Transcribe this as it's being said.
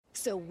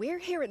So we're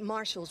here at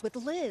Marshall's with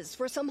Liz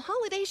for some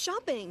holiday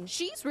shopping.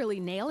 She's really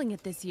nailing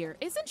it this year,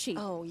 isn't she?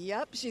 Oh,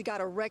 yep. She got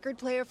a record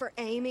player for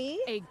Amy.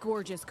 A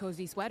gorgeous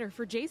cozy sweater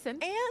for Jason.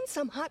 And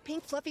some hot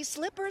pink fluffy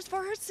slippers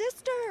for her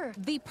sister.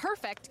 The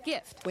perfect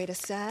gift. Wait a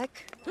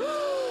sec.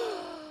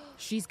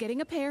 She's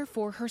getting a pair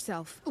for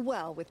herself.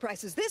 Well, with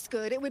prices this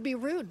good, it would be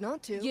rude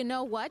not to. You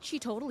know what? She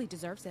totally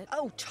deserves it.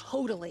 Oh,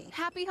 totally.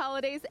 Happy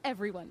holidays,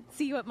 everyone.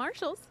 See you at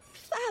Marshall's.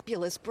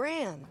 Fabulous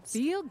brands.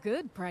 Feel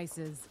good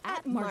prices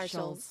at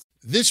Marshall's.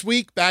 This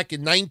week, back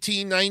in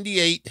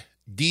 1998,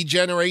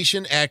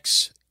 D-Generation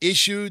X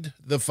issued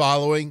the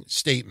following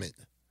statement.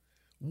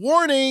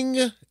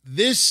 Warning,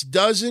 this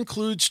does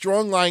include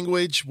strong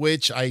language,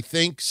 which I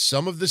think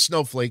some of the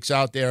snowflakes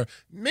out there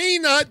may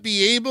not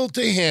be able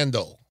to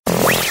handle.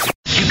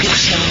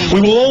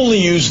 We will only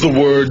use the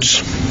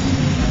words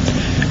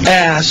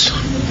ass,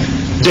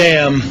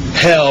 damn,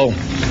 hell,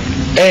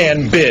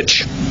 and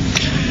bitch.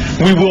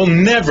 We will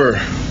never,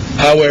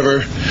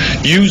 however,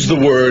 use the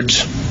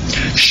words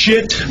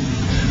shit,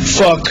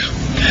 fuck,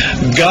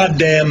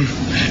 goddamn,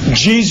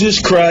 Jesus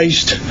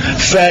Christ,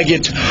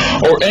 faggot,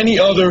 or any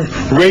other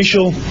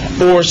racial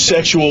or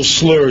sexual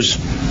slurs.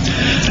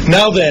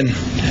 Now then,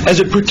 as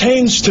it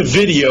pertains to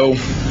video,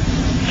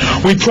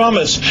 we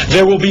promise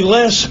there will be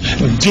less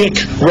dick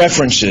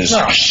references.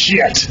 Oh,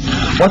 shit.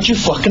 Watch your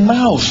fucking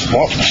mouth.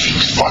 Well,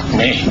 fuck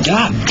me.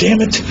 God damn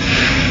it.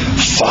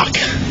 Fuck.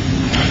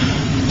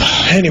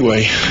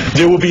 Anyway,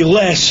 there will be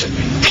less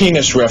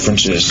penis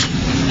references.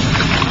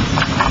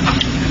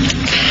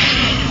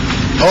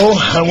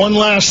 Oh, and one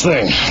last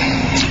thing.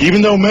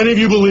 Even though many of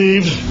you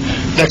believe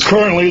that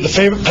currently the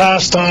favorite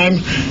pastime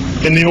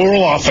in the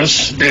Oral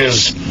Office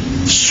is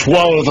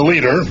swallow the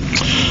leader,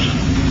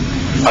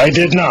 I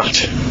did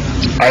not.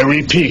 I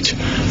repeat,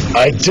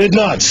 I did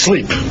not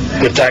sleep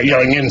with that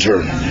young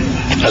intern.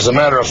 As a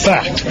matter of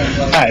fact,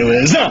 I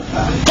was up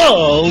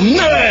all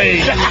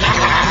night.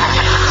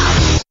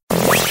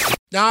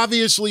 Now,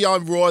 obviously,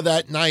 on Raw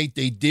that night,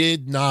 they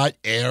did not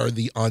air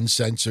the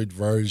uncensored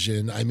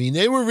version. I mean,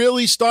 they were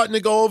really starting to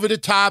go over the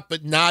top,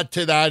 but not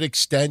to that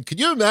extent. Could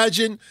you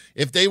imagine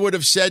if they would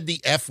have said the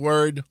F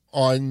word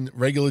on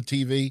regular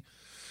TV?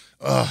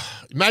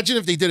 Imagine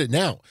if they did it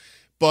now.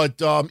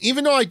 But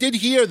even though I did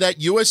hear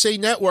that USA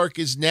Network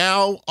is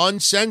now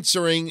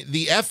uncensoring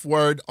the F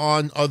word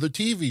on other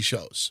TV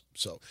shows.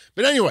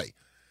 But anyway,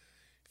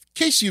 in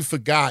case you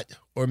forgot,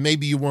 or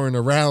maybe you weren't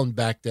around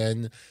back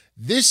then,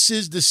 this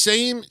is the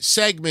same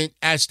segment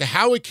as to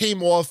how it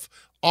came off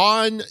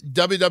on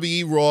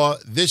WWE Raw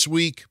this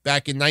week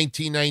back in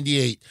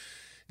 1998.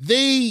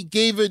 They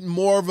gave it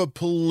more of a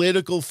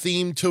political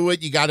theme to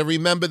it. You got to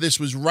remember this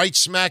was right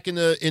smack in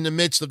the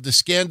midst of the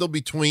scandal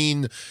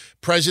between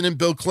President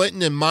Bill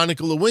Clinton and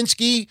Monica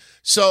Lewinsky.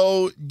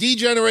 So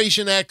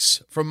D-Generation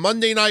X from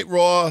Monday Night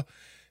Raw,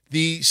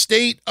 the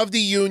State of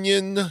the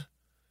Union,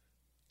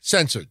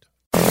 censored.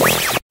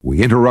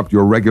 We interrupt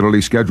your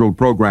regularly scheduled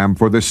program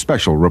for this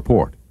special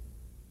report.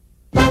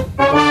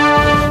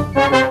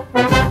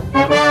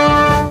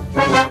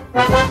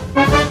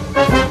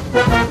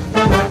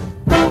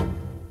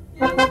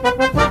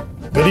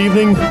 Good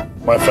evening,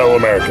 my fellow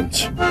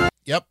Americans.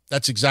 Yep,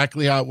 that's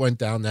exactly how it went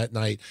down that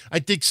night. I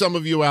think some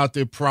of you out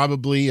there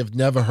probably have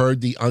never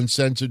heard the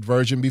uncensored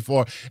version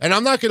before. And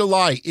I'm not going to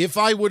lie, if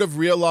I would have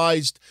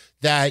realized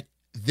that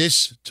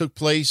this took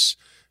place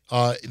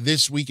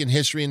this week in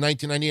history in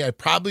 1998, I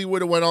probably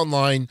would have went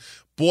online,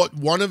 bought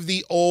one of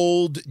the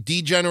old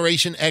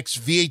D-Generation X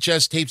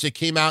VHS tapes that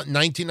came out in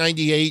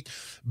 1998,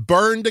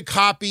 burned a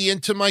copy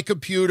into my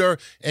computer,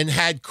 and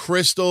had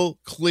crystal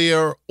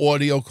clear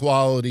audio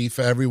quality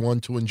for everyone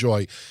to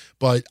enjoy.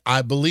 But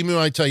I believe me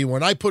when I tell you,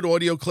 when I put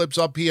audio clips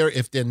up here,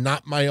 if they're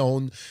not my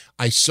own,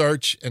 I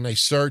search and I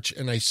search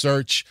and I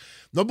search.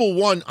 Number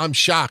one, I'm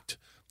shocked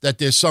that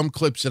there's some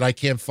clips that I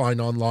can't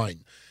find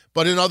online.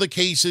 But in other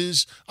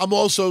cases, I'm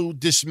also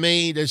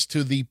dismayed as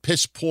to the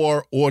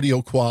piss-poor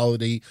audio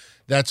quality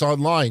that's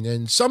online.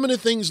 And some of the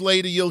things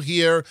later you'll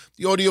hear,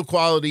 the audio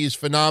quality is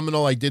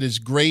phenomenal. I did as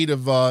great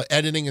of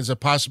editing as I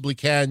possibly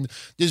can.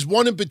 There's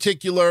one in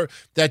particular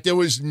that there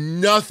was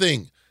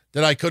nothing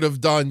that I could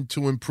have done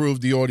to improve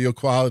the audio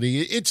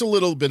quality. It's a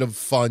little bit of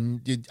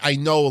fun. I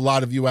know a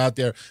lot of you out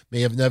there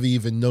may have never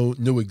even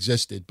knew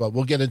existed, but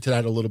we'll get into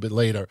that a little bit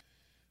later.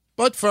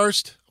 But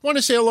first, I want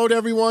to say hello to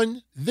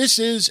everyone. This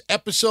is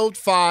episode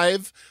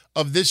 5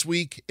 of This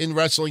Week in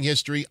Wrestling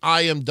History.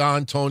 I am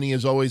Don Tony.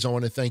 As always, I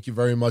want to thank you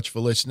very much for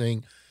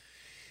listening.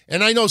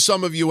 And I know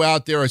some of you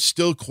out there are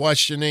still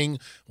questioning,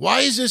 why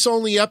is this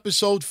only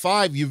episode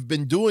 5? You've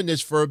been doing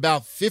this for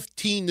about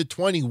 15 to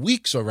 20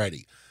 weeks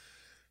already.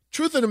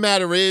 Truth of the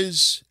matter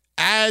is,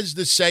 as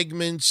the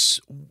segments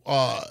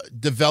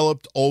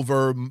developed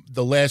over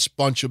the last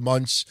bunch of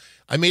months,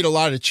 I made a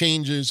lot of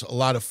changes, a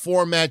lot of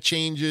format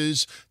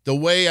changes, the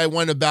way I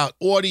went about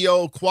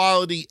audio,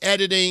 quality,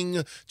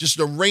 editing, just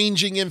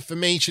arranging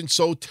information.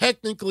 So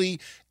technically,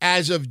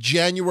 as of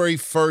January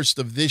 1st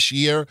of this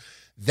year,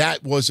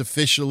 that was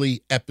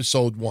officially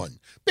episode 1.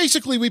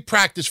 Basically, we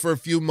practiced for a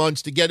few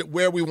months to get it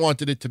where we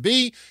wanted it to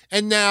be,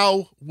 and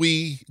now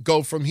we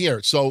go from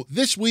here. So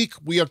this week,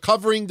 we are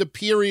covering the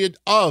period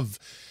of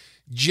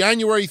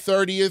January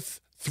 30th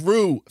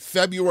through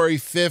February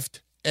 5th,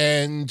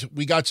 and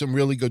we got some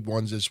really good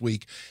ones this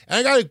week. And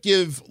I got to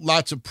give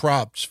lots of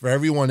props for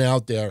everyone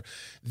out there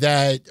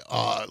that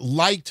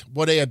liked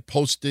what I had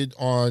posted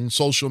on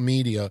social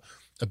media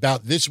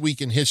about this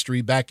week in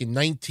history back in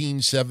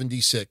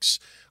 1976.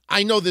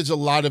 I know there's a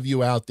lot of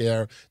you out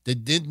there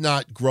that did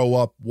not grow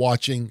up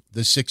watching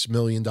The $6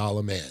 Million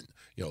Man.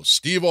 You know,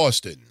 Steve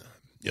Austin,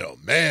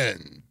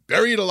 man,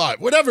 buried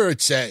alive, whatever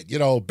it said,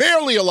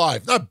 barely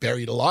alive, not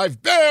buried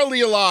alive,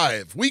 barely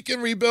alive. We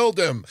can rebuild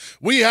him.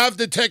 We have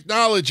the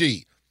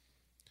technology.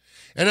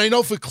 And I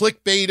know for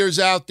clickbaiters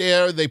out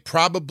there, they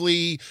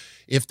probably,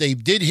 if they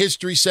did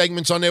history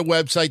segments on their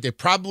website, they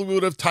probably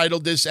would have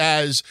titled this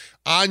as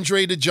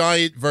Andre the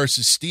Giant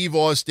versus Steve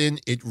Austin.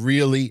 It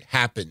really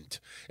happened.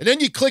 And then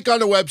you click on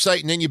the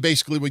website, and then you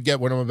basically would get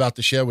what I'm about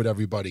to share with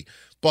everybody.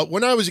 But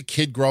when I was a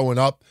kid growing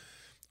up,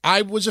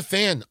 I was a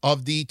fan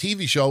of the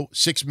TV show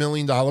 $6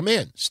 Million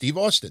Man, Steve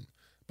Austin,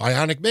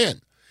 Bionic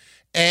Man.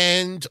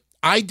 And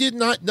I did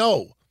not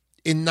know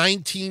in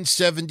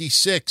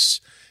 1976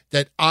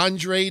 that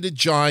Andre the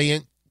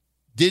Giant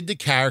did the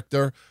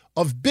character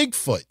of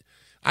Bigfoot.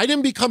 I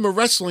didn't become a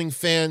wrestling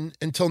fan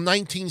until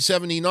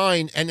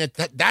 1979, and at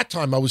that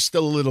time I was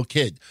still a little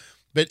kid.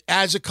 But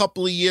as a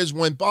couple of years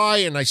went by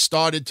and I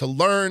started to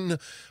learn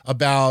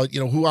about,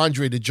 who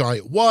Andre the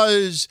Giant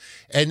was,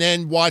 and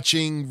then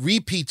watching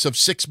repeats of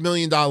 $6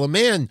 Million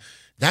Man,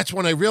 that's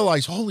when I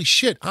realized, holy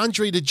shit,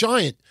 Andre the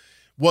Giant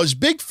was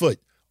Bigfoot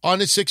on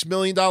the $6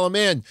 Million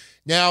Man.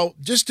 Now,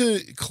 just to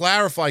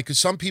clarify, because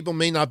some people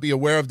may not be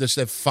aware of this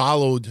that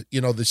followed,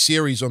 the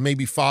series or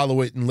maybe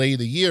follow it in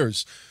later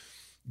years,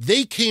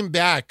 they came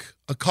back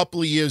a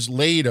couple of years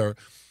later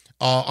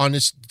on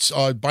this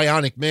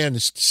Bionic Man,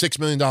 this $6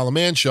 Million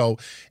Man show,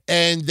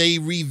 and they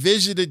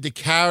revisited the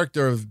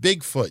character of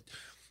Bigfoot,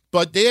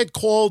 but they had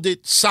called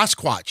it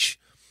Sasquatch,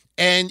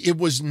 and it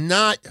was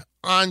not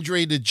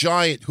Andre the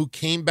Giant who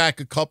came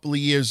back a couple of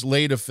years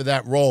later for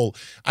that role.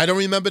 I don't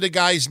remember the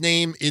guy's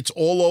name. It's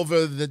all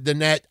over the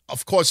net.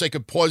 Of course, I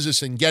could pause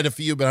this and get it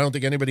for you, but I don't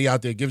think anybody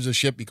out there gives a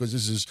shit because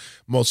this is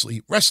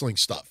mostly wrestling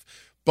stuff.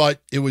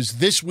 But it was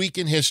this week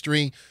in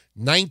history,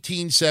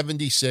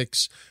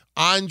 1976.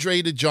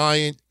 Andre the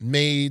Giant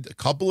made a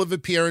couple of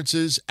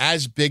appearances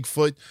as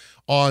Bigfoot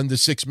on the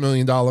 $6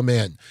 Million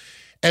Man.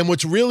 And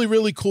what's really,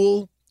 really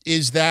cool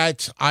is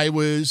that I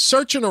was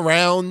searching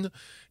around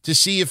to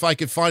see if I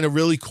could find a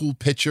really cool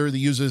picture to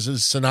use as a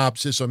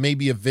synopsis or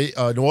maybe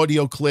an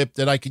audio clip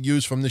that I could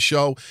use from the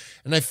show.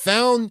 And I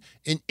found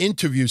an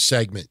interview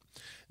segment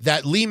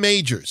that Lee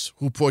Majors,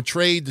 who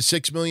portrayed the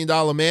 $6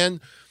 Million Man,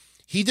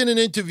 he did an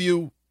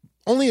interview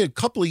only a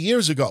couple of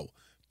years ago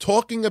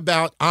talking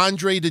about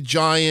Andre the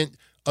Giant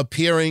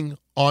appearing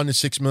on the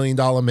 $6 Million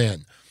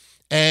Man.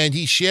 And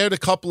he shared a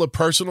couple of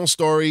personal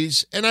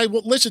stories, and I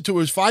listened to it. It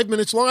was 5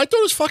 minutes long. I thought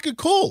it was fucking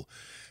cool.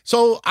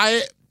 So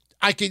I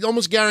can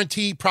almost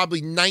guarantee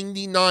probably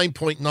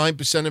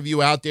 99.9% of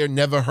you out there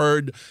never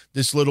heard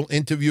this little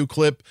interview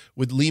clip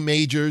with Lee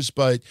Majors,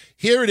 but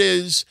here it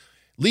is.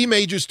 Lee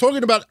Majors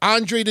talking about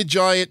Andre the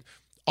Giant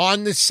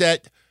on the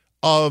set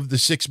of the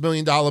 $6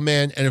 Million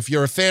Man. And if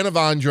you're a fan of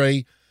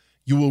Andre,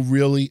 you will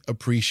really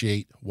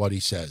appreciate what he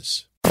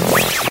says.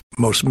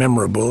 Most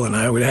memorable, and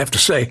I would have to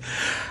say,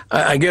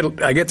 I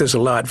get this a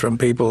lot from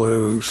people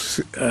who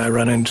I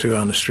run into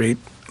on the street,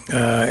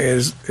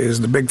 is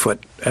the Bigfoot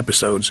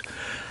episodes.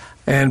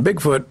 And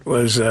Bigfoot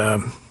was,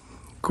 of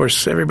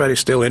course, everybody's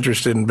still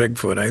interested in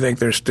Bigfoot. I think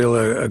there's still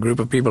a group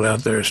of people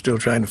out there still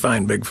trying to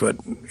find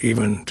Bigfoot,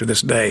 even to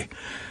this day.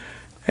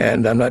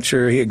 And I'm not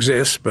sure he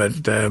exists, but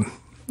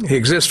he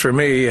exists for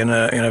me in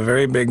a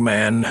very big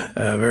man,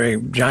 a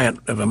very giant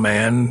of a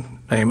man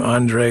named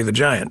Andre the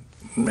Giant.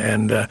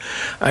 And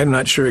I'm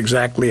not sure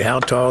exactly how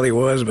tall he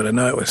was, but I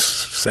know it was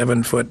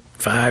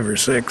 7'5" or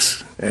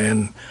 6",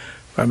 and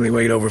probably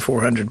weighed over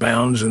 400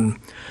 pounds. And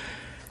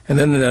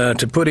then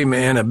to put him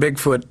in a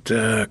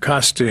Bigfoot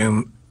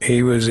costume,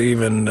 he was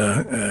even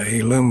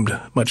he loomed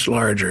much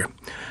larger.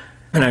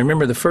 And I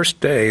remember the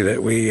first day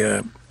that we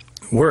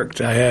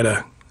worked, I had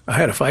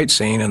a fight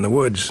scene in the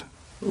woods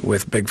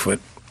with Bigfoot,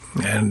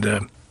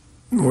 and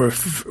we're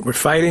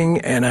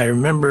fighting, and I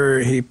remember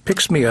he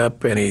picks me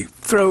up and he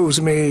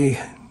throws me,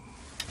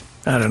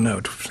 I don't know,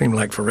 it seemed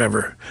like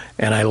forever,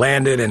 and I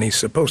landed, and he's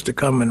supposed to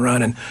come and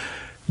run and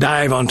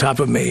dive on top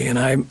of me, and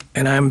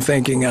I'm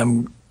thinking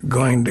I'm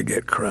going to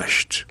get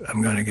crushed.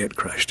 I'm going to get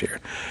crushed here.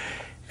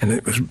 And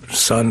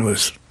sun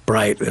was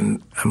bright, and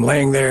I'm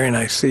laying there, and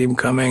I see him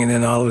coming, and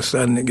then all of a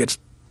sudden it gets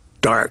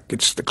dark.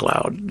 It's the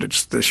cloud.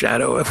 It's the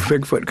shadow of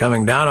Bigfoot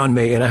coming down on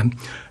me, and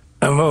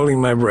I'm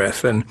holding my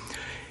breath, and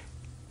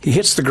he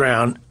hits the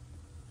ground,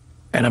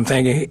 and I'm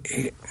thinking,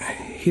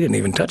 he didn't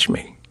even touch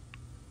me.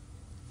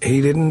 He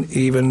didn't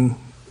even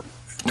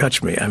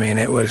touch me. I mean,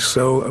 it was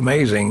so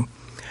amazing.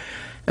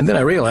 And then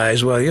I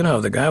realized, well,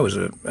 the guy was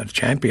a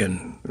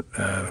champion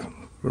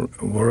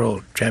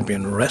world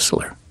champion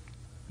wrestler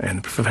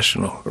and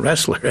professional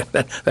wrestler.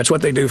 That's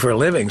what they do for a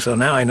living, so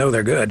now I know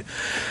they're good.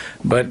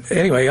 But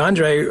anyway,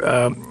 Andre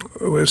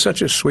was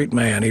such a sweet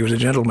man. He was a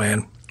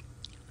gentleman.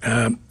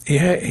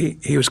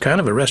 He was kind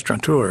of a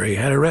restaurateur. He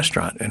had a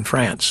restaurant in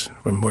France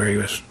from where he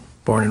was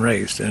born and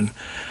raised. And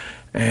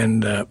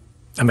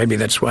maybe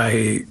that's why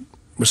he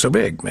was so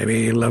big.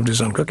 Maybe he loved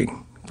his own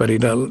cooking. But he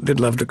did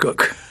love to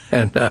cook.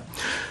 And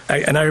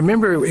I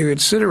remember he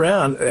would sit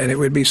around, and it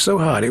would be so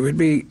hot. It would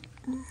be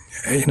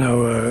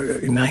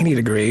 90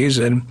 degrees,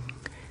 and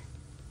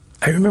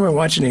I remember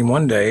watching him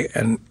one day,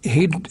 and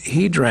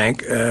he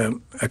drank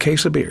a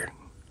case of beer.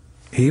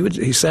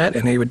 He sat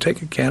and he would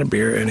take a can of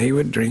beer and he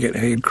would drink it,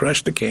 and he'd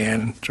crush the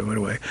can and throw it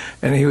away,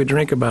 and he would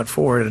drink about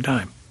 4 at a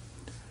time.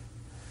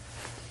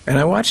 And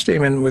I watched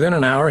him, and within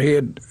an hour he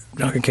had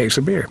drunk a case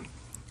of beer,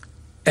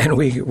 and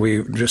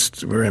we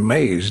just were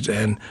amazed,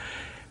 and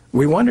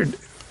we wondered.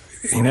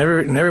 He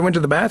never went to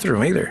the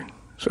bathroom either,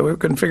 so we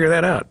couldn't figure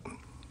that out.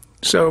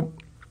 So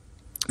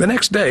the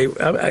next day,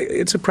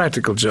 it's a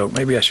practical joke.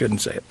 Maybe I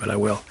shouldn't say it, but I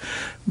will.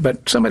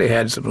 But somebody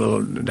had some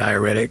little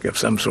diuretic of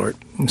some sort,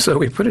 and so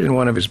we put it in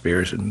one of his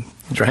beers and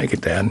drank it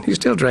down. He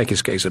still drank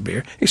his case of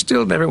beer. He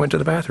still never went to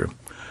the bathroom.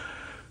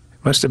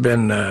 He must have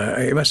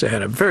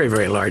had a very,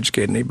 very large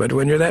kidney, but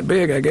when you're that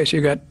big, I guess you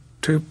got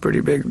 2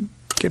 pretty big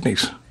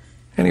kidneys.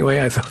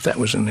 Anyway, I thought that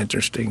was an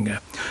interesting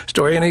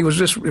story, and it was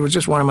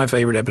just one of my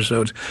favorite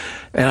episodes.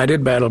 And I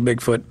did battle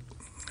Bigfoot,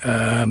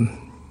 I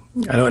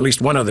know at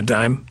least one other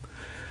time.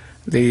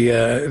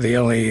 The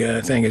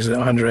only thing is that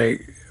Andre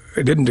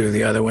didn't do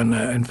the other one.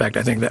 In fact,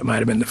 I think that might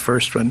have been the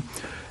first one.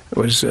 It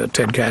was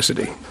Ted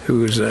Cassidy,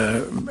 who was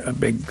a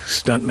big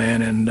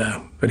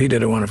stuntman, but he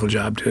did a wonderful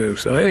job too.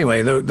 So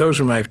anyway, those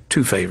are my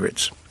 2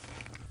 favorites.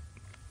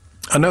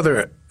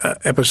 Another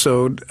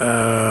episode,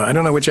 I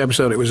don't know which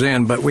episode it was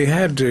in, but we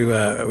had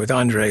to, with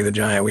Andre the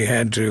Giant, we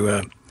had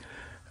to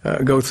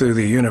go through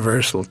the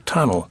Universal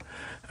Tunnel,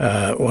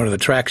 one of the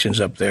attractions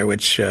up there,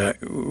 which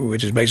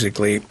is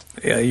basically,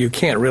 you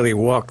can't really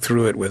walk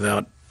through it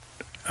without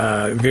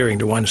veering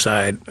to one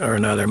side or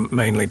another,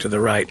 mainly to the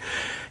right.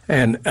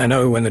 And I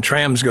know when the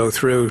trams go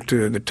through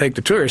to take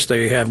the tourists,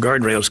 they have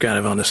guardrails kind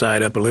of on the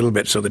side up a little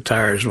bit so the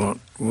tires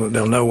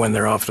they'll know when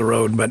they're off the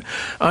road. But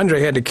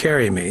Andre had to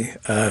carry me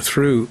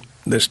through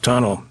this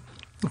tunnel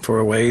for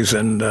a ways,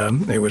 and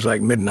it was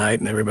like midnight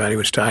and everybody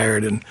was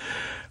tired. And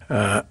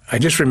I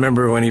just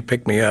remember when he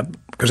picked me up,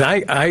 because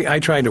I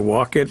tried to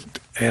walk it,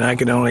 and I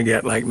could only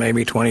get like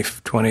maybe 20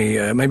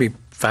 maybe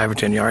 5 or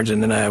 10 yards,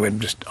 and then I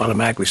would just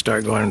automatically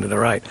start going to the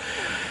right.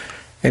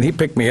 And he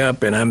picked me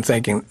up, and I'm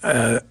thinking,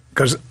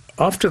 because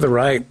off to the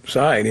right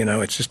side,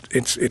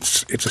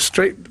 it's a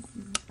straight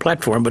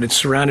platform, but it's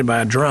surrounded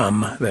by a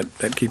drum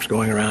that keeps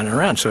going around and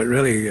around. So it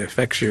really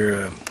affects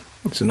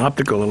it's an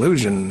optical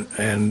illusion.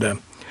 And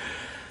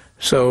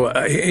so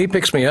he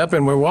picks me up,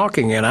 and we're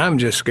walking, and I'm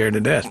just scared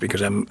to death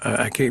because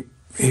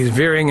he's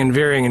veering and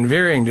veering and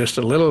veering just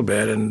a little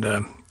bit, and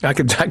I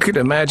could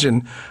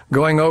imagine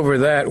going over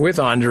that with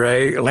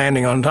Andre,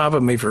 landing on top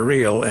of me for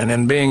real, and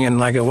then being in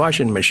like a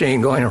washing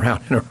machine going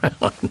around and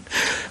around.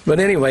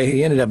 But anyway,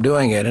 he ended up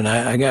doing it, and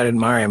I got to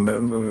admire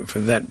him for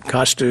that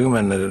costume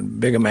and as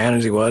big a man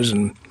as he was,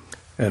 and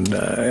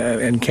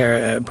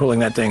pulling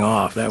that thing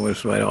off. That was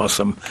quite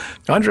awesome.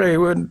 Andre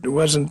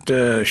wasn't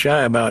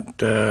shy about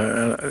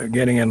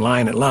getting in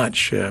line at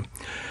lunch. And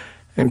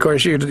of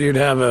course, you'd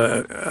have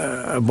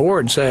a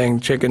board saying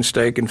chicken,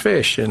 steak, and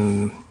fish,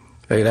 and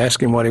they'd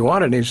ask him what he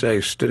wanted, and he'd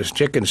say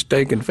chicken,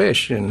 steak, and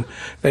fish, and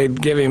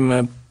they'd give him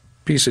a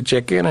piece of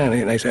chicken,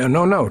 and they say,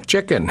 no,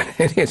 chicken.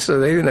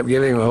 So they ended up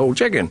giving him a whole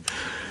chicken,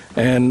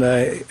 and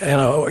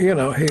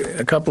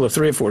a couple of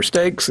 3 or 4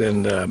 steaks,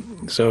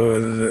 and so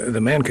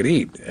the man could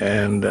eat.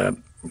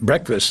 And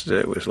breakfast,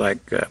 it was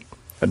like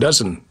a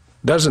dozen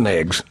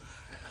eggs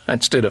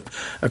instead of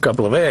a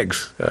couple of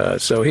eggs.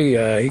 So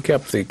he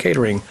kept the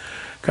catering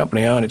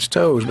company on its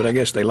toes, but I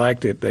guess they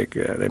liked it.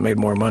 They made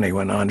more money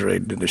when Andre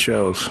did the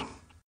shows.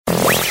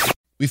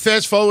 We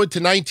fast forward to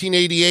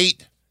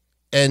 1988,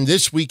 and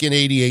this week in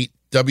 88,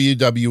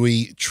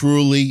 WWE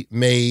truly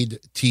made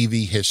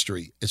TV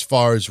history as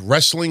far as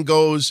wrestling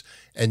goes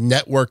and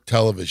network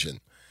television.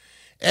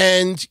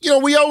 And,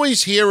 we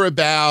always hear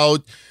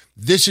about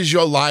This Is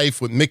Your Life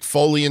with Mick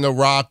Foley and The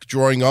Rock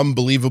drawing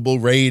unbelievable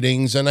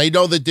ratings. And I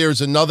know that there's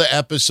another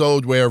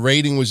episode where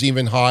rating was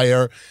even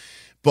higher,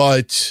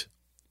 but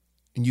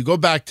and you go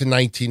back to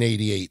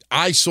 1988.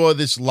 I saw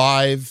this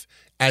live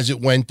as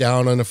it went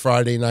down on a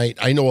Friday night.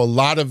 I know a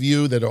lot of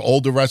you that are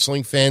older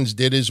wrestling fans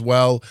did as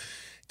well.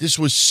 This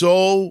was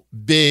so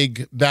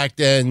big back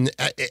then.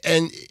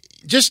 And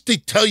just to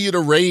tell you the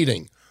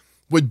rating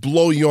would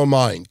blow your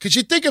mind. Because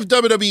you think of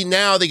WWE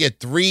now, they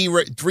get 3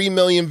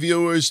 million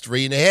viewers,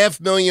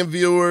 3.5 million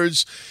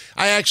viewers.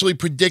 I actually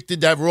predicted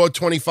that Raw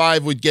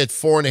 25 would get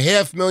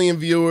 4.5 million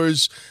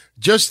viewers.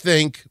 Just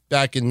think,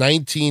 back in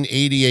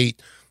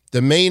 1988,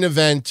 the main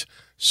event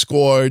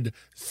scored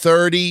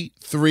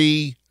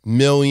 33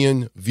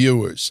 million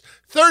viewers.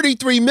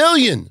 33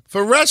 million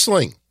for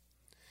wrestling.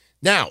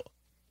 Now,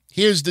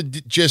 here's the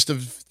gist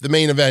of the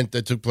main event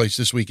that took place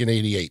this week in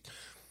 88.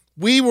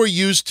 We were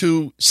used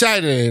to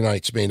Saturday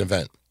night's main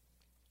event.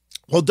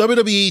 Well,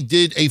 WWE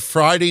did a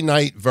Friday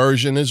night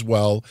version as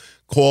well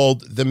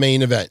called the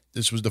main event.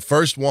 This was the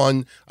first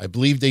one. I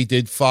believe they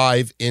did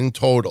 5 in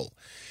total.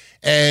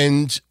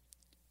 And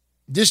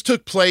this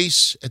took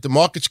place at the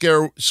Market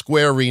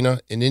Square Arena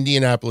in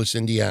Indianapolis,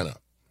 Indiana.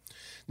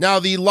 Now,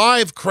 the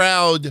live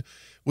crowd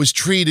was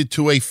treated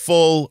to a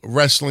full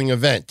wrestling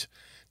event.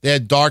 They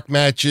had dark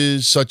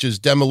matches such as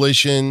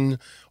Demolition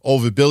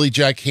over Billy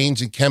Jack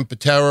Haynes and Ken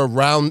Patera,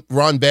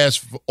 Ron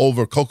Bass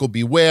over Coco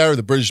Beware,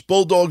 the British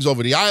Bulldogs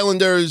over the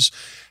Islanders,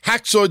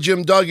 Hacksaw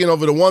Jim Duggan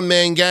over the One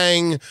Man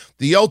Gang,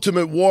 the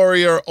Ultimate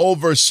Warrior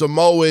over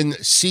Samoan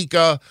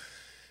Sika.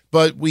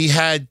 But we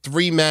had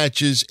 3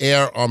 matches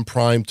air on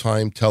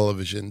primetime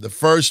television. The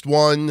first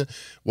one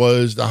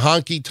was the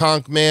Honky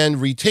Tonk Man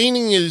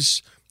retaining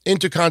his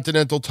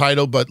Intercontinental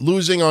title, but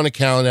losing on a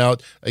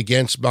countout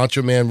against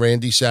Macho Man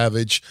Randy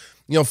Savage.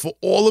 You know, for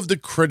all of the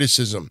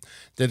criticism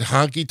that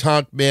Honky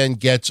Tonk Man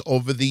gets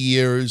over the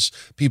years,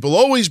 people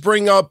always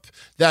bring up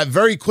that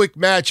very quick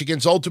match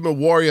against Ultimate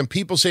Warrior, and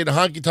people say the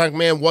Honky Tonk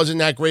Man wasn't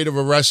that great of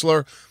a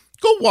wrestler.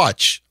 Go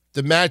watch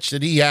the match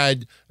that he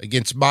had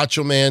against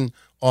Macho Man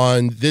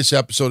on this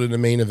episode of the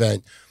main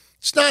event.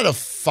 It's not a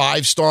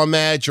 5-star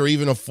match or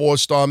even a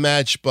 4-star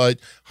match, but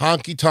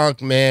Honky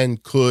Tonk Man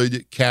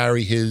could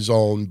carry his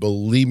own.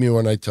 Believe me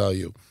when I tell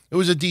you. It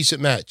was a decent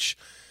match.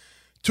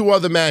 2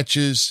 other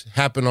matches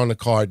happened on the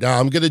card. Now,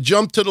 I'm going to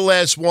jump to the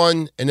last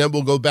one, and then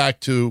we'll go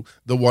back to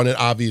the one that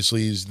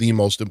obviously is the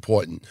most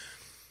important.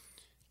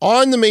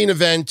 On the main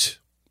event,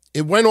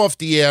 it went off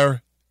the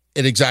air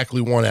at exactly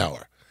 1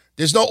 hour.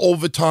 There's no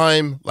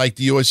overtime like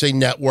the USA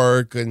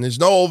Network, and there's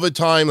no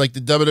overtime like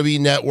the WWE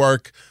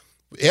Network.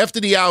 After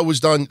the hour was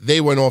done, they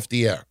went off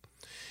the air.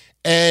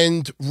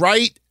 And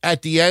right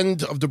at the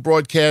end of the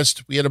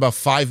broadcast, we had about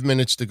 5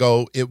 minutes to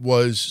go. It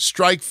was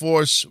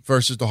Strikeforce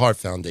versus the Hart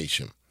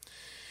Foundation.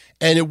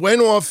 And it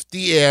went off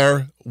the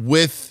air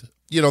with,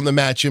 the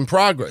match in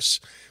progress.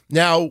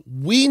 Now,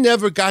 we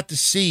never got to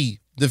see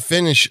the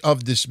finish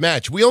of this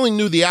match. We only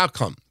knew the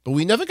outcome, but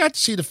we never got to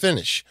see the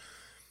finish.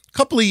 A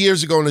couple of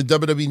years ago on the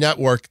WWE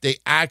Network, they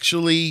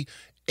actually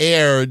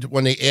aired,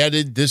 when they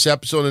added this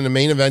episode in the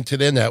main event to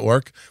their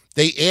network,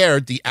 they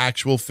aired the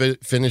actual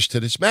finish to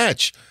this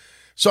match.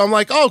 So I'm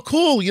like, oh,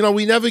 cool.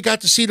 We never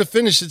got to see the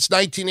finish since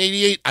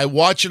 1988. I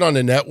watch it on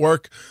the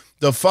network.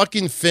 The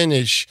fucking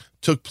finish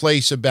took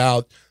place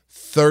about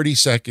 30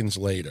 seconds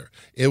later.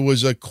 It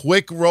was a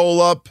quick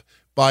roll-up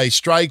by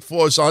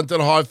Strikeforce onto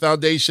the Hart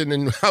Foundation,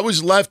 and I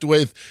was left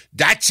with,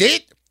 that's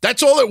it?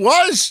 That's all it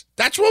was?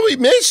 That's what we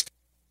missed?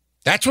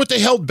 That's what they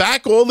held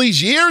back all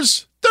these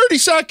years? 30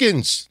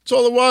 seconds. That's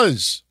all it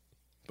was.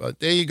 But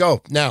there you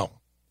go. Now,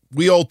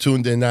 we all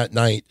tuned in that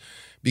night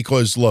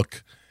because,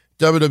 look,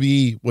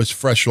 WWE was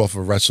fresh off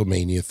of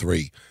WrestleMania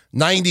 3.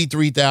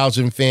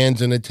 93,000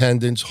 fans in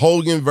attendance.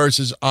 Hogan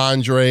versus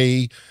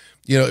Andre.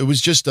 It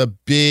was just a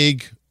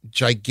big,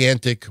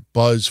 gigantic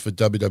buzz for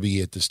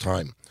WWE at this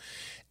time.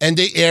 And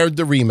they aired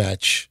the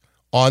rematch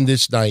on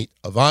this night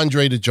of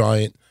Andre the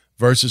Giant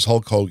versus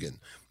Hulk Hogan.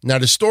 Now,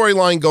 the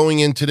storyline going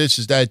into this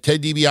is that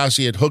Ted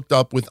DiBiase had hooked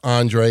up with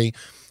Andre,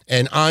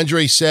 and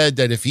Andre said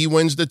that if he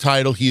wins the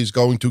title, he is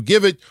going to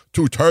give it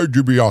to Ted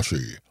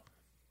DiBiase.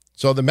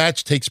 So the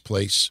match takes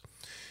place.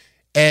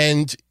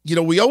 And,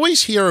 we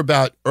always hear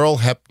about Earl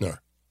Hebner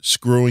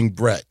screwing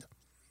Bret.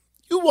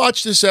 You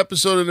watch this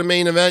episode of the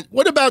main event.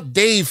 What about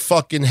Dave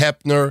fucking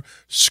Hebner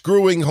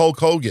screwing Hulk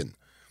Hogan?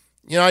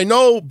 I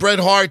know Bret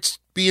Hart's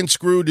being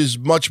screwed is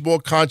much more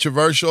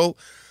controversial,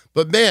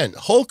 but man,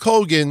 Hulk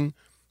Hogan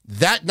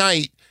that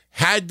night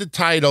had the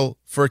title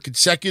for a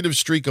consecutive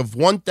streak of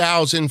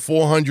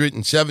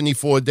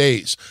 1,474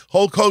 days.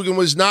 Hulk Hogan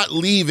was not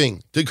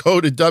leaving to go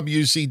to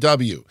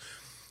WCW.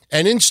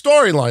 And in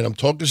storyline, I'm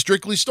talking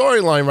strictly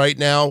storyline right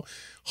now,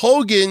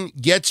 Hogan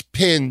gets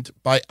pinned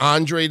by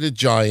Andre the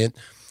Giant.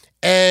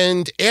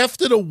 And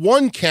after the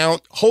 1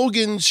 count,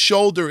 Hogan's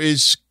shoulder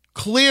is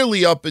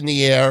clearly up in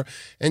the air,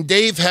 and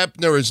Dave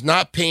Hebner is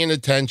not paying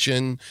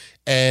attention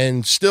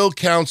and still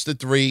counts to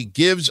 3,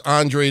 gives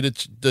Andre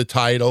the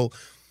title.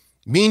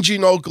 Mean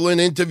Gene Okerlund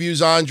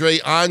interviews Andre.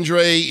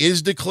 Andre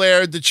is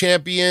declared the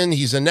champion.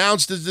 He's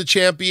announced as the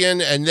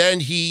champion, and then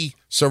he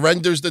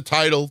surrenders the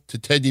title to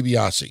Ted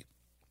DiBiase.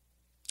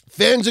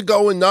 Fans are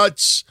going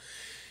nuts.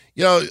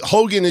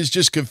 Hogan is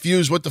just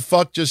confused. What the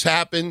fuck just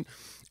happened?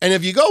 And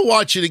if you go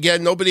watch it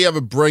again, nobody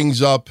ever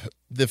brings up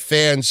the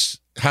fans,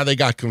 how they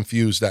got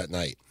confused that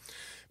night.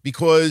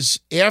 Because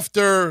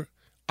after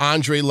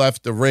Andre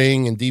left the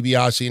ring and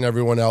DiBiase and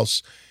everyone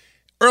else,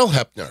 Earl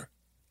Hebner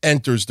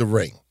enters the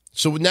ring.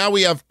 So now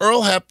we have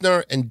Earl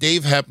Hebner and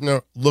Dave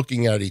Hebner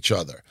looking at each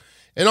other.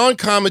 And on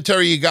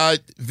commentary, you got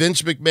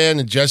Vince McMahon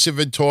and Jesse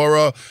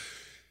Ventura.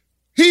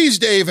 He's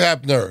Dave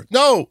Hebner.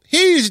 No,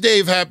 he's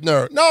Dave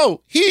Hebner.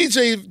 No, he's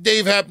Dave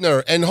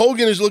Hebner. And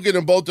Hogan is looking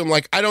at both of them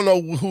like, I don't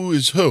know who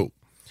is who.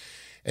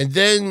 And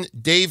then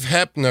Dave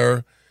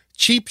Hebner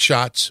cheap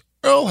shots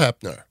Earl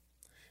Hebner.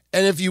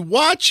 And if you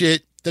watch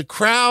it, the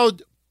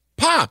crowd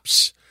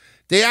pops.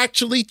 They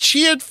actually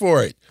cheered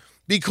for it.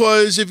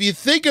 Because if you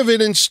think of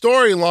it in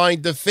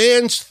storyline, the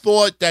fans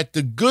thought that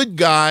the good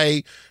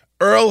guy,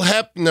 Earl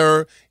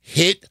Hebner,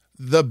 hit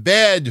the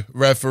bad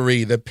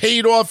referee, the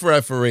paid-off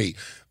referee.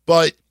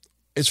 But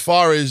as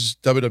far as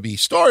WWE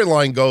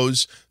storyline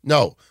goes,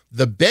 no.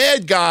 The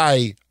bad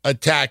guy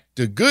attacked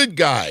the good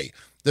guy.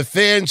 The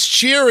fans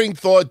cheering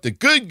thought the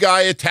good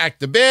guy attacked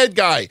the bad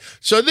guy.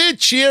 So they're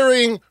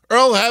cheering.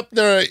 Earl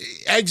Hebner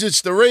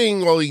exits the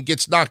ring. Well, he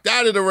gets knocked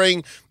out of the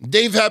ring.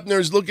 Dave Hebner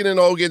is looking at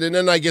Hogan, and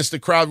then I guess the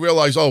crowd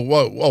realized,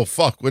 whoa,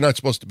 fuck, we're not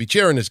supposed to be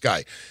cheering this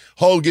guy.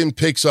 Hogan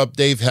picks up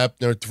Dave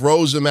Hebner,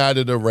 throws him out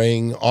of the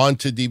ring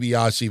onto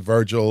DiBiase,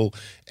 Virgil,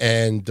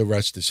 and the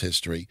rest is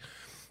history.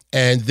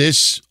 And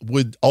this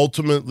would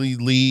ultimately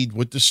lead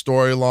with the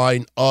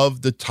storyline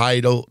of the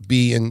title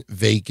being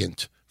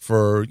vacant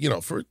for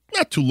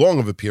not too long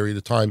of a period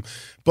of time.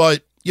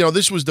 But,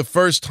 this was the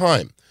first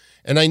time.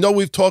 And I know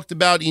we've talked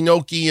about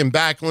Inoki and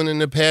Backlund in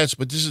the past,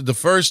 but this is the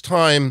first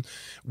time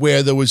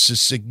where there was a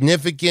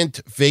significant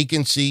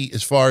vacancy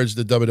as far as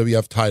the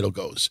WWF title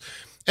goes.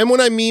 And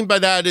what I mean by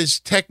that is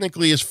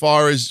technically as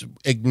far as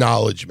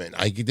acknowledgement.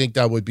 I think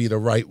that would be the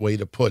right way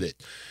to put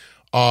it.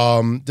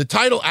 The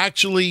title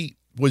actually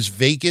was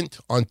vacant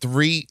on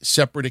 3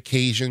 separate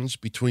occasions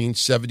between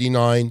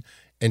 79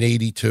 and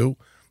 82,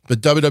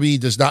 but WWE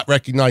does not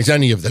recognize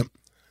any of them.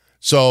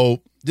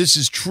 So this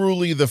is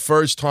truly the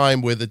first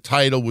time where the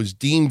title was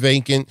deemed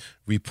vacant,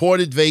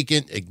 reported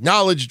vacant,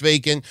 acknowledged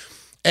vacant.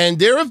 And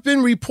there have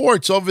been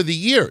reports over the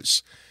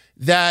years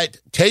that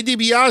Ted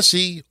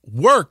DiBiase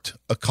worked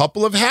a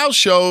couple of house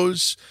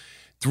shows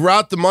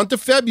throughout the month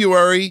of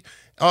February,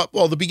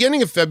 the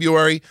beginning of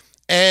February,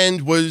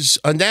 and was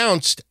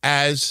announced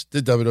as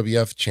the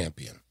WWF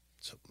champion.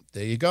 So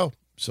there you go.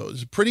 So it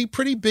was a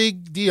pretty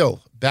big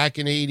deal back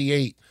in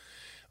 88.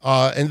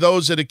 And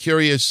those that are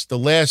curious, the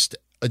last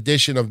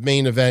edition of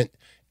Main Event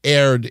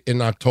aired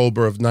in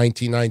October of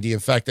 1990. In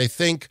fact, I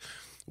think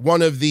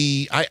one of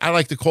the, I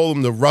like to call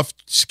them the rough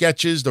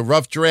sketches, the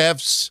rough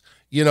drafts,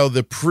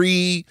 the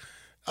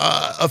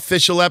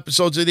pre-official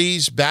episodes of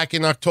these. Back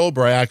in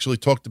October, I actually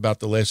talked about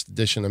the last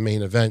edition of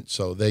Main Event.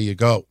 So there you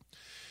go.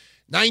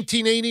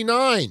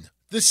 1989,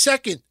 the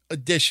second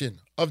edition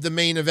of the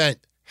Main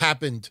Event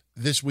happened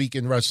this week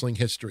in wrestling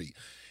history.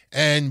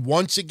 And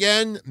once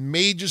again,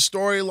 major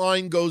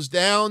storyline goes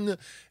down.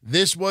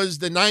 This was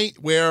the night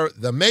where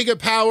the Mega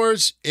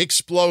Powers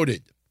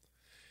exploded.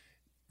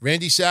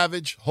 Randy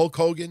Savage, Hulk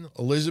Hogan,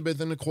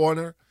 Elizabeth in the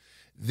corner.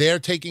 They're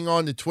taking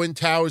on the Twin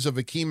Towers of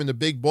Akeem and the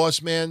Big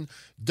Boss Man.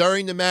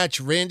 During the match,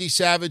 Randy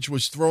Savage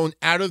was thrown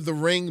out of the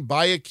ring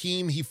by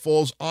Akeem. He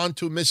falls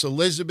onto Miss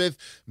Elizabeth.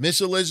 Miss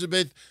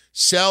Elizabeth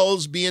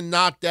sells being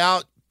knocked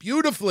out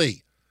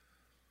beautifully.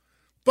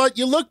 But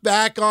you look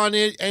back on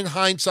it, and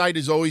hindsight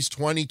is always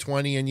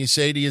 20/20, and you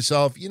say to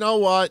yourself, you know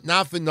what,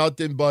 not for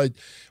nothing, but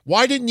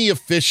why didn't the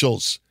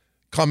officials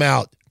come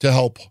out to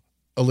help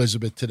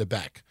Elizabeth to the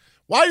back?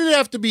 Why did it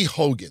have to be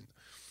Hogan?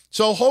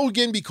 So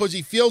Hogan, because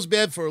he feels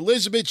bad for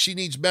Elizabeth, she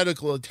needs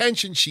medical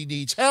attention, she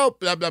needs help,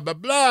 blah, blah, blah,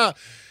 blah.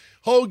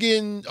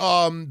 Hogan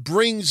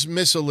brings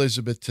Miss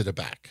Elizabeth to the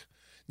back.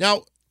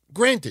 Now,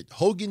 granted,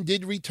 Hogan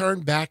did return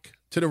back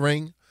to the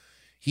ring.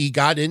 He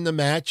got in the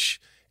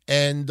match.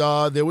 And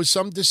there was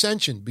some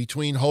dissension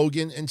between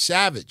Hogan and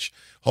Savage.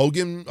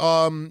 Hogan,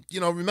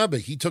 remember,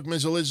 he took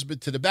Miss Elizabeth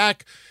to the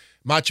back.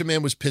 Macho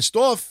Man was pissed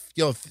off,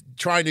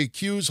 trying to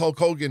accuse Hulk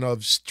Hogan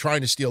of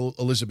trying to steal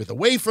Elizabeth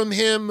away from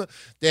him.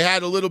 They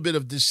had a little bit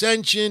of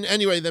dissension.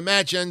 Anyway, the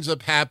match ends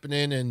up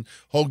happening, and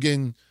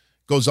Hogan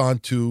goes on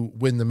to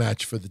win the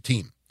match for the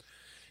team.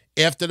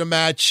 After the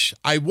match,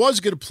 I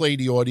was going to play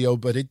the audio,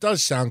 but it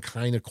does sound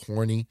kind of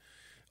corny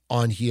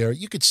on here.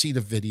 You could see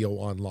the video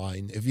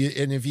online. If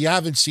you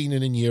haven't seen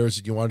it in years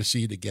and you want to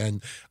see it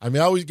again, I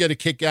always get a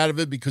kick out of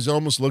it because it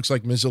almost looks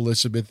like Miss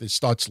Elizabeth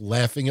starts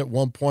laughing at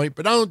one point,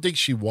 but I don't think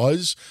she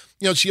was.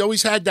 She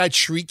always had that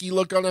shrieky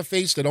look on her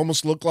face that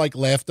almost looked like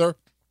laughter.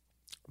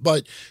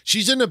 But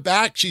she's in the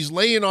back, she's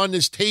laying on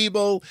this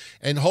table,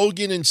 and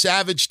Hogan and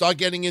Savage start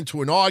getting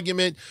into an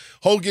argument.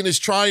 Hogan is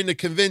trying to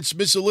convince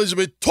Miss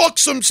Elizabeth, talk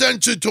some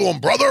sense into him,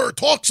 brother,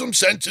 talk some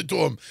sense into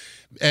him.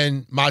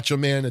 And Macho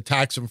Man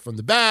attacks him from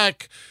the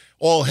back.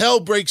 All hell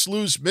breaks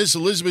loose. Miss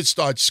Elizabeth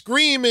starts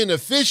screaming.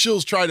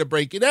 Officials try to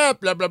break it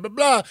up, blah, blah, blah,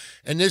 blah.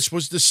 And this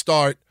was the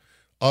start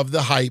of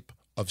the hype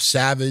of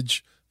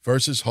Savage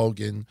versus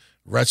Hogan,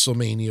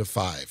 WrestleMania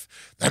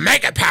 5. The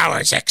Mega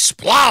Powers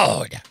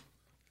explode.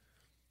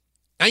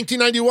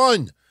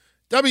 1991,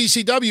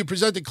 WCW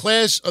presented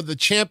Clash of the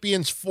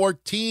Champions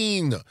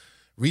 14.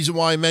 Reason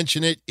why I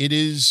mention it, it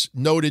is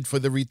noted for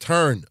the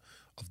return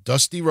of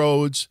Dusty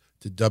Rhodes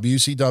to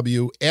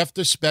WCW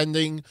after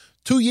spending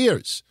 2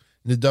 years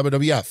in the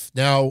WWF.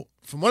 Now,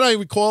 from what I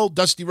recall,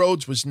 Dusty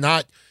Rhodes was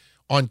not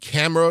on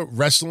camera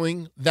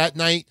wrestling that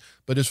night,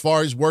 but as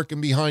far as working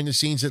behind the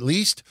scenes at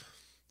least,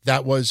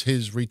 that was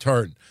his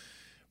return.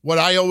 What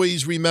I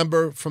always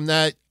remember from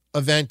that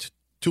event,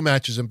 2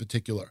 matches in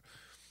particular.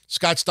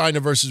 Scott Steiner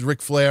versus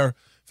Ric Flair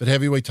for the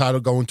heavyweight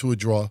title going to a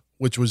draw,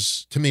 which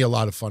was, to me, a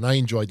lot of fun. I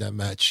enjoyed that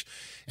match.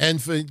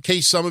 And in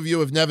case some of you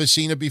have never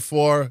seen it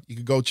before, you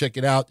can go check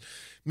it out.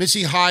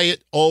 Missy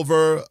Hyatt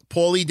over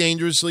Paulie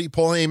Dangerously,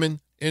 Paul Heyman,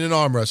 in an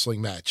arm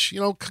wrestling match.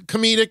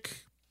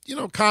 Comedic,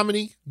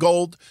 comedy,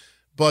 gold.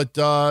 But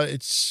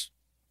it's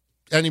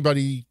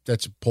anybody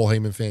that's a Paul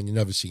Heyman fan, you've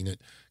never seen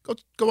it,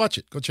 go watch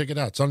it. Go check it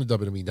out. It's on the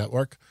WWE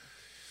Network.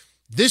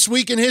 This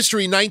week in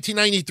history,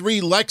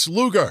 1993, Lex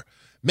Luger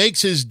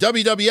makes his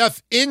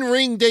WWF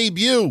in-ring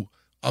debut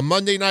on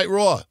Monday Night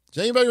Raw.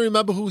 Does anybody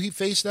remember who he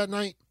faced that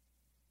night?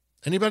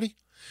 Anybody?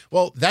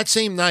 Well, that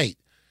same night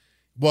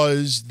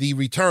was the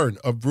return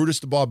of Brutus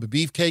the Barber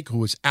Beefcake, who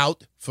was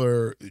out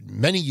for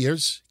many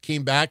years,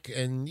 came back,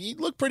 and he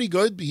looked pretty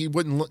good. He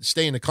wouldn't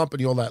stay in the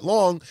company all that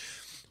long.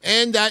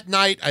 And that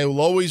night, I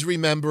will always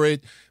remember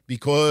it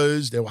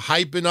because they were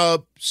hyping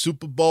up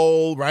Super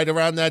Bowl right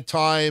around that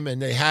time, and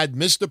they had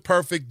Mr.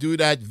 Perfect do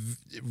that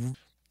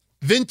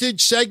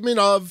vintage segment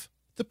of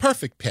the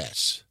Perfect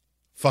Pass.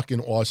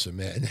 Fucking awesome,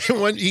 man.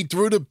 When he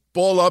threw the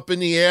ball up in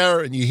the air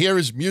and you hear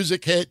his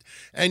music hit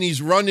and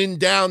he's running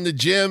down the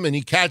gym and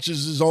he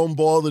catches his own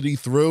ball that he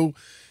threw.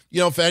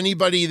 For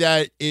anybody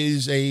that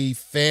is a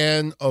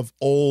fan of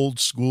old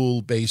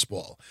school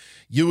baseball,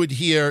 you would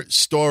hear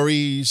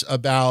stories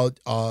about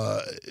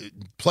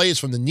players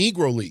from the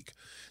Negro League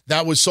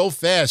that was so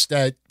fast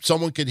that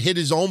someone could hit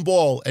his own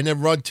ball and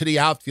then run to the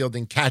outfield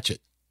and catch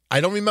it.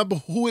 I don't remember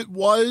who it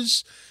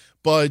was,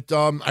 but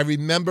I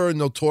remember a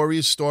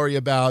notorious story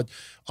about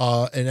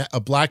a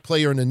black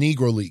player in the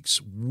Negro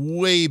Leagues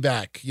way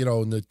back,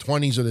 in the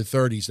 20s or the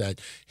 30s that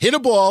hit a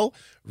ball,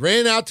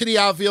 ran out to the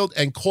outfield,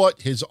 and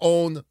caught his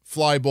own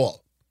fly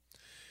ball.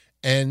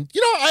 And,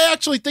 I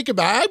actually think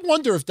about it. I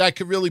wonder if that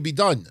could really be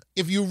done.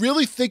 If you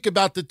really think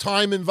about the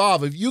time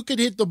involved, if you could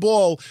hit the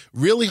ball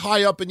really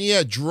high up in the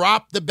air,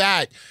 drop the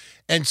bat,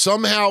 and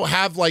somehow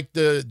have like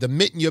the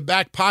mitt in your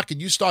back pocket,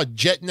 you start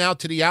jetting out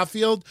to the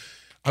outfield,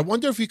 I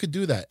wonder if you could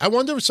do that. I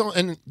wonder if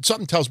something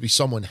tells me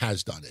someone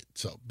has done it.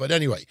 So, but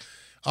anyway,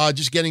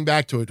 just getting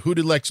back to it. Who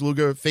did Lex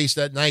Luger face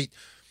that night?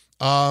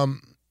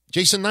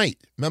 Jason Knight.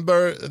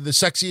 Remember the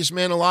sexiest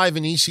man alive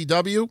in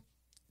ECW?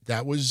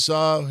 That was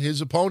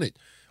his opponent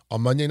on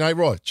Monday Night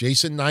Raw.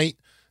 Jason Knight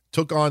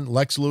took on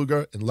Lex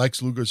Luger in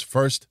Lex Luger's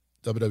first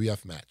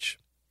WWF match.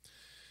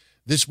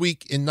 This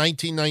week in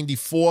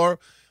 1994,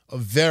 a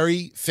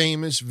very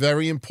famous,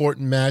 very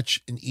important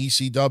match in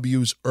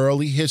ECW's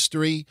early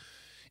history.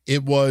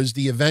 It was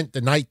the event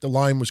the night the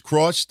line was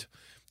crossed,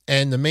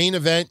 and the main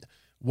event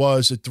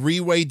was a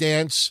three-way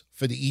dance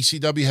for the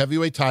ECW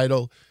heavyweight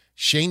title,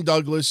 Shane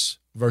Douglas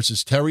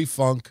versus Terry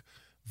Funk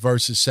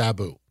versus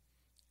Sabu.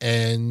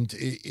 And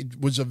it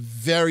was a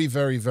very,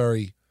 very,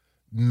 very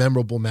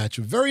memorable match,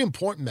 a very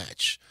important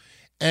match.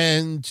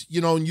 And,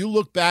 when you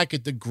look back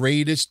at the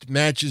greatest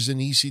matches in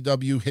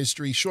ECW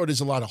history, sure,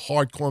 there's a lot of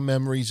hardcore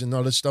memories and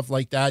other stuff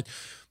like that.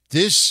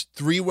 This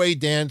three-way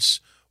dance,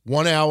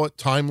 1 hour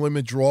time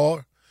limit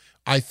draw,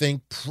 I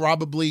think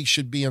probably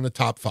should be in the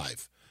top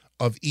 5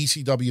 of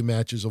ECW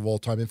matches of all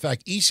time. In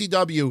fact,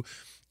 ECW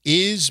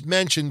is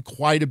mentioned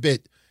quite a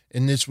bit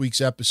in this week's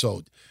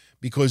episode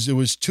because there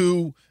was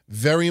 2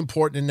 very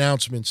important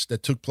announcements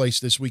that took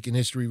place this week in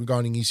history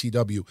regarding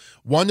ECW.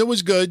 One that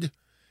was good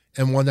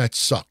and one that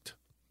sucked.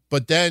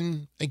 But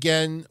then,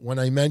 again, when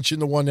I mention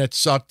the one that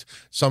sucked,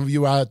 some of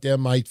you out there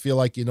might feel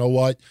like, you know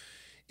what?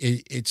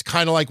 It's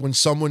kind of like when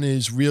someone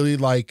is really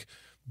like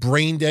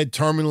brain dead,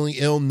 terminally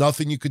ill,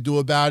 nothing you could do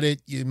about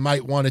it. You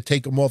might want to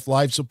take them off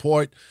life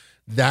support.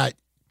 That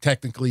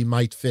technically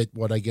might fit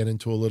what I get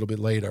into a little bit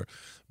later.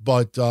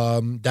 But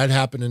that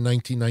happened in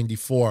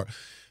 1994.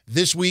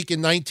 This week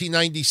in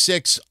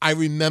 1996, I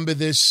remember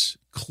this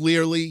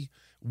clearly.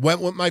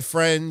 Went with my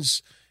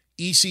friends,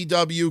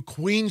 ECW,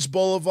 Queens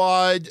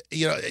Boulevard.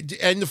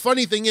 And the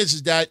funny thing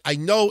is that I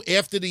know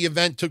after the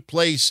event took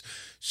place,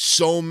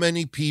 so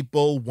many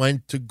people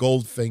went to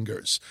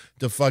Goldfinger's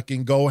to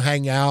fucking go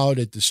hang out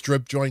at the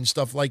strip joint,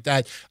 stuff like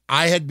that.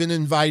 I had been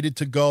invited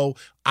to go.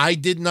 I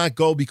did not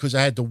go because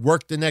I had to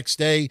work the next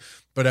day,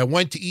 but I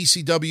went to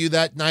ECW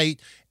that night,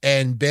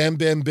 and Bam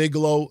Bam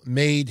Bigelow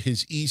made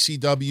his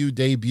ECW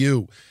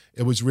debut.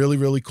 It was really,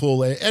 really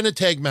cool. And a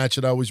tag match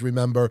that I always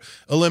remember.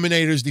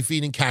 Eliminators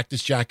defeating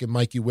Cactus Jack and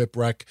Mikey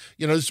Whipwreck.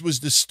 This was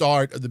the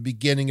start of the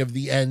beginning of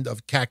the end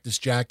of Cactus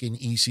Jack in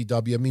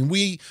ECW. I mean,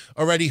 we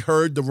already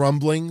heard the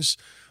rumblings,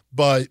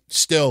 but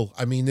still,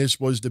 I mean, this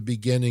was the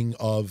beginning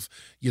of,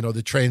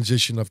 the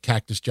transition of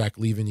Cactus Jack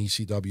leaving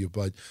ECW.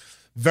 But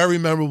very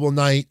memorable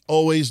night.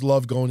 Always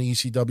loved going to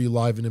ECW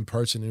live and in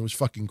person. It was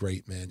fucking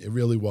great, man. It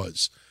really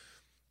was.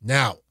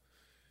 Now,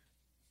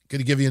 going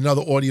to give you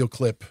another audio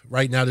clip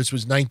right now. This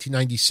was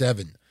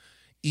 1997.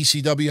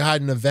 ECW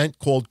had an event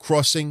called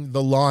Crossing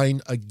the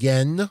Line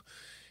Again.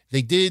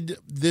 They did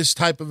this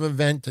type of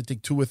event, I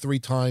think 2 or 3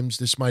 times.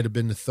 This might have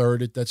been the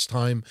 3rd at this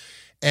time.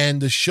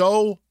 And the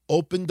show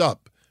opened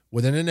up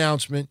with an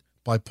announcement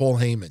by Paul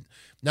Heyman.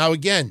 Now,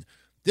 again,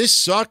 this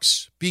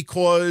sucks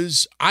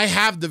because I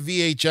have the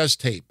VHS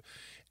tape.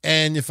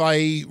 And if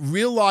I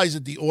realized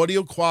that the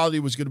audio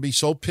quality was going to be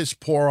so piss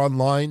poor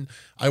online,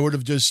 I would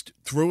have just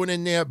threw it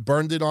in there,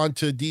 burned it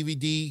onto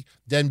DVD,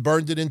 then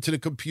burned it into the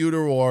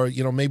computer, or,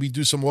 maybe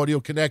do some audio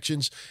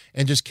connections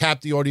and just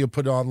cap the audio,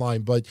 put it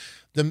online. But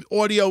the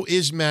audio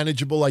is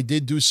manageable. I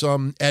did do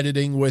some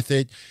editing with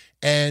it.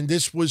 And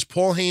this was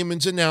Paul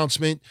Heyman's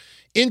announcement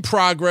in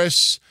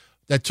progress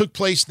that took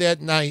place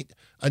that night,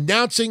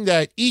 announcing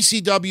that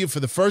ECW, for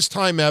the first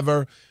time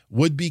ever,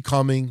 would be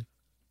coming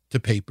to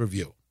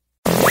pay-per-view.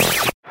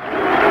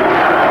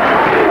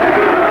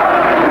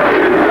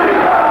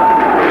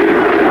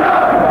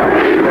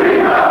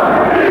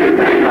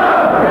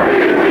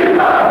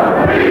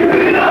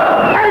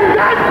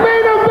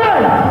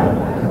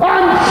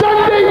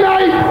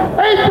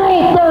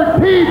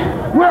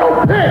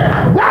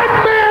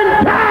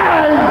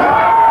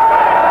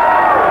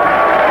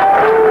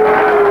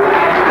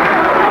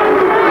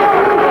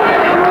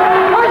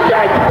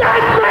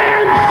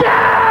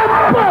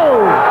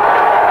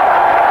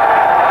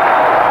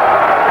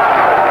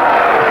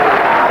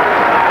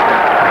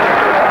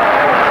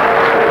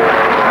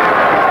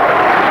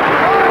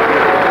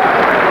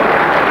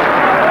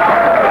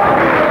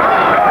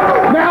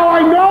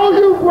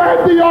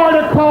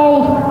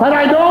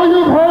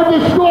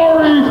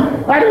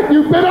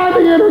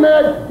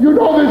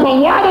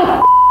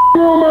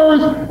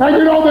 And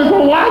there's a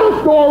lot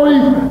of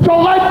stories,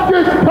 so let's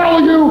just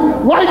tell you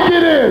like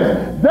it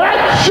is.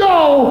 That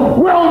show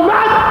will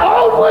not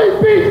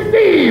only be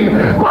seen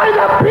by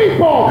the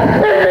people in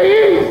the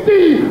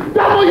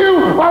ECW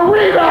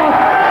arena,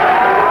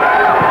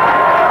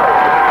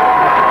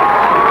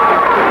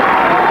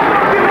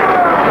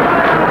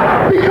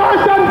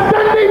 because on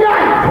Sunday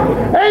night,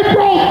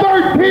 April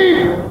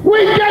 13th, we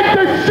get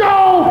to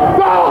show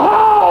the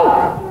whole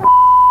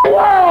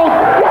world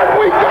what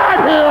we got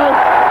here.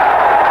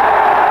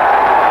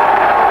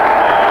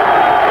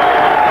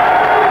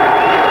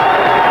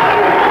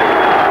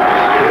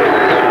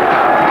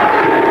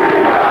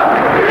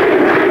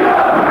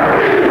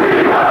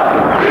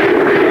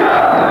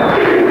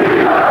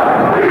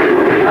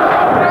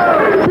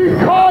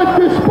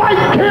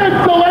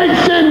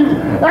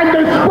 And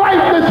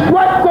despite the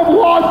threats of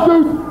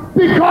lawsuits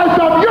because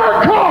of your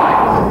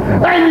cards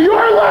and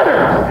your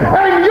letters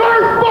and your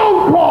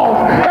phone calls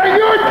and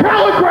your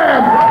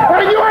telegrams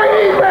and your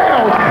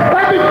emails,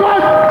 and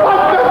because of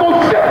the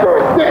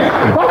vociferousness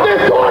of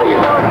this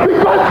audience,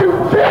 because you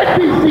can't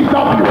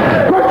ECW,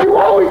 because you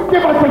always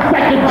give us a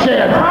second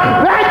chance,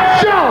 that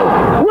show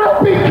will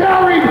be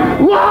carried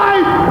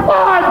live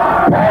on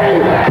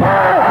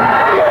pay-per-view.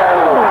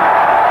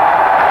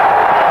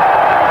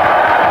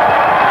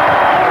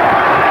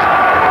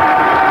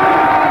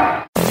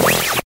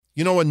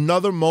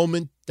 Another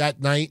moment that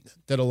night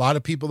that a lot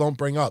of people don't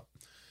bring up.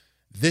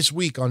 This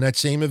week on that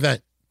same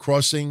event,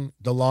 Crossing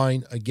the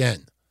Line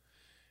Again.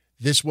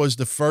 This was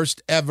the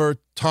first ever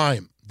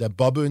time that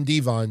Bubba and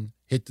Devon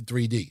hit the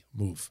 3D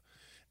move.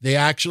 They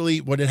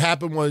actually, what had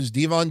happened was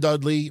Devon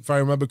Dudley, if I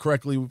remember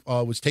correctly,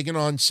 was taking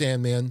on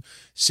Sandman.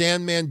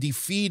 Sandman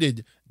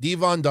defeated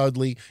Devon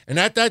Dudley. And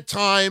at that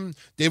time,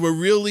 they were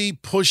really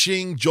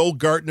pushing Joel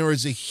Gertner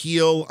as a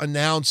heel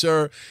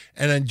announcer.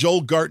 And then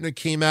Joel Gertner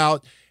came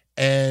out.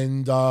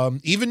 And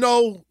even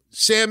though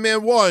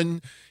Sandman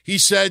won, he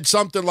said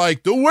something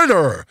like, the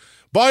winner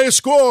by a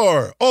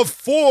score of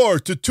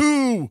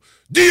 4-2,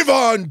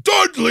 Devon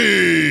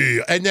Dudley.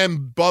 And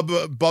then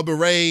Bubba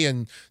Ray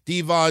and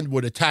Devon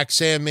would attack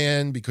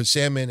Sandman because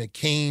Sandman had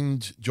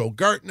caned Joel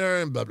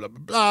Gertner and blah, blah, blah,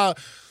 blah.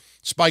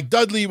 Spike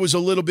Dudley was a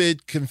little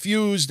bit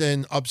confused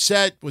and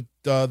upset with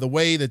the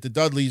way that the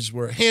Dudleys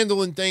were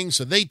handling things.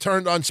 So they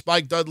turned on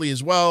Spike Dudley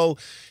as well,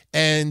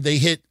 and they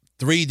hit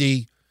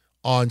 3D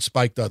on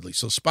Spike Dudley.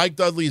 So Spike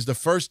Dudley is the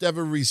first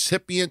ever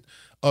recipient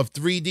of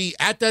 3D.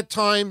 At that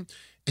time,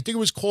 I think it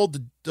was called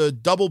the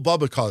double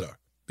Bubba cutter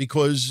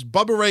because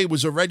Bubba Ray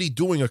was already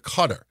doing a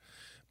cutter.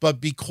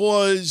 But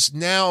because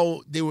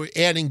now they were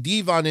adding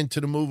Devon into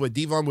the move where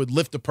Devon would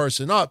lift the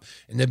person up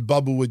and then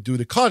Bubba would do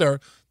the cutter,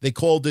 they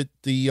called it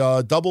the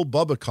double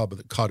Bubba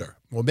cutter.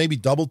 Or maybe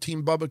double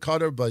team Bubba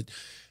cutter, but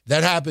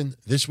that happened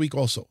this week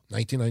also,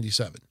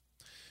 1997.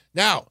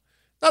 Now,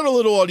 not a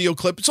little audio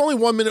clip. It's only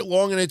 1 minute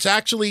long, and it's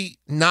actually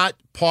not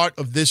part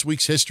of this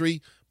week's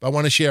history, but I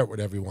want to share it with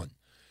everyone.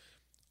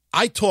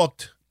 I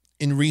talked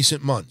in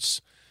recent months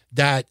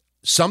that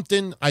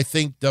something I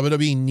think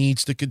WWE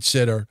needs to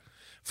consider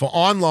for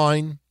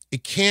online,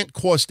 it can't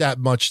cost that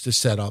much to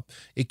set up.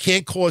 It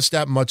can't cost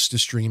that much to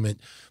stream it.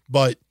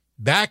 But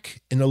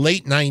back in the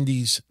late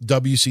 90s,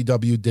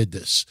 WCW did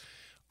this.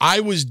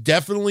 I was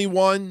definitely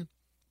one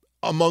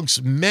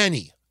amongst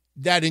many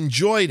that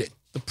enjoyed it.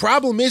 The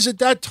problem is at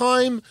that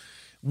time,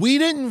 we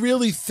didn't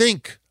really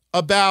think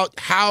about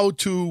how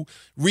to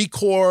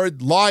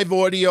record live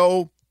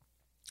audio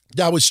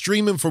that was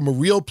streaming from a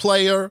real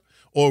player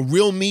or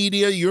real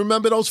media. You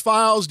remember those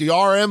files, the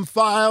RM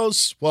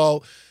files?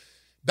 Well,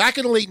 back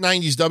in the late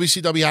 90s,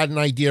 WCW had an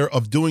idea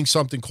of doing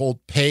something called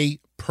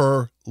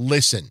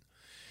pay-per-listen.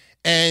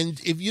 And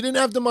if you didn't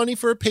have the money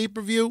for a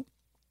pay-per-view,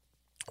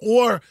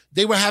 or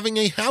they were having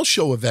a house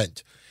show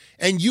event,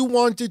 and you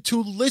wanted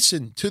to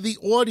listen to the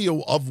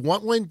audio of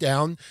what went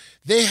down,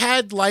 they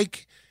had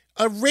like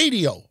a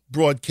radio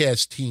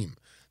broadcast team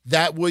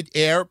that would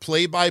air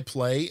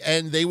play-by-play,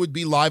 and they would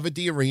be live at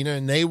the arena,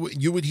 and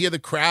you would hear the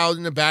crowd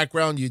in the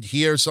background. You'd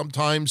hear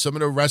sometimes some of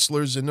the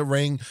wrestlers in the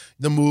ring,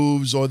 the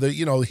moves, or the,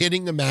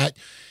 hitting the mat,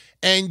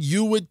 and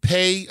you would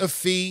pay a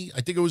fee.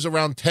 I think it was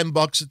around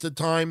 $10 at the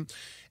time,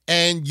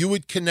 and you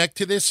would connect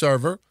to their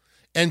server,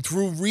 and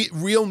through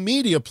Real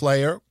Media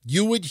Player,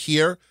 you would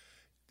hear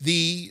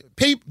the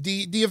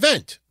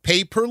event,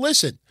 pay per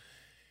listen.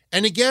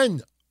 And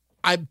again,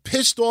 I'm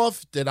pissed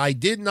off that I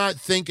did not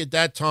think at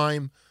that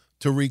time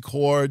to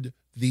record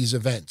these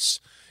events,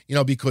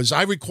 because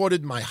I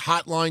recorded my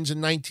hotlines in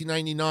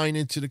 1999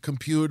 into the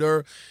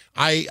computer.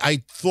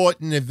 I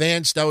thought in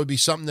advance that would be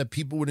something that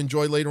people would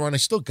enjoy later on. I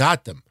still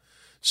got them.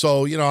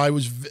 So,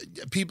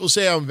 people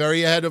say I'm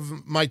very ahead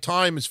of my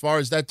time as far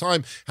as that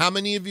time. How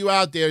many of you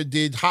out there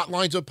did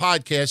hotlines or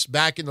podcasts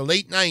back in the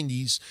late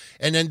 90s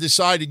and then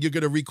decided you're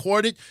going to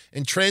record it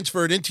and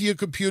transfer it into your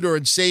computer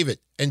and save it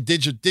and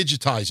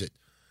digitize it?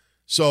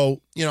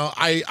 So,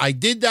 I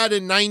did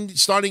that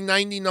starting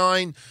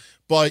 99,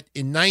 but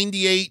in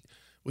 98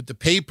 with the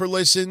paper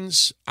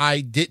listens,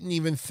 I didn't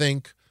even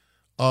think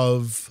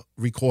of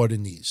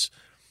recording these.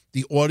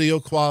 The audio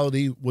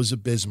quality was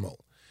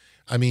abysmal.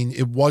 I mean,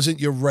 it wasn't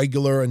your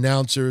regular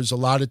announcers. A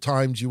lot of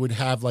times you would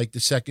have like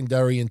the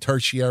secondary and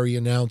tertiary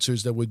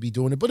announcers that would be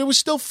doing it, but it was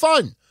still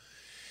fun.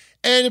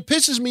 And it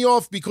pisses me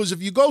off because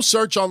if you go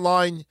search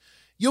online,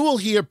 you will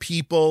hear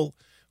people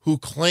who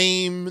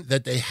claim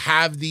that they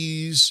have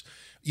these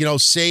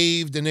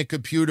saved in their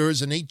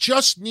computers, and they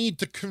just need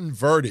to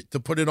convert it to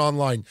put it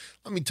online.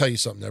 Let me tell you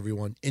something,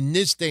 everyone. In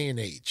this day and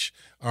age,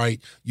 all right,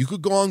 you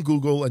could go on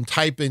Google and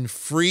type in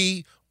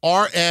free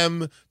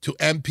RM to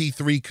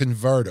MP3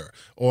 converter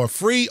or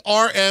free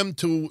RM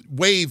to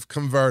wave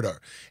converter,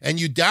 and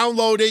you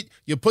download it,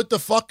 you put the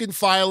fucking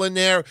file in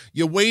there,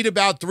 you wait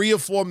about 3 or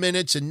 4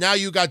 minutes, and now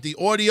you got the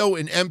audio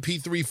in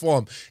MP3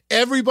 form.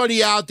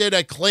 Everybody out there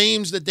that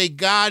claims that they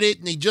got it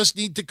and they just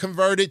need to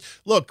convert it,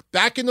 look,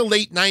 back in the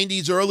late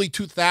 90s, early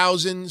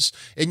 2000s,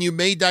 and you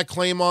made that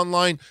claim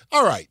online,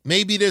 all right,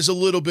 maybe there's a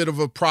little bit of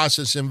a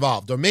process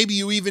involved, or maybe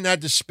you even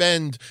had to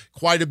spend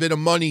quite a bit of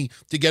money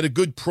to get a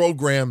good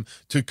program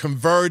to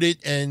convert it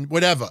and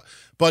whatever.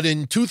 But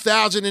in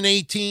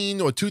 2018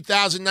 or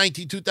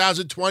 2019,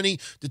 2020,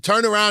 to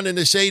turn around and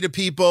to say to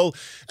people,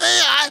 hey,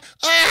 I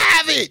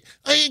have it.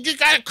 I just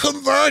got to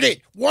convert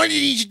it. One of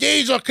these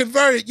days I'll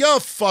convert it. You're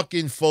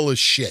fucking full of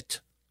shit.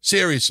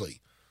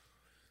 Seriously.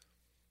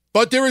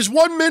 But there is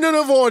 1 minute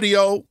of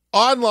audio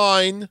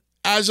online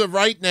as of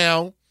right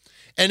now,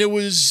 and it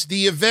was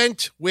the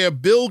event where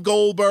Bill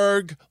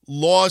Goldberg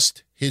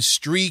lost his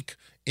streak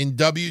in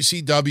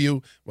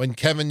WCW when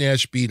Kevin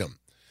Nash beat him.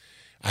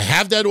 I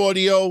have that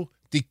audio.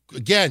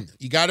 Again,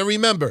 you got to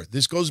remember,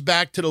 this goes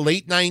back to the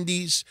late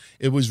 90s.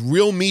 It was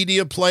Real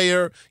Media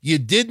Player. You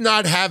did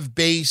not have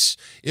bass.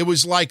 It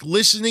was like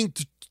listening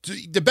to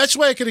the best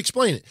way I can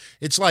explain it.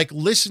 It's like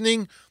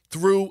listening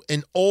through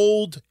an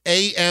old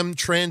AM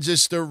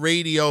transistor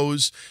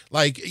radios.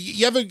 Like,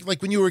 you ever,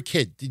 like when you were a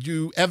kid, did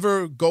you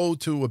ever go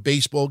to a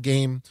baseball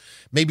game,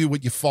 maybe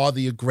with your father,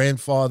 your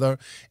grandfather,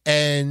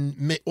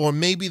 or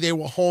maybe they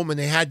were home and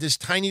they had this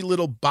tiny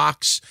little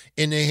box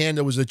in their hand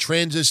that was a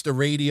transistor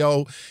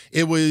radio.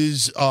 It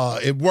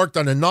worked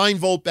on a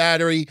 9-volt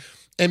battery.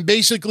 And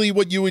basically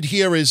what you would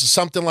hear is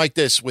something like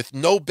this with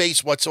no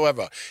bass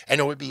whatsoever.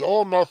 And it would be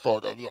all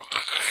muffled.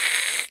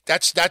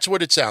 That's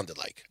what it sounded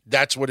like.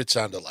 That's what it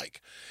sounded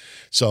like.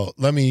 So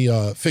let me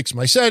fix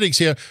my settings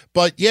here.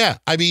 But yeah,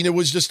 I mean, it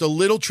was just a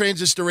little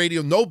transistor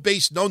radio, no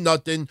bass, no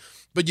nothing,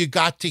 but you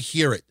got to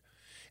hear it.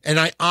 And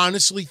I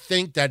honestly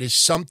think that is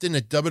something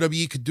that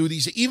WWE could do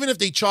these, even if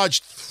they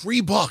charged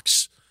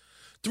 $3.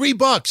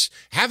 $3.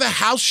 Have a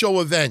house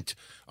show event.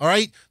 All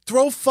right,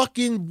 throw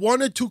fucking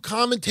 1 or 2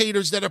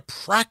 commentators that are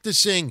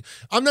practicing.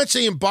 I'm not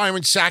saying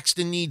Byron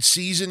Saxton needs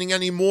seasoning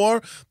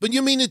anymore, but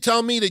you mean to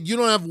tell me that you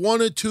don't have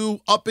 1 or 2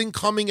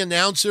 up-and-coming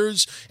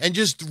announcers and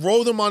just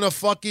throw them on a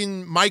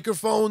fucking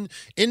microphone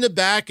in the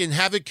back and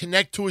have it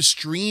connect to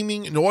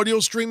an audio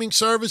streaming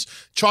service,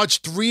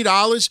 charge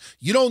 $3?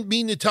 You don't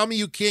mean to tell me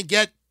you can't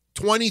get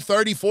 20,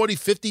 30, 40,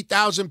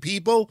 50,000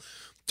 people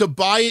to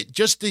buy it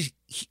just to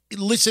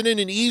listen in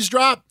and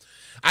eavesdrop?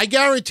 I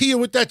guarantee you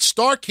with that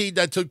Starrcade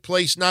that took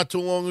place not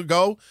too long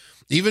ago,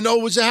 even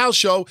though it was a house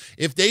show,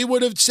 if they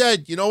would have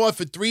said, you know what,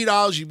 for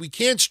 $3, we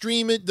can't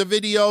stream it, the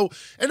video,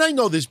 and I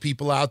know there's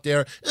people out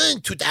there, in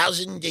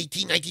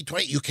 2018, 19,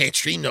 20, you can't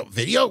stream the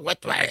video?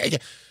 What?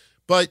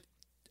 But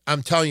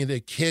I'm telling you,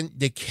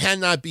 there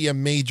cannot be a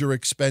major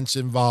expense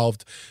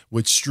involved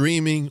with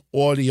streaming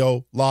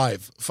audio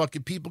live.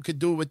 Fucking people could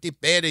do it with the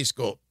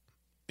Periscope.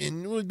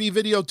 And it would be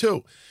video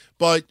too.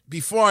 But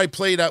before I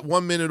play that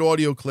 1 minute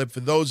audio clip, for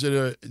those that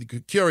are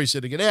curious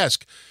that are going to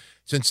ask,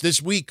 since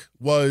this week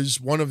was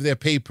one of their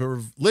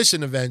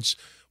pay-per-listen events,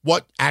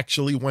 what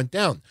actually went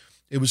down?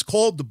 It was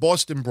called the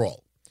Boston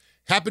Brawl.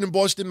 Happened in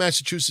Boston,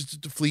 Massachusetts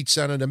at the Fleet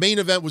Center. The main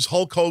event was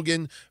Hulk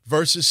Hogan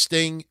versus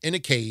Sting in a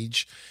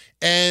cage.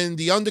 And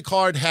the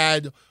undercard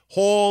had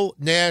Hall,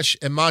 Nash,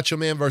 and Macho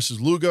Man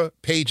versus Luger,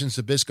 Page, and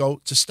Zbyszko.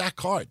 It's a stacked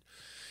card.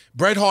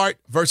 Bret Hart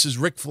versus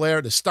Ric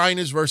Flair, the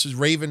Steiners versus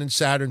Raven and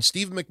Saturn,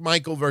 Steve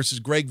McMichael versus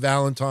Greg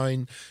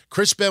Valentine,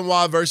 Chris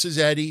Benoit versus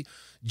Eddie,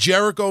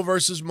 Jericho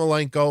versus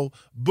Malenko,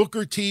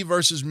 Booker T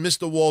versus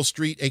Mr. Wall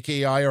Street,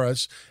 a.k.a.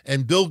 IRS,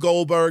 and Bill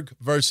Goldberg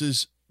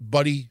versus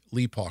Buddy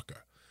Lee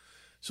Parker.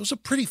 So it's a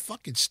pretty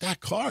fucking stacked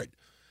card.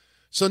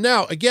 So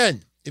now,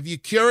 again, if you're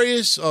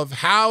curious of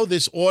how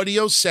this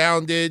audio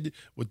sounded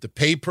with the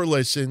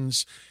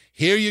pay-per-listens,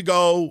 here you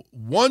go.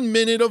 1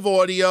 minute of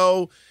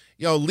audio.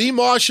 You know, Lee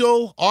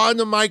Marshall on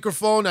the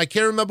microphone. I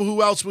can't remember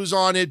who else was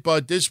on it,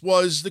 but this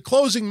was the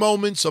closing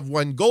moments of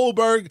when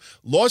Goldberg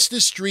lost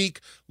his streak,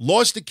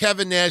 lost to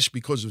Kevin Nash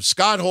because of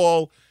Scott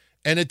Hall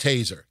and a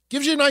taser.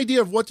 Gives you an idea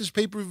of what this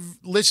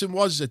pay-per-listen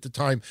was at the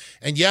time.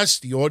 And yes,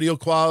 the audio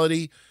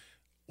quality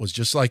was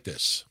just like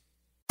this.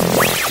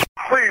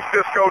 Please,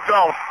 Disco,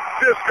 don't.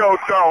 Disco,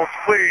 don't,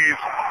 please.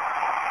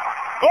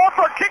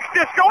 Goldberg kicks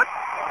Disco.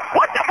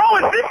 What the hell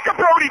is this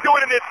jabroni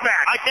doing in this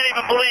match? I can't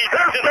even believe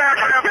it. There's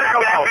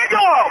Bam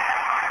Bigelow.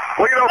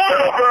 Well, you know,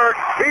 Goldberg,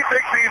 he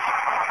thinks he's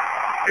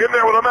in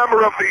there with a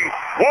member of the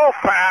Wolf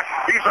Pack.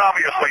 He's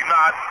obviously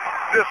not.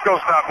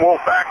 Disco's not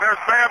Wolf Pack.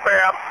 There's Bam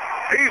Bam.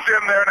 He's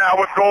in there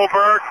now with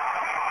Goldberg.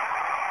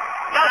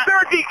 Now, is there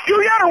a DQ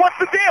yet, or what's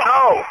the deal?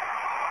 No.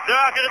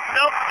 No.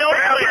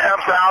 Bam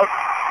Bam's out.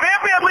 Bam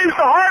Bam leaves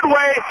the hard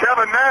way.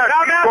 Kevin Nash.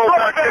 Now Nash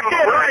goes back into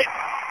the ring.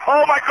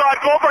 Oh, my God.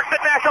 Goldberg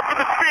set Nash up for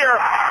the spear.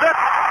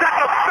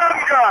 That's a stun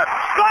gun.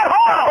 Scott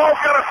Hall.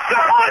 Hall's got a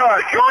stun gun.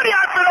 Security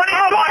outfit on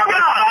his Goldberg with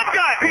a stun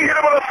gun. He hit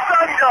him with a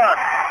stun gun.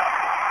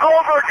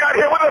 Goldberg got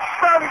hit with a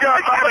stun gun.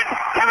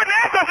 Kevin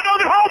Nash doesn't know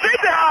that Hall's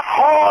in there.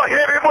 Hall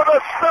hit him with a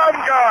stun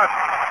gun.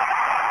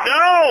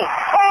 No.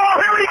 Oh,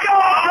 here he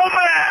goes. Oh,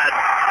 man.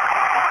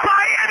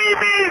 By any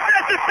means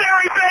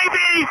necessary,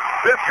 baby.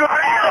 This could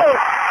be it.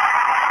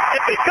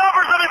 If he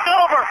covers him, it's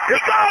over.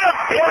 He got him.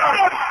 He got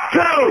him.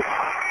 2.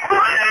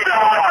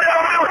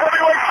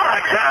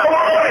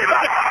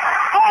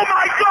 Oh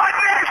my God,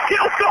 Nash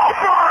killed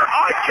Goldberg!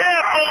 I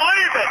can't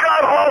believe it!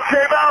 Scott Hall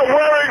came out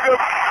wearing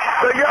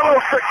the yellow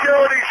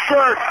security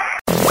shirt.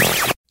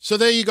 So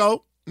there you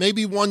go.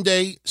 Maybe one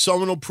day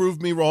someone will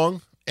prove me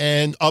wrong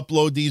and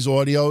upload these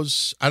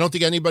audios. I don't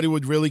think anybody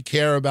would really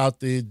care about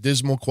the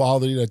dismal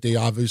quality that they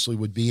obviously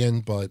would be in,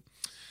 but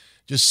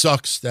just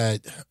sucks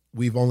that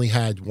we've only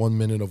had 1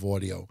 minute of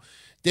audio.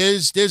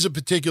 There's a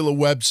particular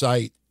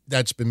website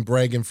that's been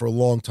bragging for a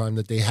long time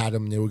that they had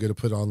them and they were going to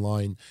put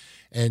online.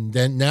 And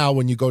then now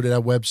when you go to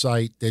that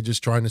website, they're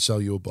just trying to sell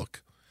you a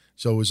book.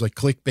 So it was like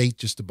clickbait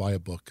just to buy a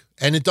book.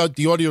 And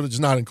the audio is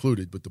not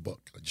included with the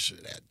book, I just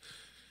should add.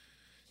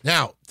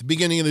 Now, at the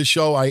beginning of the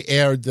show, I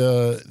aired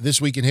This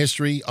Week in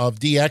History of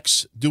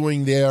DX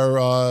doing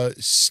their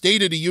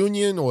State of the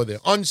Union or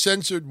their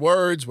uncensored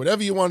words,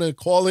 whatever you want to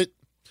call it.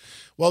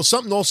 Well,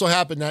 something also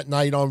happened that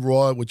night on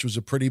Raw, which was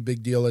a pretty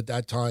big deal at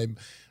that time.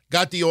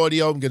 Got the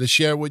audio I'm going to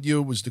share with you.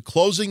 It was the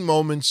closing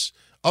moments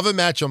of a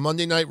match on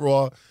Monday Night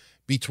Raw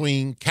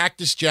between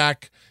Cactus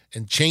Jack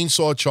and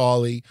Chainsaw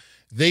Charlie.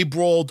 They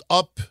brawled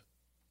up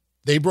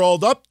the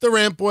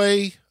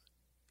rampway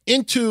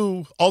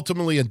into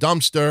ultimately a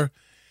dumpster.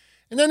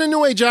 And then the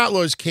New Age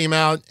Outlaws came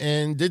out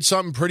and did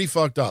something pretty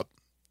fucked up.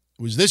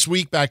 It was this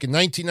week back in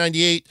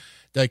 1998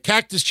 that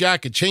Cactus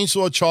Jack and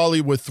Chainsaw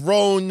Charlie were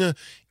thrown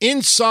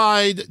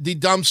inside the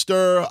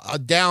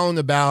dumpster down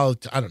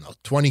about,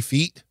 20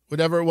 feet.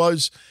 Whatever it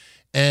was.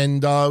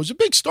 And it was a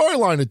big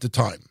storyline at the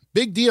time.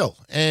 Big deal.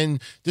 And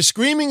the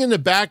screaming in the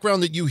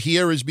background that you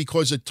hear is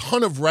because a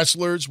ton of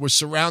wrestlers were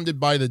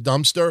surrounded by the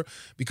dumpster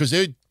because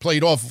they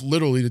played off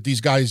literally that these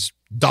guys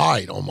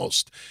died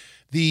almost.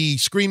 The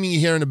screaming you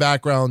hear in the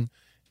background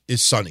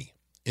is Sunny.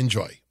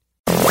 Enjoy.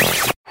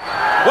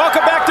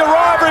 Welcome back to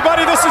Raw,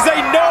 everybody. This is a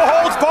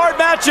no-holds-barred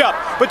matchup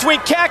between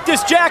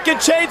Cactus Jack and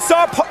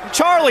Chainsaw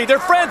Charlie. They're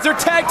friends, they're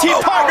tag team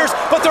partners,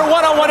 but they're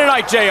one-on-one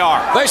tonight, JR.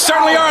 They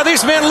certainly are.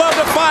 These men love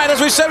to fight, as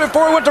we said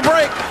before we went to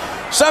break.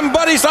 Some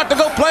buddies like to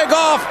go play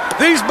golf.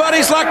 These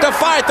buddies like to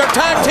fight. They're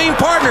tag team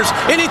partners.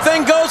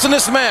 Anything goes in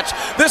this match.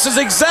 This is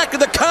exactly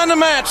the kind of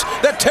match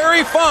that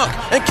Terry Funk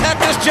and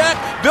Cactus Jack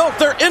built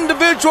their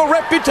individual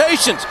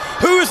reputations.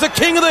 Who is the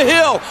king of the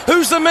hill?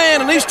 Who's the man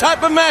in these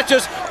type of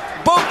matches?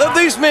 Both of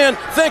these men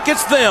think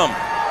it's them.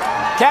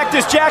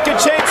 Cactus Jack and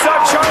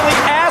Chainsaw Charlie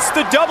asked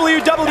the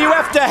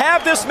WWF to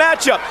have this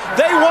matchup.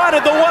 They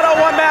wanted the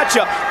one-on-one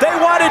matchup. They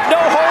wanted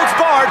no holds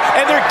barred,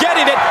 and they're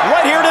getting it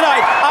right here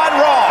tonight on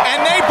Raw.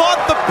 And they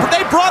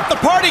brought the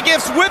party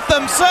gifts with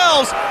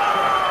themselves.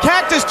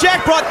 Cactus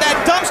Jack brought that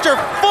dumpster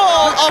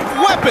full of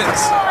weapons.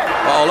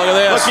 Oh, look at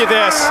this. Look at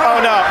this. Oh,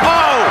 no.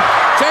 Oh!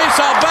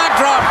 Chainsaw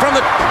backdrop from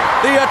the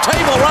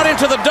table right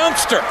into the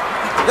dumpster.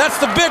 That's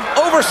the big,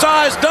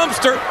 oversized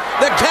dumpster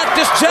that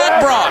Cactus Jack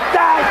brought.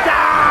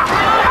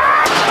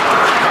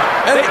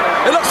 And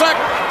it looks like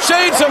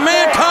Shades of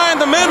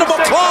Mankind, the Mandible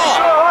Claw.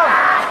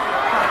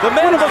 The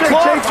Mandible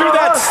Claw through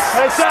that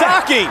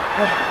stocking.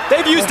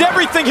 They've used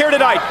everything here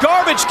tonight.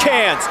 Garbage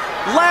cans,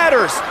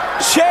 ladders,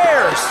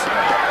 chairs.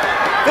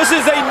 This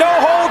is a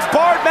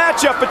no-holds-barred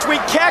matchup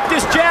between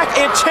Cactus Jack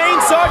and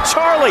Chainsaw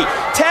Charlie,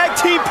 tag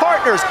team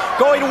partners,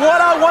 going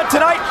one-on-one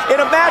tonight in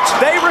a match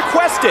they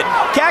requested.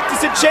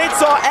 Cactus and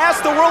Chainsaw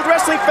asked the World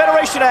Wrestling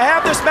Federation to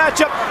have this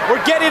matchup.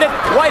 We're getting it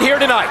right here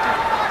tonight.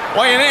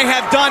 Boy, and they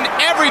have done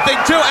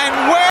everything, too. And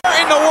where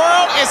in the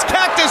world is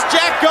Cactus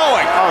Jack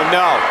going? Oh,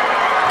 no.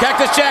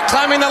 Cactus Jack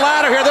climbing the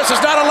ladder here. This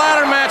is not a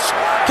ladder match.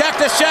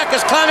 Cactus Jack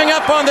is climbing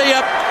up on the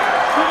giant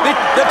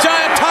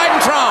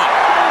Titantron.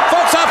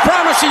 Folks, I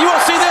promise you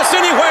won't see this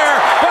anywhere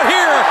but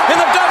here in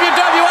the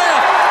WWF.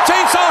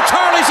 Chainsaw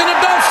Charlie's in the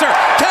dumpster.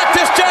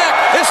 Cactus Jack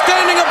is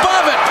standing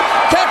above it.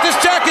 Cactus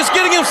Jack is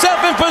getting himself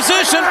in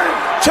position.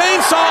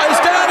 Chainsaw is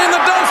down in the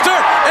dumpster.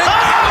 And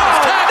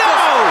Cactus,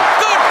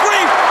 good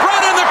grief,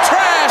 right in the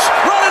trash,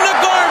 right in the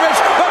garbage,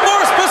 but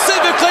more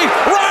specifically,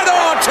 right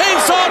on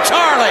Chainsaw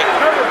Charlie.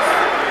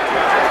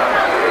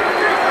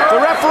 The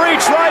referee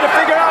trying to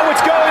figure out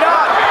what's going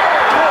on.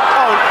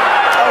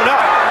 Oh no.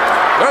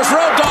 There's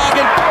Road Dogg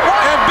and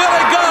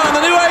Billy Gunn,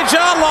 the New Age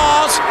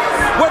Outlaws,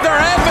 with their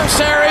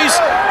adversaries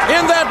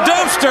in that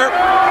dumpster.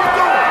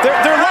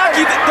 They're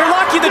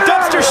locking the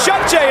dumpster shut,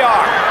 JR.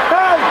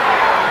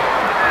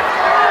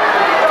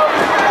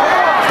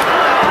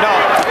 No.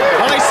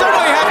 Well, they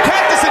certainly have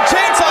Cactus and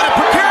Chainsaw in a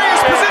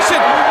precarious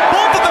position.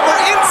 Both of them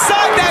are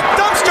inside that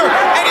dumpster,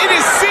 and it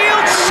is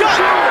sealed shut.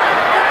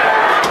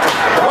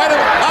 Wait a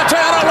minute. I'll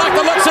tell you, I don't like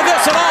the looks of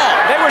this at all.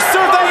 They were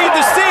surveying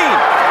the scene.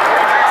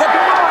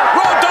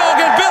 Road Dogg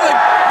and Billy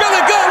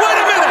Gunn. Wait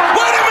a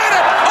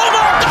minute. Oh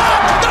my God!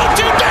 Don't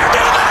you dare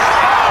do that!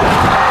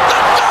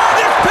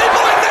 There's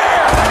people in there.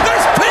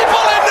 There's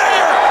people in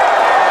there.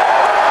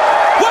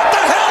 What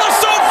the hell is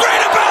so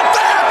great about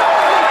that?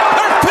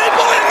 There's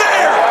people in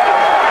there.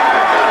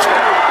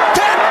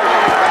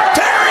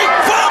 Terry,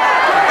 Funk,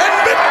 and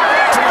Mick,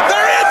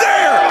 they're in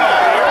there.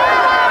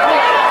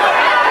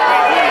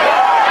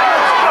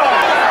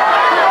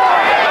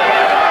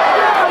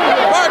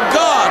 My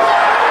God.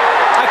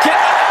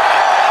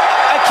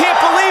 I can't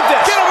believe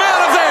this. Get them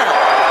out of there.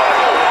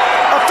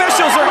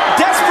 Officials are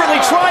desperately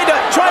trying to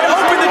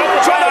open the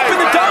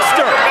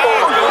dumpster.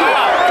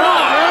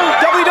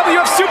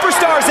 WWF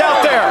superstars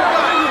out there.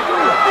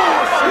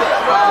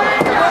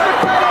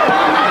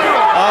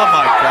 Oh,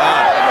 my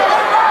God.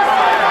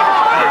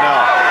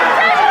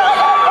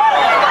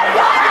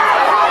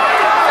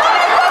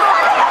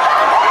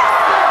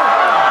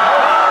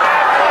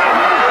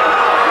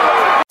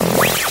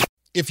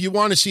 If you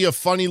want to see a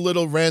funny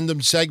little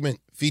random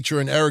segment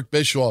featuring Eric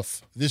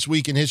Bischoff, this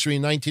week in history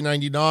in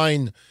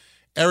 1999,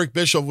 Eric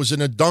Bischoff was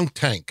in a dunk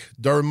tank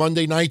during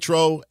Monday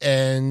Nitro,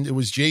 and it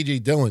was J.J.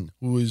 Dillon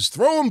who was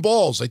throwing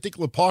balls. I think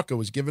Laparca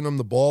was giving him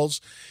the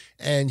balls,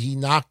 and he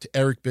knocked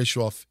Eric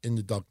Bischoff in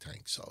the dunk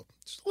tank. So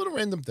it's a little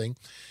random thing.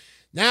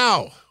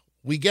 Now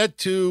we get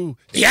to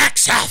the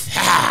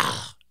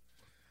XFL.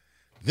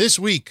 This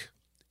week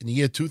in the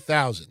year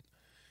 2000,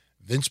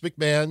 Vince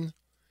McMahon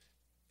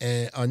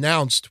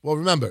announced, well,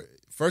 remember,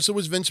 first it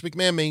was Vince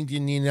McMahon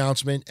making the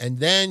announcement, and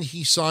then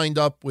he signed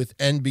up with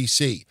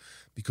NBC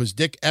because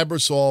Dick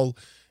Ebersol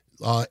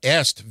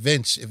asked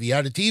Vince if he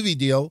had a TV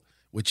deal,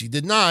 which he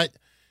did not,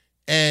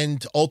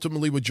 and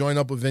ultimately would join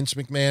up with Vince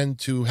McMahon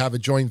to have a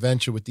joint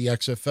venture with the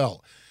XFL.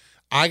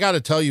 I got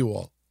to tell you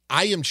all,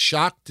 I am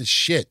shocked to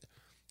shit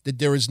that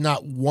there is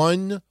not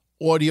one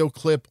audio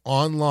clip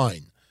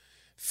online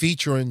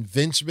featuring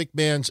Vince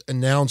McMahon's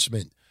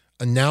announcement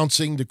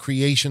announcing the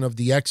creation of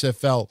the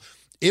XFL.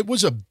 It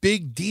was a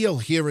big deal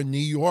here in New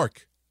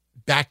York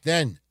back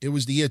then. It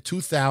was the year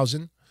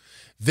 2000.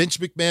 Vince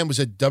McMahon was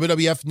at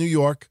WWF New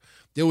York.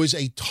 There was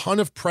a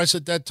ton of press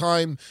at that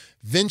time.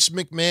 Vince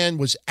McMahon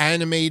was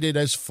animated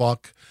as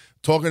fuck,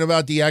 talking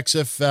about the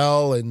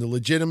XFL and the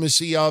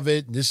legitimacy of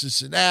it, and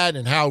this and that,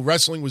 and how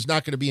wrestling was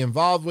not going to be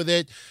involved with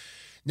it.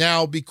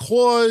 Now,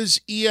 because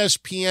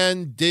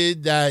ESPN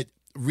did that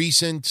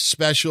recent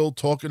special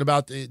talking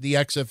about the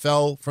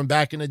XFL from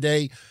back in the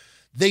day,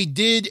 they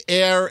did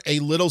air a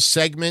little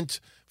segment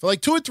for like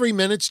 2 or 3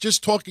 minutes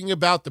just talking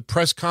about the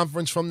press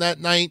conference from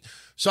that night.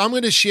 So I'm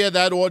going to share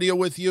that audio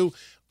with you.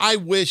 I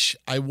wish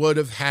I would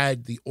have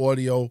had the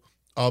audio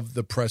of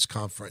the press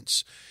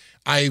conference.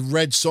 I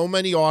read so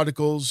many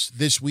articles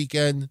this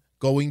weekend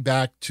going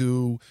back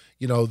to,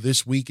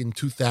 this week in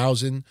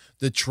 2000,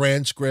 the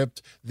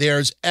transcript.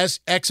 There's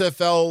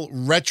XFL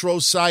retro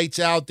sites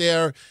out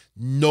there.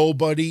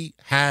 Nobody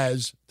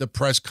has the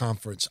press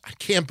conference. I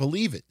can't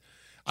believe it.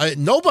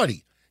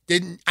 Nobody.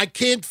 I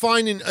can't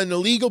find an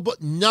illegal,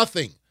 but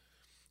nothing.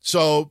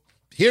 So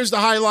here's the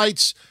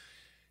highlights.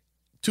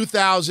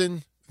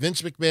 2000,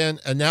 Vince McMahon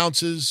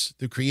announces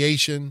the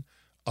creation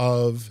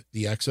of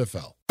the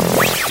XFL.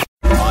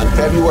 On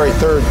February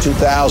 3rd,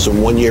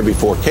 2000, 1 year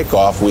before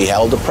kickoff, we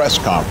held a press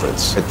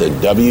conference at the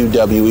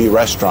WWE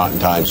restaurant in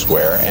Times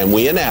Square, and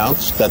we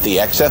announced that the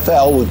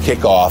XFL would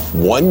kick off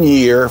 1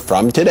 year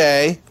from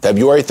today,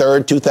 February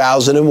 3rd,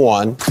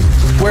 2001.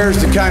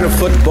 Where's the kind of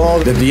football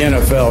that the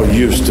NFL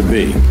used to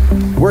be?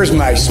 Where's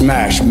my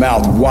smash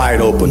mouth wide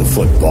open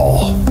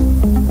football?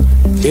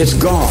 It's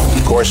gone.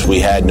 Of course, we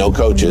had no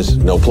coaches,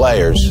 no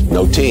players,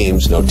 no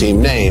teams, no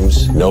team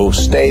names, no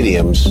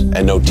stadiums,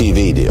 and no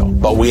TV deal.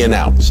 But we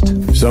announced.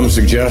 Some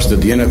suggest that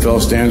the NFL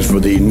stands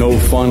for the No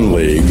Fun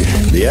League.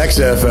 The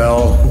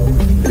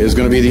XFL is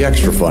going to be the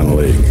Extra Fun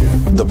League.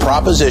 The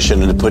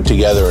proposition to put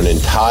together an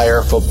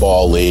entire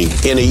football league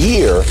in a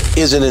year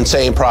is an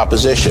insane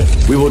proposition.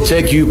 We will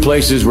take you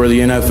places where the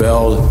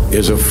NFL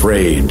is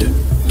afraid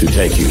to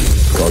take you.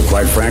 Because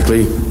quite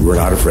frankly, we're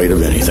not afraid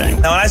of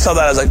anything. Now, when I saw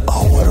that, I was like,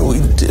 oh, what are we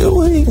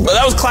doing? But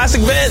that was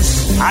classic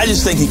Vince. I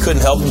just think he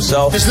couldn't help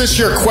himself. Is this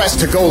your quest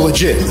to go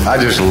legit? I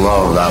just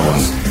love that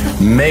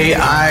one. May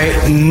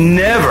I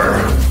never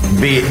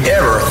be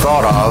ever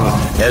thought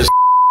of as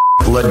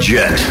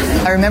legit.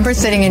 I remember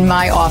sitting in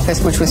my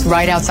office, which was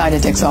right outside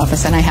of Dick's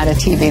office, and I had a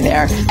TV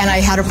there, and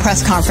I had a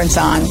press conference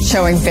on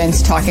showing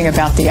Vince talking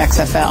about the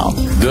XFL.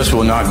 This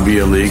will not be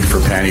a league for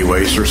panty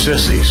waist or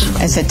sissies.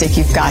 I said, Dick,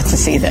 you've got to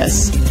see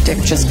this. Dick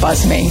just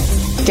buzzed me.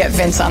 Get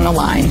Vince on the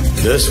line.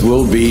 This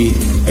will be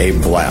a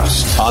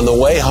blast. On the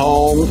way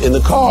home in the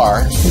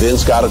car,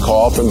 Vince got a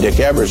call from Dick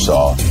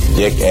Ebersol.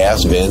 Dick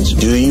asked Vince,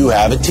 do you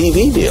have a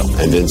TV deal?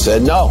 And Vince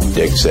said no.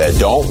 Dick said,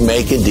 don't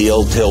make a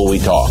deal till we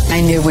talk.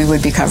 I knew we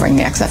would be covering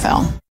the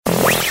XFL.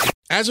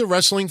 As a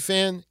wrestling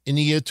fan in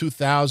the year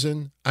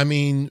 2000, I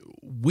mean,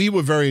 we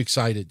were very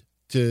excited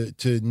to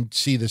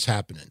see this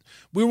happening.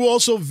 We were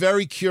also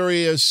very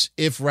curious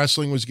if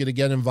wrestling was going to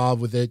get involved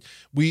with it.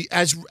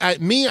 I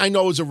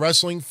know as a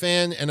wrestling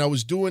fan, and I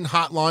was doing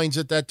hotlines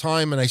at that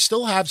time, and I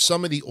still have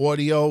some of the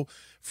audio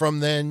from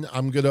then.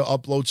 I'm going to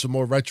upload some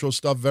more retro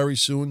stuff very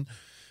soon.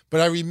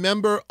 But I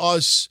remember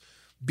us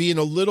being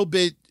a little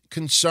bit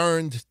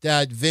concerned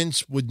that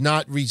Vince would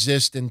not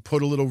resist and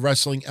put a little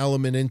wrestling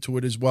element into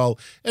it as well.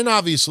 And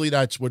obviously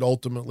that's what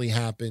ultimately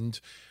happened.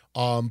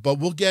 But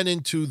we'll get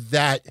into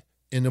that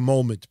in a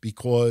moment,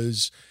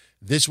 because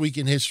this week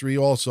in history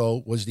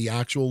also was the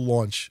actual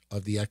launch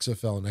of the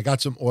XFL. And I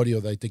got some audio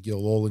that I think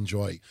you'll all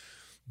enjoy.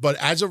 But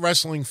as a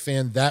wrestling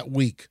fan that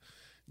week,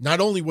 not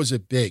only was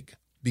it big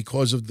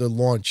because of the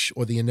launch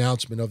or the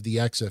announcement of the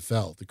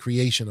XFL, the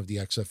creation of the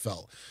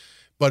XFL,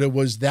 but it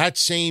was that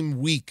same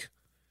week,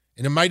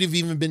 and it might have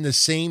even been the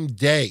same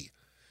day,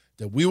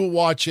 that we were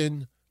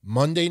watching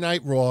Monday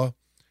Night Raw,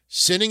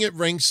 sitting at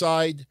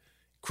ringside,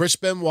 Chris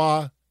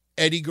Benoit,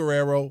 Eddie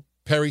Guerrero,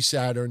 Perry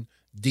Saturn,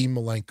 Dean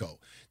Malenko.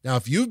 Now,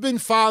 if you've been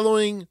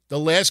following the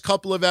last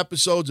couple of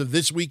episodes of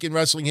This Week in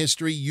Wrestling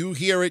History, you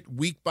hear it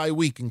week by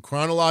week in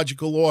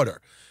chronological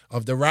order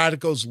of the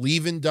Radicals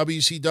leaving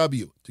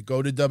WCW to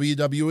go to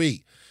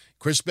WWE.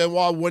 Chris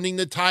Benoit winning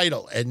the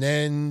title. And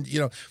then,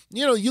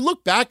 you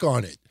look back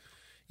on it.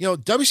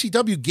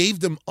 WCW gave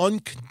them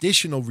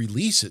unconditional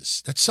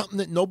releases. That's something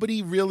that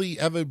nobody really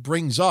ever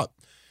brings up.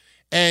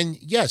 And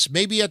yes,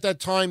 maybe at that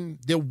time,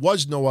 there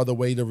was no other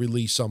way to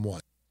release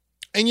someone.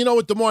 And you know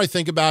what? The more I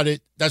think about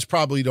it, that's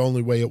probably the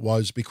only way it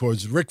was,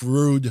 because Rick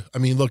Rude,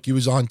 he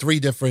was on 3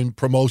 different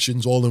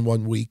promotions all in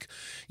 1 week.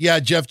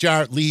 Yeah, Jeff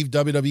Jarrett leave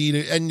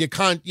WWE, and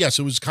yes,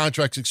 it was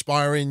contracts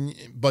expiring,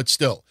 but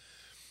still,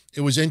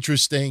 it was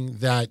interesting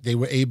that they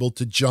were able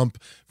to jump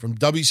from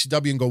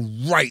WCW and go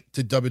right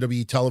to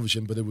WWE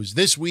television. But it was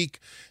this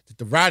week that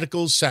the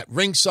Radicals sat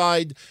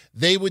ringside.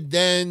 They would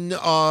then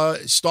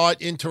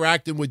start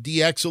interacting with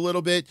DX a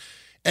little bit.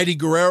 Eddie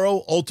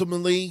Guerrero,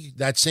 ultimately,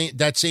 that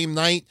same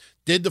night,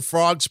 did the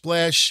frog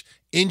splash,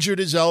 injured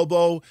his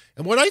elbow.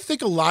 And what I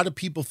think a lot of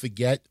people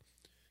forget,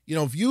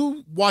 if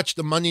you watch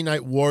the Monday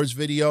Night Wars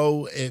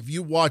video, if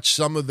you watch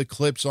some of the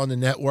clips on the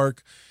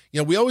network,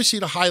 we always see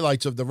the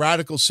highlights of the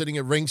Radicals sitting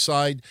at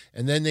ringside,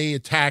 and then they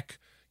attack,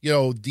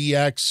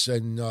 DX,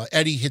 and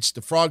Eddie hits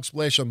the frog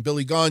splash on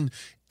Billy Gunn,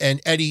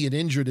 and Eddie had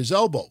injured his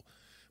elbow.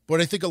 But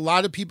what I think a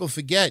lot of people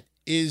forget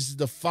is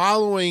the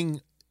following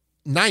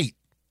night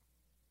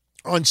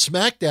on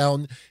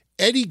SmackDown,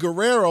 Eddie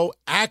Guerrero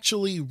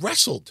actually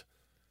wrestled.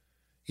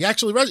 He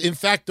actually wrestled. In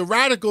fact, the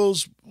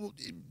Radicals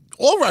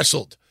all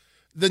wrestled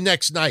the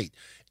next night.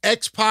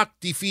 X-Pac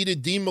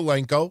defeated Dean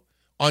Malenko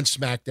on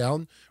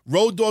SmackDown.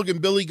 Road Dogg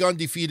and Billy Gunn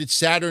defeated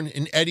Saturn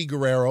and Eddie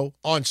Guerrero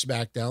on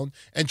SmackDown.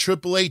 And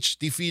Triple H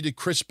defeated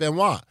Chris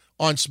Benoit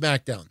on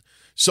SmackDown.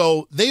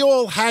 So they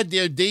all had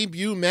their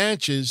debut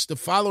matches the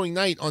following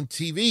night on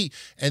TV.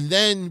 And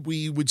then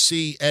we would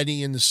see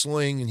Eddie in the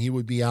sling, and he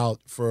would be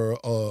out for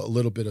a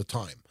little bit of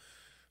time.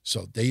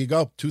 So there you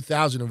go.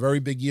 2000, a very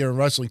big year in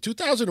wrestling.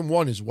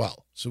 2001 as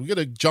well. So we're going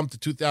to jump to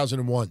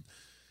 2001.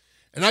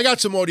 And I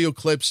got some audio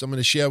clips I'm going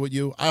to share with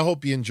you. I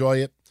hope you enjoy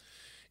it.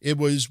 It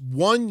was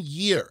 1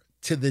 year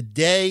to the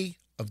day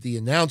of the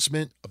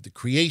announcement of the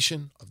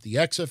creation of the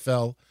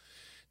XFL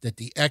that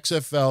the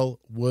XFL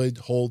would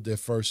hold their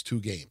first 2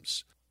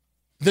 games.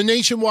 The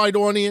nationwide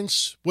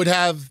audience would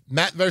have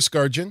Matt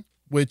Verskirchen,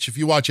 which if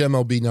you watch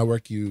MLB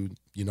Network, you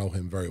know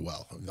him very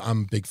well.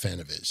 I'm a big fan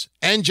of his.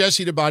 And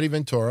Jesse the Body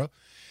Ventura.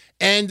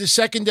 And the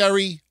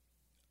secondary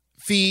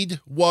feed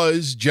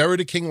was Jerry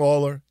the King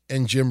Lawler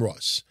and Jim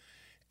Ross.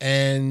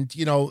 And,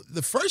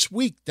 the first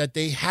week that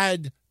they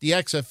had the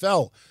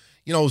XFL,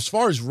 as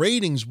far as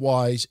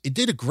ratings-wise, it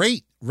did a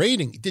great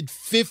rating. It did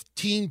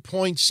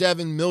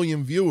 15.7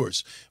 million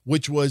viewers,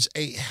 which was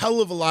a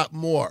hell of a lot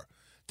more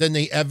than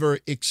they ever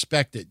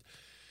expected.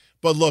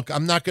 But look,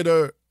 I'm not going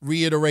to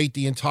reiterate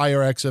the entire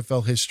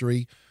XFL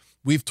history.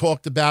 We've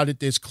talked about it.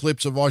 There's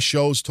clips of our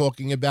shows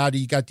talking about it.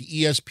 You got the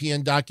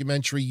ESPN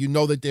documentary. You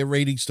know that their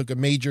ratings took a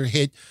major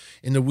hit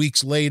in the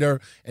weeks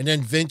later. And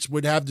then Vince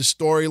would have the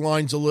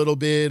storylines a little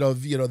bit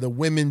of, the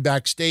women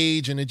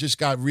backstage, and it just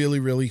got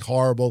really, really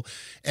horrible.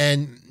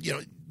 And,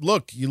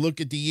 look, you look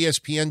at the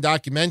ESPN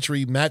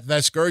documentary, Matt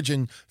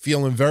Vasgersian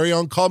feeling very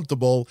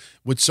uncomfortable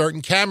with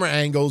certain camera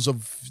angles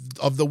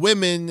of the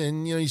women,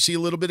 and, you see a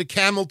little bit of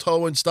camel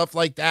toe and stuff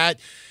like that.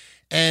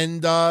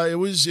 And it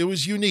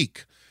was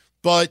unique.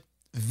 But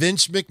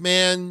Vince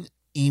McMahon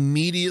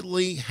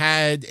immediately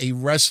had a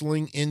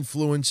wrestling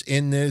influence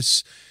in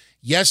this.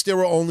 Yes, they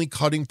were only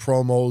cutting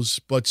promos,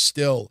 but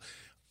still,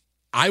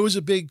 I was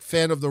a big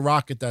fan of The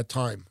Rock at that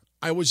time.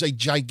 I was a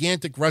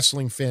gigantic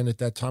wrestling fan at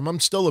that time. I'm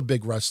still a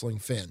big wrestling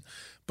fan.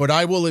 But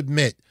I will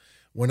admit,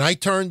 when I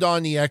turned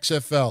on the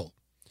XFL,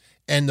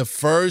 and the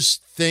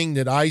first thing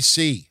that I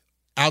see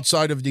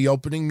outside of the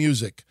opening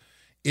music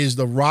is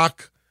The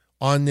Rock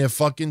on their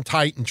fucking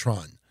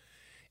Titantron,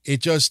 it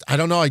just, I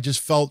don't know, I just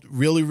felt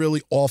really,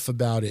 really off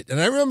about it.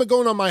 And I remember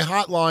going on my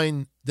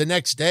hotline the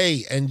next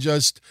day and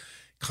just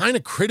kind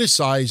of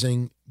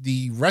criticizing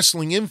the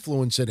wrestling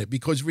influence in it.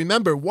 Because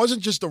remember, it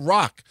wasn't just The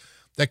Rock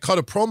that cut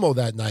a promo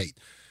that night.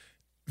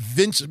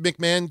 Vince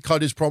McMahon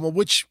cut his promo,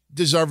 which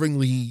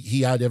deservingly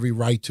he had every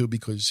right to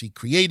because he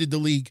created the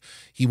league.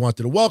 He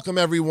wanted to welcome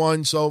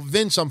everyone. So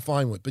Vince, I'm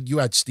fine with. But you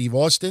had Steve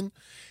Austin,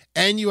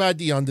 and you had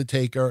The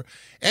Undertaker,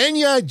 and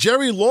you had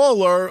Jerry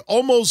Lawler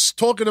almost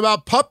talking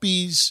about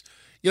puppies,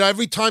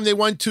 every time they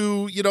went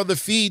to, the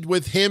feed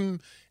with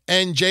him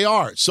and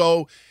JR.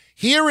 So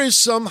here is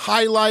some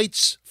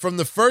highlights from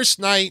the first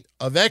night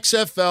of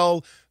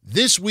XFL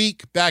this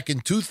week back in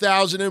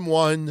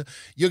 2001.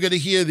 You're going to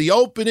hear the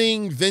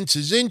opening,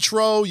 Vince's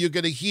intro. You're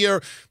going to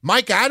hear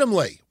Mike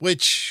Adamle,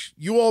 which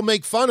you all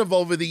make fun of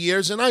over the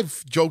years, and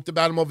I've joked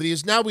about him over the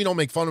years. Now we don't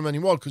make fun of him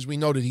anymore because we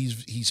know that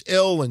he's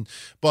ill,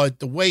 but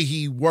the way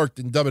he worked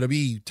in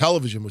WWE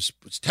television was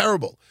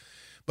terrible.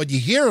 But you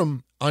hear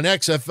him on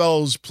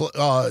XFL's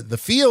The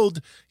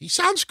Field. He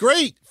sounds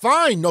great,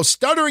 fine, no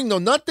stuttering, no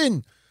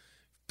nothing,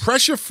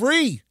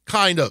 pressure-free,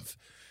 kind of.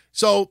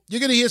 So you're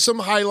going to hear some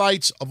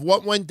highlights of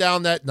what went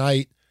down that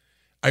night.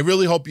 I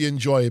really hope you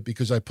enjoy it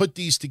because I put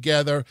these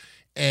together,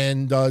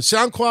 and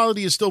sound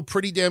quality is still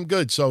pretty damn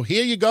good. So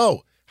here you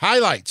go.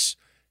 Highlights.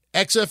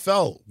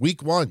 XFL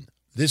Week 1,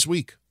 this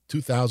week,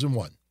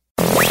 2001.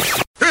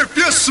 If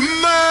you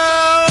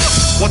smell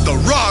what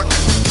The Rock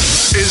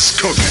is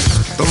cooking.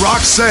 The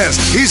Rock says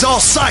he's all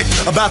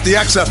psyched about the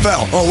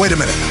XFL. Oh, wait a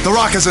minute. The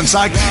Rock isn't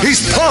psyched.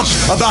 He's pumped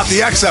about the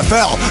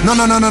XFL. No.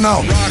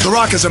 The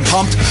Rock isn't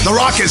pumped. The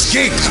Rock is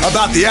geeked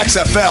about the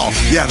XFL.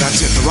 Yeah,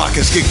 that's it. The Rock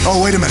is geeked.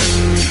 Oh, wait a minute.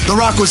 The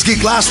Rock was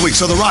geeked last week,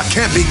 so The Rock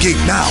can't be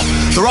geeked now.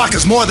 The Rock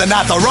is more than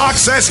that. The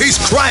Rock says he's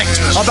cranked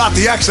about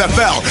the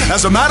XFL.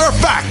 As a matter of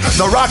fact,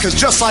 The Rock is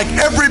just like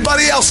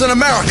everybody else in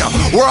America.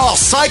 We're all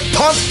psyched,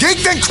 pumped,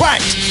 geeked, and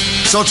cranked.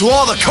 So to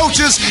all the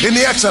coaches in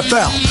the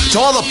XFL, to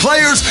all the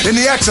players in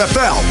the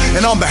XFL,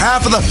 and on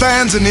behalf of the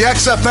fans in the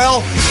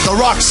XFL, The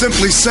Rock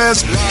simply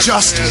says,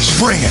 just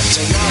bring it.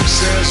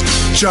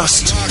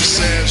 Just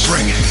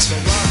bring it.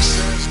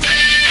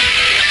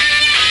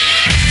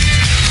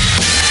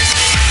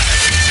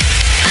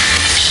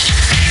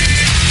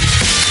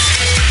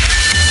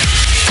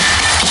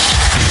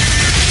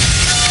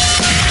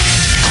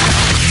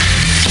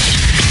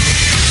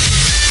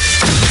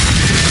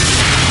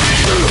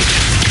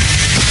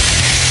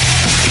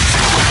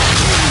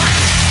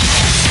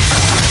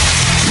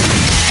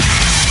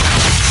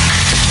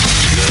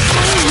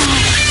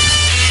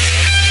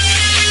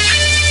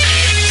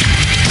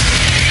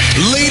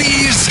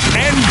 Ladies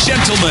and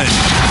gentlemen,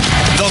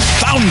 the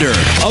founder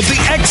of the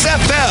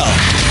XFL,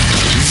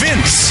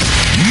 Vince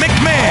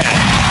McMahon.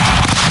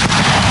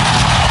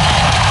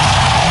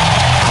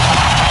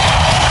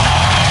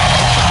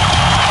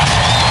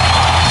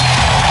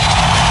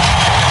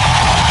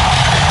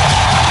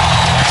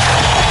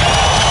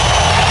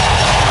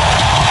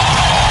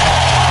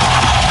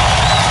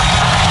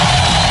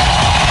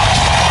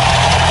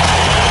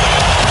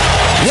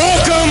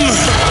 Welcome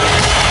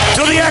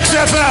to the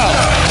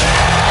XFL.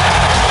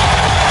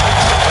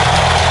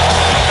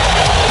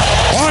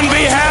 On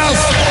behalf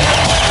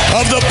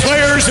of the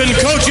players and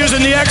coaches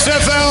in the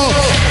XFL,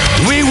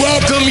 we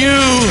welcome you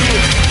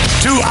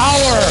to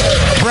our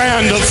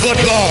brand of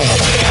football.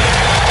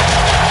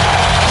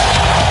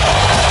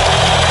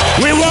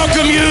 We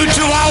welcome you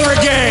to our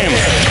game.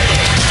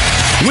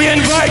 We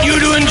invite you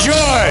to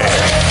enjoy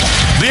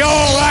the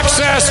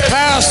all-access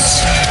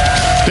pass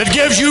that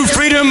gives you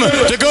freedom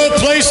to go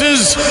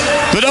places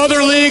that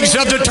other leagues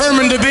have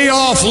determined to be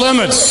off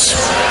limits.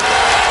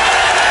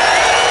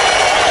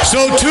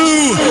 So to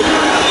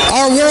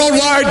our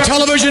worldwide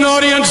television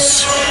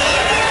audience,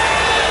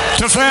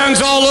 to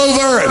fans all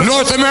over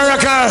North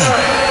America,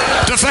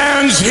 to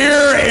fans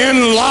here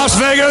in Las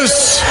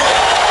Vegas.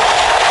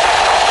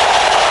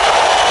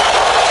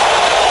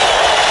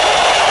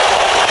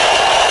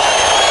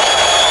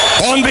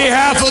 On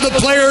behalf of the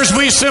players,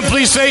 we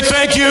simply say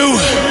thank you.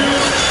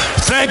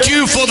 Thank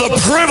you for the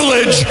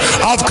privilege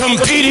of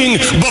competing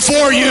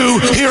before you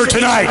here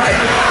tonight.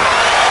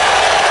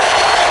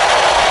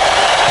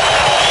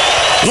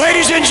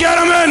 Ladies and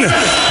gentlemen,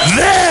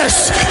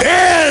 this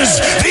is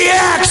the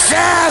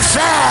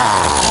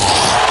XFL.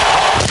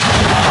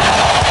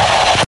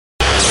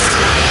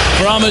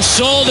 From a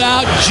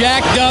sold-out,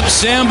 jacked-up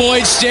Sam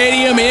Boyd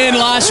Stadium in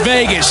Las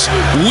Vegas,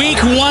 Week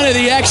 1 of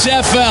the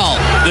XFL,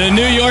 the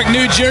New York,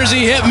 New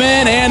Jersey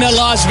Hitmen and the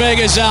Las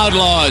Vegas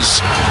Outlaws.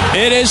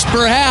 It is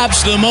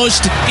perhaps the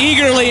most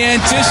eagerly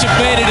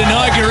anticipated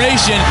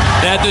inauguration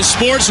that the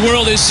sports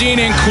world has seen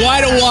in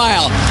quite a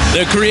while.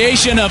 The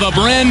creation of a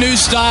brand-new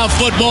style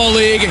football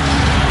league,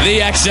 the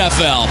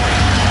XFL.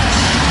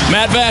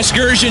 Matt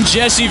Vasgersian,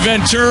 Jesse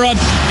Ventura,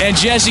 and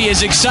Jesse,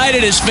 as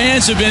excited as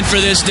fans have been for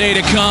this day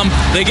to come,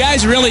 the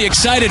guys really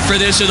excited for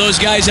this are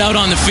those guys out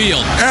on the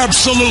field.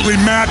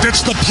 Absolutely, Matt. It's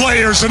the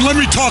players. And let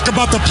me talk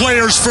about the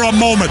players for a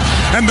moment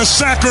and the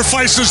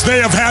sacrifices they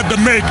have had to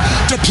make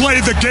to play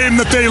the game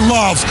that they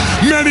love.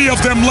 Many of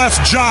them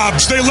left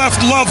jobs. They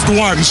left loved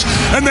ones.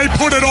 And they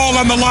put it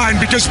all on the line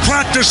because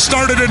practice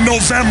started in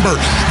November.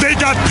 They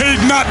got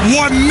paid not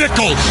one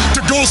nickel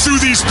to go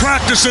through these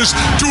practices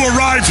to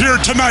arrive here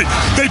tonight.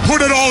 They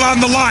put it all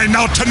on the line.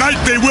 Now, tonight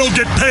they will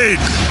get paid.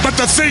 But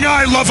the thing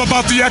I love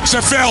about the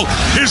XFL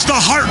is the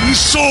heart and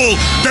soul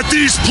that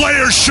these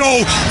players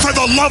show for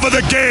the love of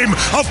the game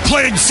of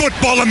playing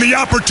football and the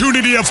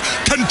opportunity of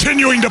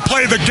continuing to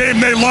play the game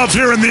they love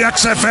here in the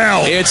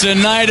XFL. It's a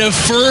night of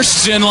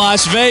firsts in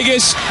Las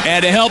Vegas,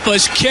 and to help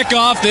us kick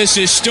off this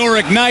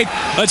historic night,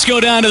 let's go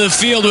down to the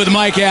field with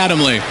Mike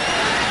Adamle.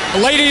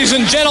 Ladies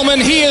and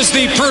gentlemen, he is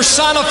the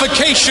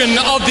personification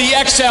of the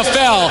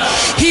XFL.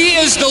 He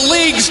is the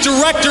league's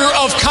director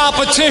of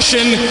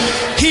competition.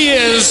 He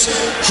is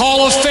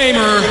Hall of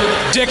Famer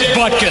Dick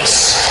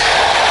Butkus.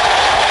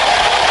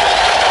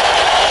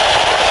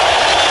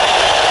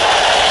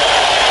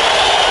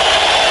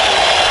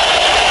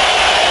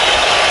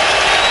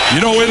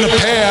 You know, in the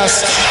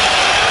past,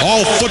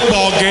 all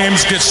football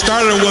games get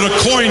started with a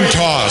coin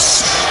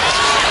toss.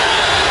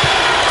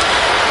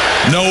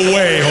 No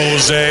way,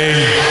 Jose.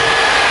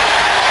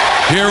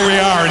 Here we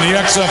are in the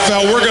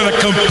XFL. We're going to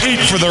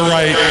compete for the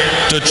right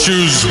to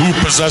choose who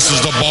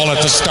possesses the ball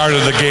at the start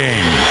of the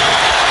game.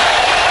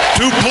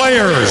 2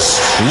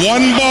 players,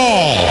 1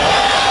 ball.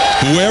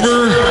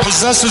 Whoever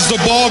possesses the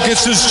ball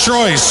gets his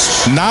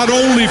choice, not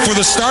only for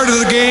the start of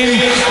the game,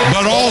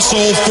 but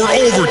also for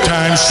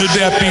overtime, should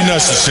that be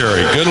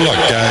necessary. Good luck,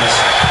 guys.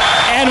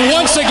 And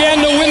once again,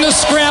 to win the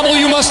scramble,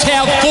 you must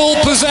have full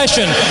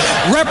possession.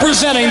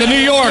 Representing the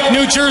New York,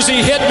 New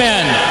Jersey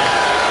Hitmen,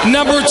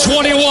 number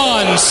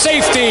 21,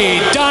 safety,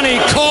 Donnie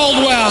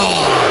Caldwell.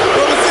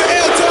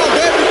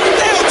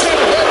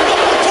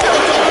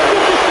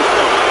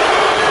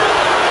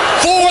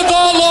 For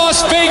the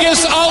Las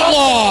Vegas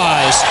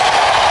Outlaws,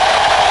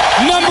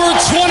 number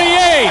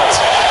 28,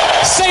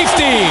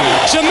 safety,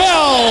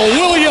 Jamel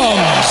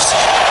Williams.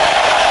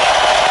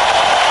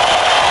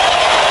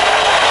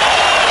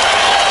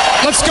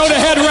 Let's go to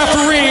head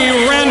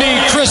referee, Randy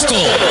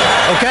Crystal.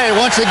 Okay,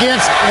 once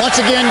again,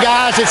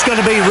 guys, it's going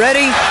to be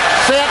ready,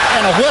 set,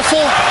 and a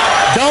whistle.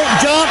 Don't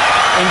jump,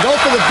 and go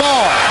for the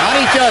ball, not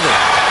each other.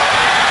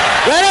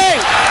 Ready,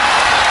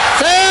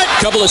 set.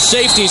 Couple of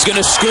safeties going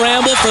to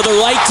scramble for the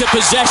right to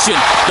possession.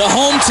 The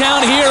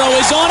hometown hero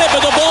is on it,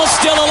 but the ball's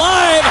still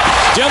alive.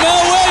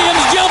 Jamel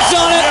Williams jumps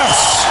on it.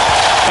 Yes.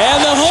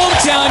 And the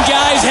hometown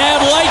guys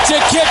have right to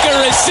kick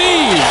or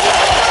receive.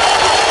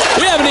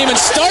 We haven't even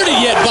started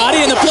yet,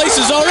 Buddy, and the place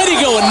is already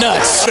going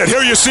nuts. And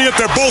here you see it.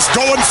 They're both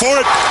going for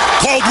it.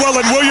 Caldwell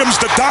and Williams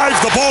to dive.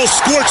 The ball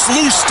squirts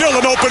loose, still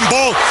an open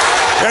ball.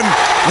 And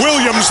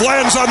Williams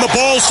lands on the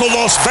ball, so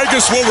Las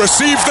Vegas will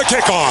receive the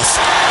kickoff.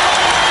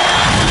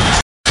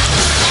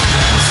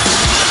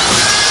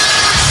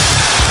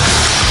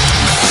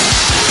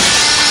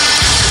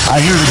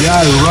 I hear the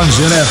guy who runs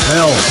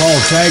NFL, Paul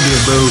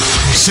Tagliabue,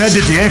 said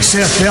that the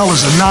XFL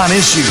is a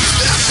non-issue.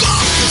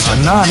 A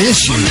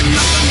non-issue?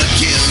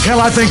 Hell,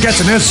 I think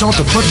that's an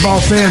insult to football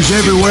fans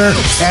everywhere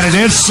and an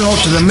insult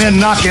to the men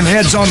knocking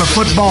heads on the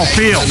football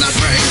field.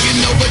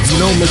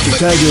 You know, Mr.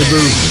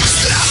 Tagliabue,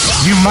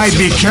 you might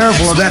be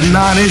careful of that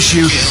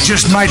non-issue,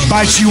 just might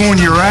bite you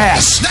on your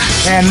ass.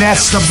 And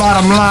that's the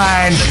bottom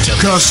line,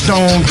 because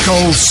Stone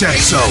Cold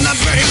said so.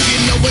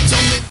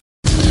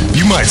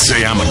 You might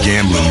say I'm a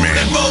gambling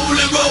man,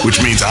 which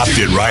means I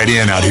fit right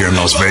in out here in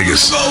Las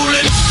Vegas.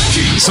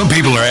 Some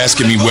people are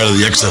asking me whether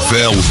the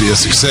XFL will be a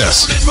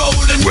success.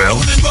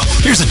 Well,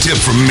 here's a tip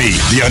from me,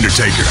 The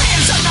Undertaker.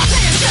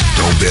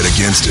 Don't bet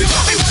against it.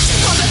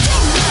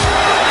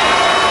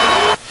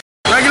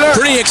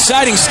 Pretty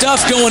exciting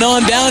stuff going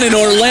on down in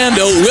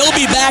Orlando. We'll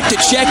be back to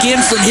check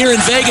in from here in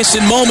Vegas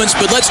in moments,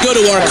 but let's go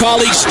to our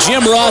colleagues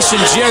Jim Ross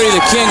and Jerry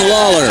the King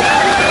Lawler.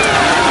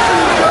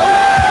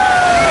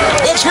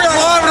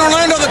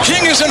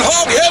 is in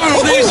hog heaven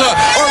with these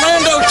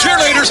Orlando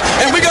cheerleaders,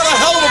 and we got a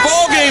hell of a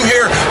ball game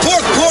here.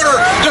 Fourth quarter,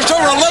 just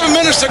over 11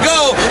 minutes to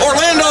go.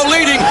 Orlando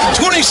leading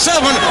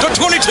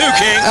 27-22,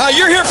 King.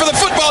 You're here for the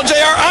football,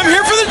 JR. I'm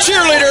here for the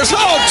cheerleaders.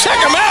 Oh, check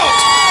them out.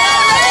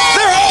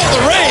 They're all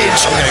the rage.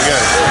 Okay,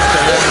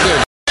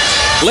 good.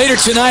 Later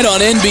tonight on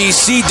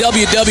NBC,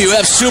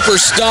 WWF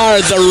superstar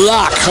The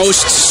Rock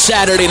hosts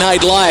Saturday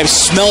Night Live.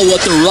 Smell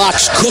what The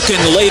Rock's cooking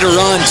later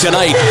on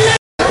tonight.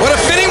 What a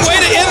fitting way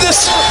to end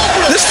this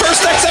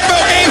first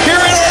XFL game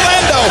here in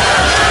Orlando.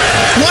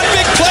 One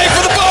big play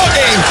for the ball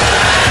game.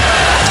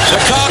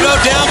 Chicago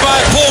down by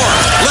 4.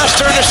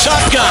 Lester in the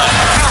shotgun.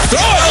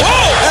 Throw it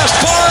as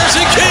far as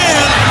he can.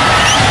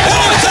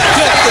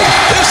 Intercepted.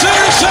 It's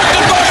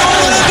intercepted by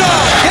Orlando.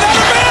 Get out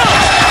of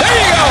bounds. There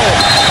you go.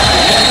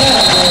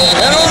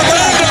 And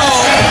Orlando,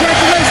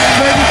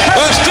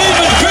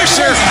 Stephen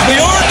Fisher, the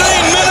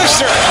ordained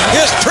minister,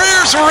 his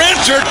prayers were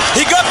answered.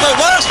 He got the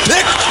last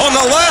pick on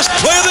the last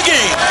play of the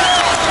game.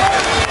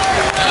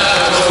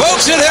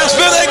 Folks, it has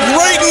been a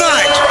great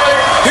night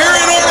here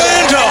in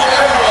Orlando.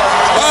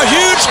 A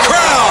huge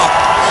crowd.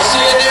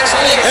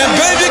 And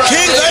Baby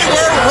King, they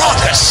were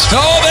raucous.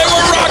 Oh, they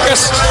were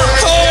raucous.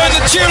 Oh, and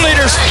the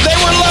cheerleaders, they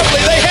were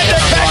lovely. They had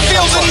their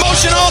backfields in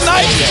motion all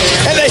night,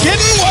 and the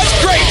hitting was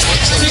great.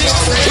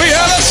 We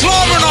had a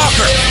slobber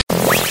knocker.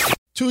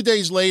 2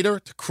 days later,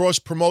 to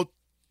cross-promote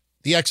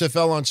the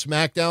XFL on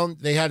SmackDown,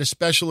 they had a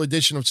special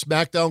edition of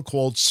SmackDown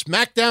called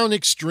SmackDown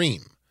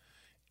Extreme.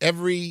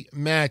 Every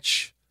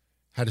match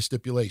had a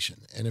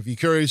stipulation. And if you're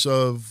curious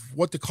of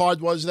what the card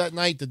was that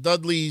night, the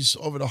Dudleys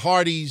over the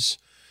Hardys,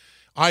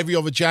 Ivory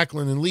over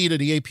Jacqueline and Lita,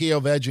 the APA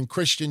over Edge and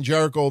Christian,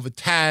 Jericho over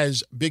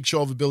Taz, Big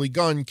Show over Billy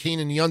Gunn, Kane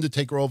and The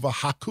Undertaker over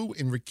Haku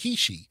and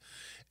Rikishi,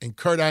 and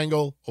Kurt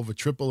Angle over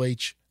Triple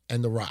H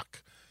and The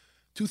Rock.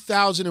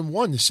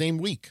 2001, the same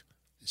week,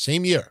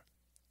 same year.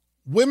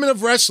 Women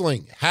of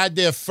Wrestling had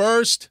their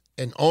first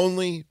and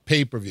only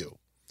pay-per-view.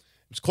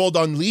 It was called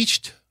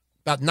Unleashed.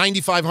 About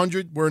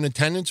 9,500 were in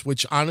attendance,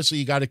 which honestly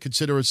you got to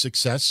consider a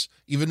success.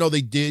 Even though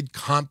they did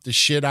comp the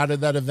shit out of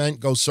that event,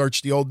 go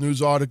search the old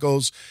news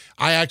articles.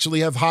 I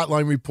actually have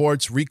hotline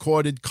reports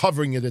recorded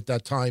covering it at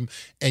that time.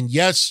 And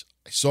yes,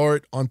 I saw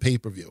it on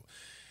pay-per-view.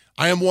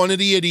 I am one of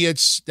the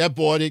idiots that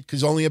bought it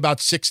because only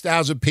about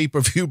 6,000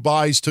 pay-per-view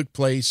buys took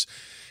place.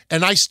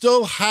 And I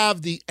still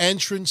have the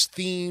entrance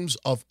themes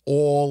of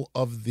all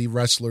of the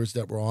wrestlers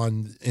that were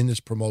on in this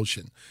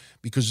promotion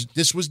because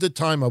this was the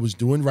time I was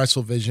doing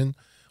WrestleVision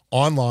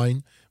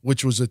online,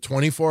 which was a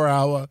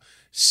 24-hour,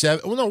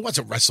 it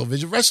wasn't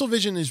WrestleVision.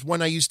 WrestleVision is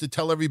when I used to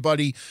tell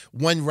everybody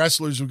when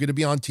wrestlers were going to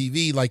be on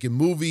TV, like in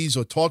movies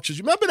or talk shows.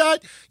 Remember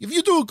that? If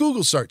you do a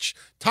Google search,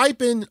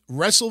 type in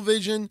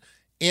WrestleVision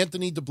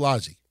Anthony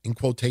DiBlasi in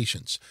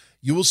quotations.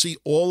 You will see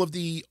all of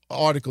the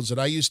articles that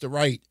I used to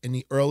write in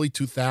the early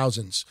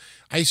 2000s.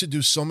 I used to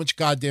do so much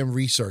goddamn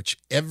research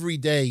every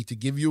day to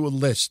give you a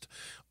list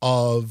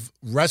of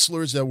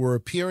wrestlers that were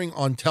appearing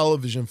on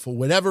television for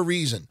whatever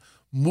reason.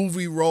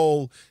 Movie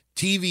role,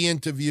 TV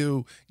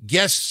interview,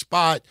 guest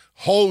spot,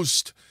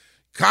 host,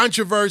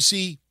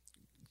 controversy.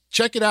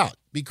 Check it out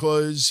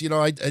because,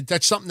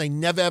 that's something I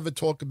never ever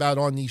talk about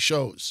on these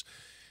shows.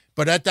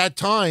 But at that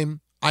time,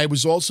 I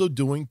was also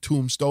doing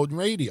Tombstone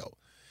Radio.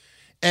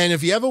 And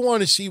if you ever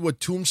want to see what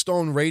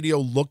Tombstone Radio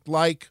looked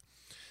like,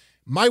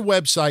 my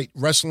website,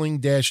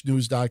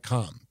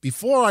 wrestling-news.com.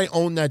 Before I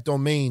owned that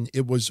domain,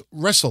 it was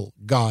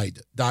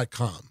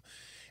wrestleguide.com.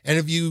 And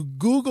if you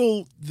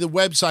Google the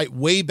website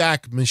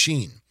Wayback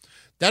Machine,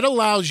 that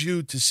allows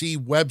you to see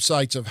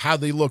websites of how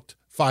they looked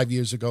 5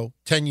 years ago,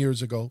 10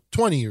 years ago,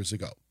 20 years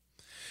ago.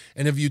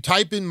 And if you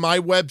type in my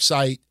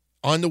website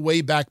on the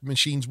Wayback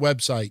Machine's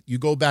website, you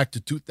go back to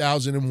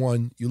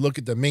 2001, you look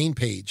at the main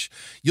page,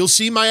 you'll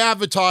see my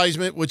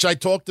advertisement, which I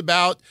talked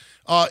about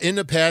in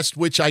the past,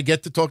 which I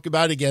get to talk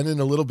about again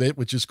in a little bit,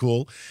 which is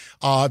cool.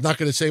 I'm not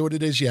going to say what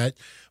it is yet,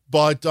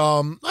 but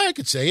I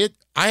could say it.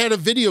 I had a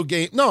video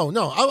game. No,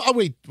 I'll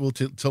wait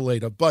till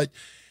later. But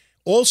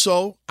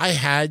also, I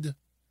had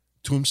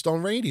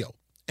Tombstone Radio.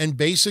 And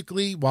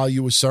basically, while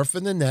you were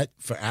surfing the net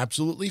for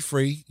absolutely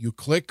free, you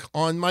click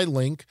on my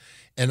link,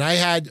 and I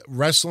had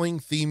wrestling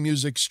theme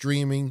music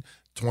streaming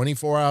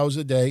 24 hours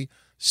a day,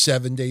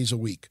 7 days a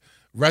week.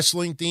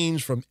 Wrestling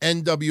themes from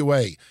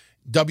NWA,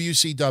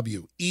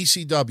 WCW,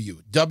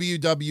 ECW,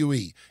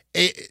 WWE,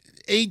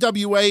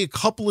 AWA, a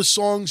couple of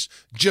songs,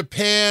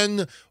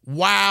 Japan,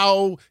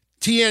 WOW,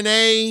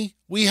 TNA,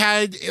 we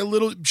had a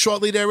little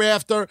shortly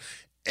thereafter.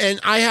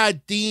 And I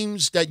had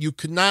themes that you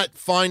could not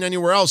find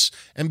anywhere else.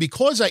 And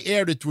because I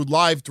aired it through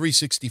Live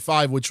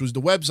 365, which was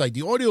the website,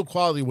 the audio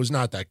quality was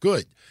not that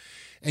good.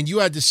 And you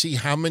had to see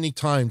how many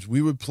times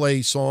we would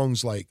play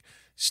songs like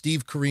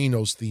Steve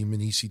Corino's theme in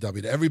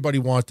ECW that everybody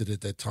wanted at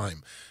that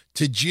time.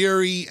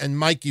 Tajiri and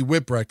Mikey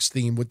Whipwreck's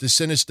theme with the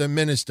Sinister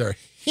Minister.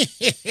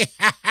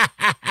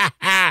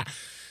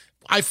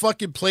 I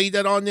fucking played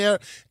that on there,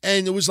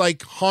 and it was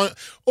like,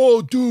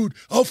 oh, dude,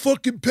 I'll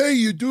fucking pay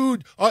you,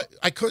 dude.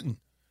 I couldn't.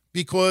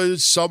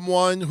 because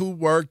someone who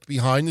worked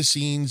behind the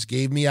scenes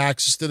gave me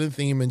access to the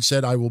theme and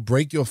said, I will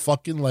break your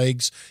fucking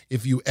legs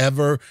if you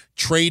ever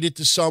trade it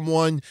to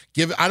someone.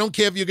 I don't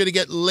care if you're going to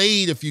get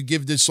laid if you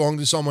give this song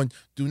to someone.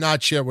 Do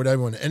not share with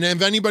everyone. And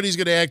if anybody's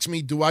going to ask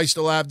me, do I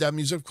still have that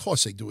music? Of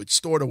course I do. It's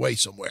stored away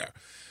somewhere.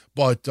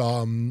 But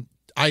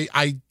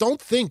I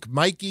don't think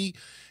Mikey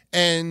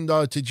and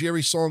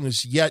Tajiri's song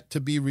is yet to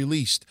be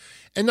released.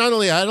 And not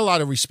only, I had a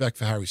lot of respect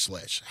for Harry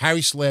Slash.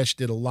 Harry Slash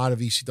did a lot of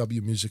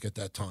ECW music at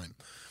that time.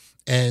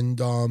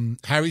 And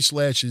Harry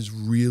Slash is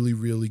really,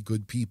 really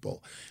good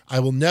people. I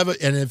will never,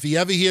 and if he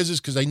ever hears this,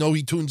 because I know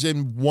he tunes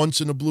in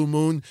once in a blue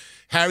moon,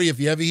 Harry, if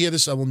you ever hear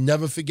this, I will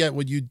never forget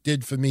what you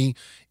did for me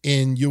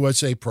in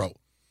USA Pro.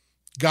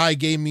 Guy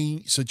gave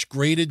me such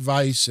great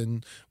advice,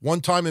 and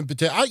one time in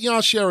particular,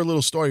 I'll share a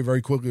little story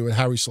very quickly with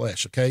Harry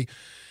Slash, okay?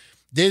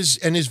 There's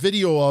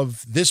video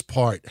of this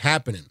part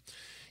happening.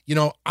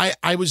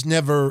 I was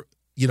never,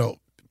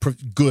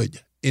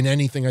 good in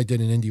anything I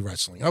did in indie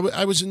wrestling. I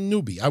was a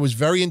newbie. I was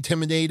very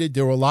intimidated.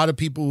 There were a lot of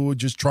people who were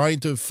just trying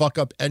to fuck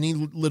up any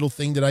little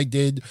thing that I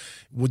did.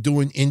 Were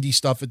doing indie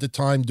stuff at the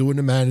time, doing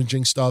the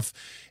managing stuff.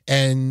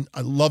 And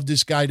I love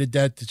this guy to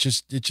death.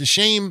 It's a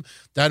shame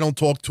that I don't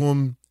talk to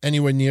him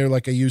anywhere near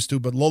like I used to.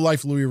 But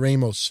Lowlife Louis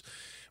Ramos,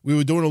 we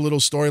were doing a little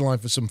storyline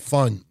for some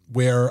fun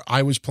where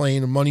I was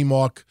playing a money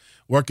mark,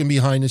 working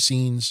behind the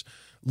scenes.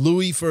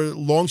 Louis, for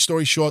long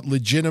story short,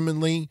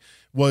 legitimately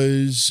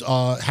was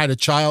had a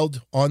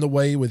child on the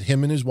way with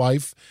him and his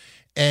wife,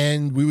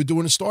 and we were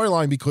doing a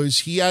storyline because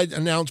he had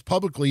announced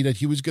publicly that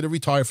he was going to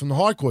retire from the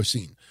hardcore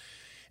scene,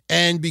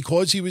 and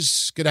because he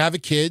was going to have a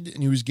kid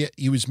and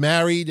he was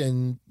married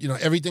and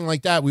everything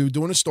like that, we were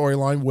doing a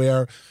storyline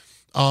where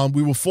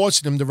we were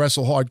forcing him to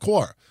wrestle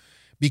hardcore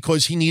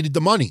because he needed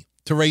the money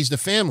to raise the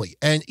family.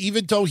 And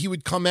even though he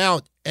would come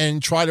out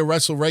and try to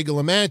wrestle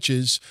regular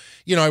matches,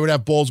 I would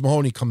have Balls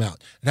Mahoney come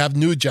out and have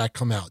New Jack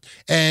come out,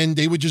 and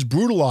they would just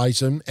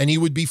brutalize him, and he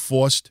would be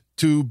forced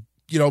to,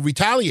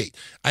 retaliate.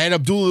 I had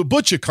Abdullah the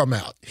Butcher come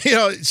out,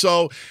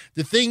 So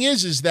the thing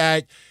is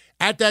that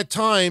at that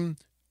time,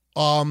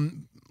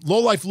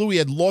 Lowlife Louis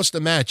had lost a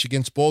match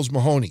against Balls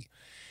Mahoney,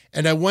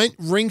 and I went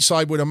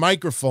ringside with a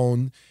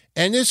microphone.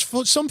 And there's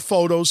some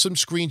photos, some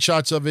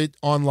screenshots of it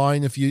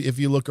online if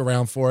you look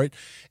around for it.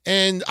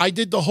 And I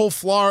did the whole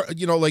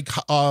Florida, like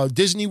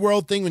Disney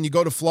World thing when you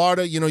go to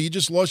Florida, you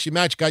just lost your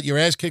match, got your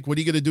ass kicked. What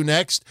are you going to do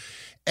next?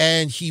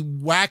 And he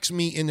whacks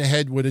me in the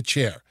head with a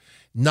chair,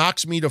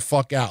 knocks me the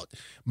fuck out.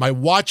 My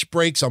watch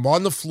breaks. I'm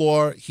on the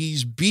floor.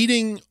 He's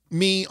beating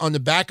me on the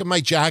back of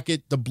my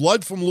jacket. The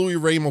blood from Louis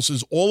Ramos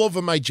is all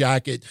over my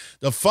jacket.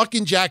 The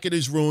fucking jacket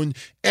is ruined.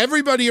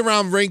 Everybody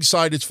around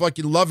ringside is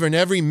fucking loving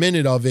every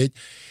minute of it.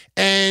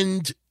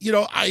 And,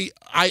 I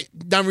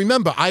now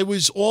remember, I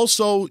was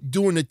also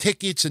doing the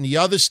tickets and the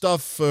other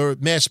stuff for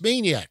Mass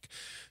Maniac.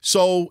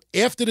 So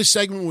after the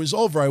segment was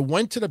over, I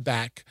went to the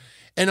back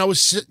and I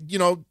was,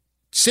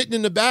 sitting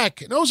in the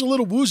back, and I was a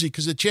little woozy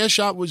because the chair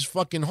shot was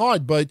fucking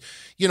hard. But,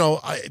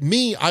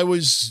 I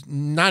was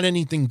not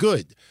anything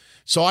good.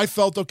 So I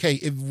felt, okay,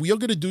 if we're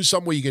going to do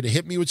something where you're going to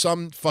hit me with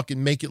something,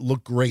 fucking make it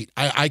look great.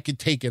 I could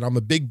take it. I'm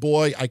a big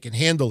boy. I can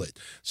handle it.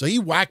 So he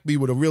whacked me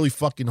with a really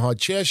fucking hard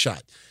chair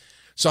shot.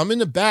 So I'm in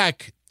the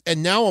back,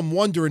 and now I'm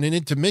wondering in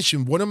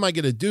intermission, what am I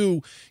going to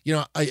do?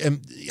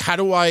 How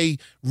do I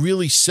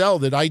really sell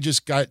that I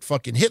just got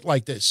fucking hit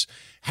like this?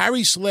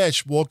 Harry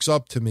Slash walks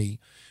up to me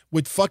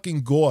with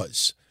fucking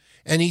gauze,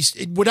 and he's,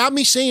 without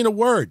me saying a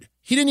word,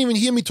 he didn't even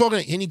hear me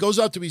talking, and he goes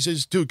up to me and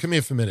says, dude, come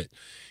here for a minute.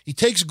 He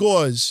takes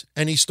gauze,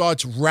 and he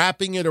starts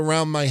wrapping it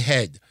around my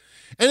head.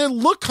 And it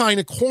looked kind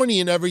of corny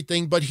and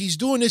everything, but he's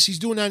doing this, he's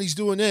doing that, he's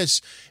doing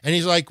this. And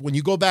he's like, when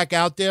you go back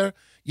out there,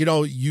 you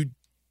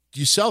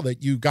sell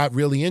that you got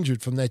really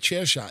injured from that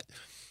chair shot.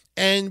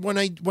 And when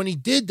he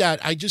did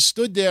that, I just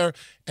stood there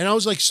and I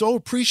was like so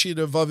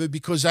appreciative of it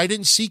because I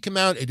didn't seek him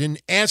out. I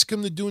didn't ask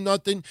him to do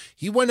nothing.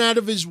 He went out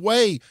of his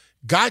way,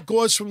 got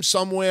gauze from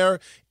somewhere,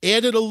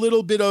 added a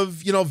little bit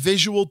of,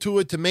 visual to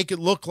it to make it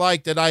look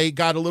like that I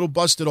got a little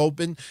busted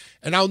open.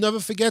 And I'll never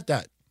forget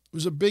that. It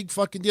was a big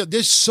fucking deal.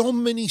 There's so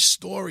many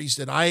stories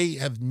that I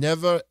have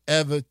never,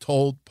 ever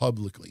told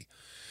publicly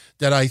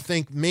that I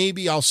think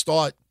maybe I'll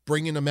start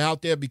bringing them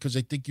out there because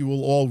I think you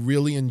will all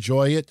really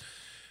enjoy it.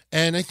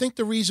 And I think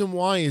the reason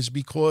why is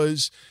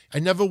because I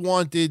never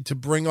wanted to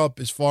bring up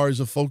as far as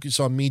a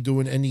focus on me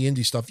doing any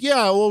indie stuff. Yeah,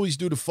 I'll always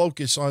do the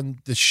focus on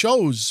the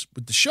shows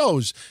with the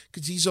shows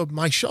because these are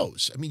my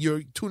shows. I mean,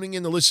 you're tuning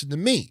in to listen to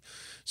me.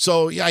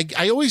 So yeah,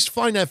 I always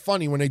find that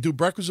funny when I do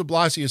Breakfast with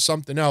Blassie or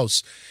something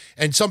else.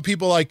 And some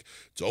people are like,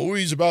 it's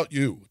always about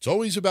you. It's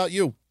always about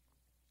you.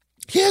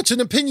 Yeah, it's an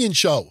opinion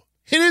show.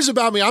 It is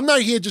about me. I'm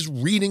not here just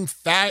reading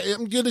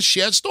I'm going to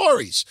share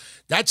stories.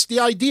 That's the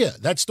idea.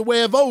 That's the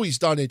way I've always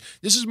done it.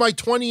 This is my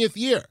 20th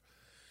year.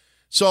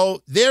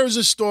 So there's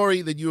a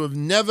story that you have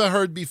never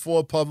heard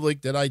before,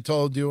 public, that I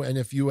told you. And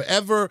if you were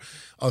ever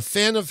a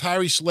fan of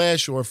Harry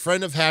Slash or a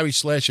friend of Harry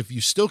Slash, if you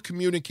still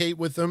communicate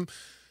with him,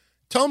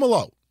 tell him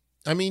hello.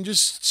 I mean,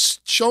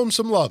 just show him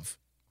some love.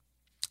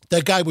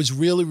 That guy was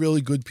really,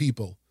 really good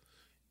people.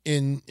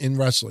 in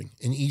wrestling,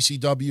 in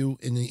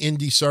ECW, in the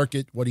indie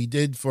circuit. What he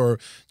did for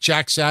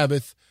Jack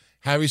Sabbath,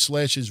 Harry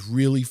Slash is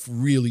really,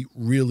 really,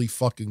 really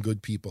fucking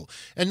good people.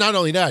 And not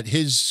only that,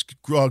 his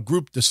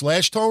group, the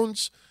Slash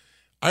Tones,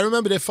 I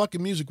remember their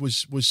fucking music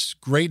was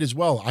great as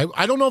well.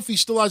 I don't know if he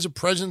still has a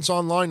presence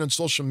online on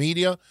social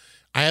media.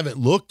 I haven't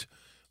looked,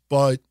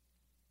 but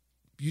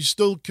you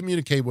still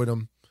communicate with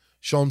him.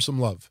 Show him some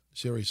love.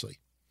 Seriously.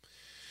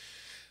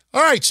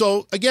 All right,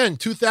 so again,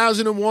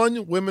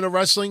 2001, Women of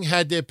Wrestling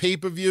had their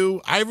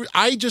pay-per-view.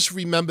 I just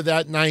remember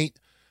that night,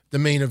 the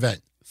main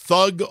event.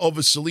 Thug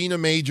over Selena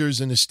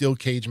Majors in a steel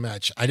cage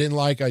match. I didn't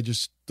like. I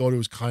just thought it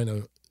was kind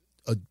of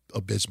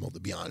abysmal, to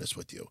be honest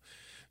with you.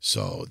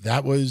 So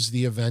that was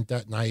the event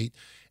that night.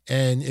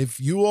 And if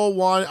you all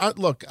want,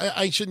 look,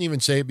 I shouldn't even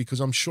say it because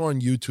I'm sure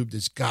on YouTube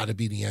there's got to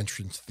be the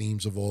entrance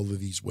themes of all of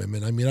these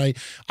women. I mean,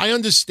 I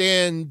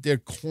understand they're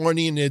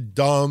corny and they're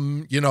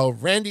dumb. You know,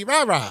 Randy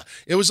Rah-Rah.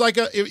 It was like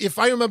if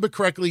I remember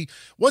correctly,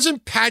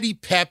 wasn't Patty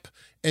Pep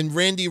and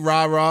Randy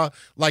Rah-Rah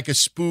like a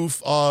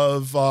spoof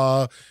of,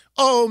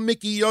 oh,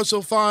 Mickey, you're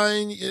so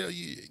fine.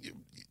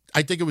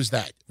 I think it was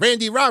that.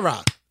 Randy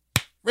Rah-Rah.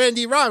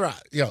 Randy Rah-Rah.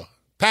 You know,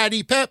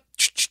 Patty Pep.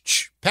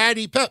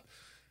 Patty Pep.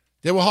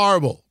 They were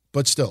horrible,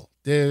 but still,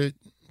 they're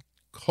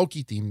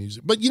hokey theme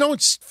music. But you know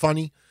what's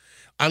funny?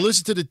 I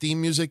listened to the theme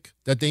music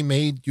that they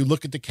made. You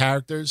look at the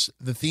characters.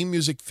 The theme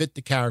music fit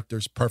the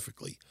characters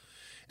perfectly.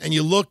 And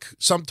you look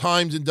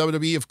sometimes in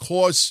WWE, of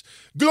course,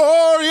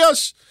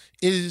 Glorious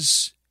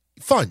is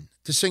fun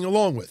to sing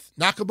along with.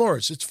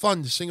 Nakamura's, it's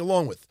fun to sing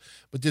along with.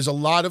 But there's a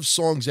lot of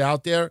songs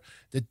out there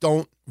that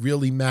don't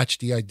really match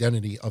the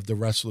identity of the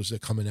wrestlers they're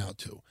coming out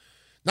to.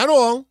 Not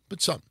all,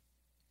 but some.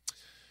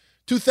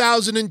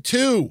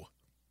 2002.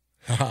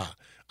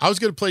 I was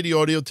going to play the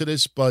audio to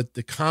this, but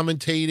the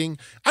commentating,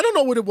 I don't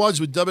know what it was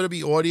with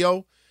WWE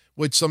Audio,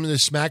 with some of the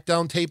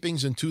SmackDown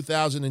tapings in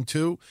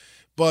 2002,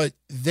 but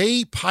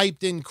they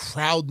piped in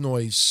crowd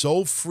noise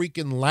so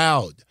freaking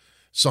loud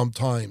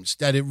sometimes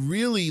that it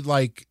really,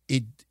 like,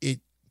 it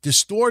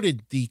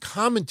distorted the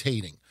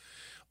commentating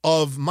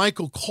of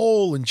Michael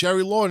Cole and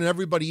Jerry Lawler and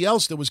everybody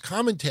else that was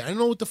commentating. I don't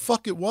know what the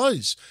fuck it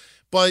was,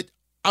 but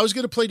I was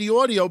going to play the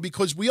audio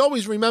because we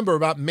always remember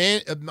about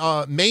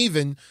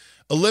Maven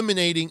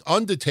eliminating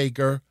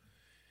Undertaker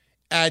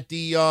at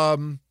the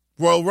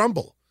Royal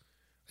Rumble.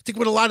 I think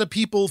what a lot of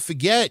people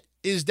forget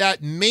is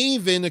that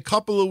Maven, a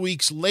couple of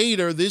weeks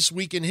later, this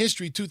week in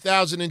history,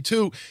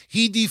 2002,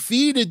 he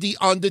defeated the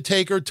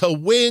Undertaker to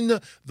win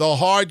the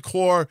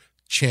Hardcore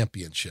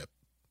Championship.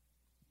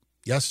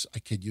 Yes, I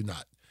kid you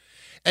not.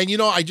 And, you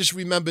know, I just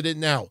remembered it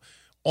now.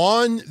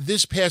 On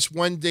this past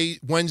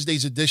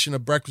Wednesday's edition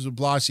of Breakfast with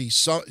Blassie,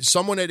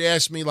 someone had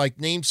asked me, like,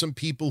 name some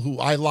people who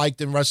I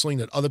liked in wrestling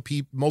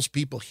that most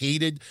people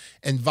hated,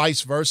 and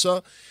vice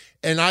versa.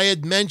 And I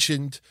had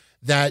mentioned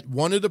that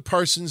one of the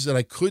persons that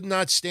I could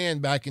not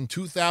stand back in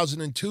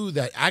 2002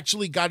 that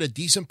actually got a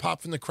decent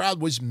pop from the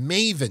crowd was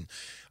Maven.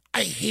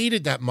 I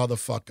hated that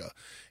motherfucker.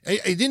 I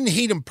didn't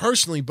hate him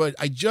personally, but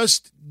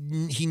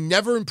he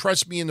never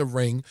impressed me in the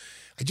ring.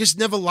 I just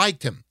never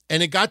liked him.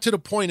 And it got to the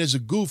point, as a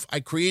goof, I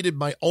created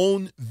my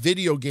own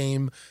video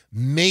game,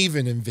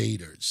 Maven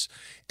Invaders.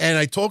 And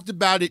I talked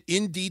about it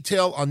in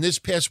detail on this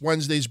past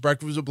Wednesday's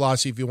Breakfast with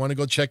Blassie, if you want to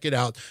go check it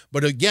out.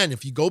 But again,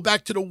 if you go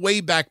back to the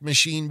Wayback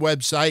Machine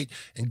website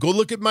and go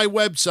look at my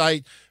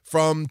website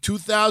from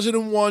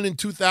 2001 and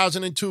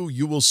 2002,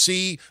 you will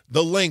see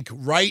the link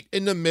right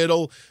in the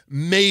middle,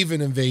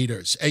 Maven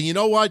Invaders. And you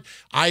know what?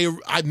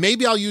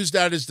 Maybe I'll use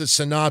that as the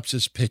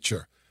synopsis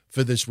picture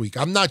for this week.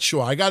 I'm not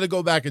sure. I got to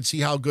go back and see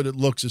how good it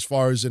looks as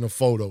far as in a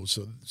photo.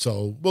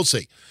 So we'll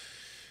see.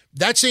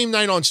 That same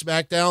night on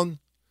SmackDown,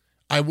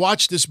 I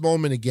watched this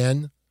moment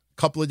again a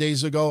couple of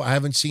days ago. I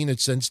haven't seen it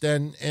since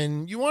then.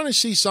 And you want to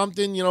see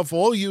something, you know, for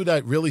all you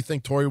that really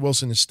think Tori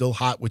Wilson is still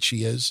hot, which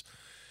she is,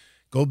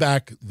 go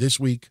back this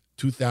week,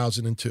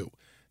 2002.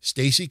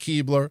 Stacy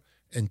Keibler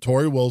and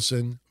Tori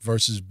Wilson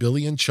versus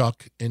Billy and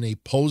Chuck in a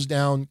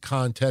pose-down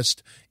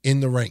contest in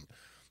the ring.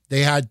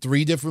 They had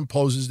 3 different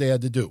poses they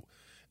had to do.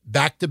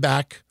 Back to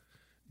back,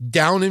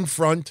 down in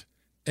front,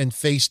 and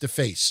face to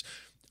face.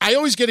 I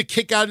always get a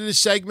kick out of this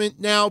segment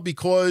now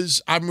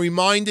because I'm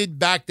reminded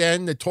back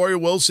then that Tori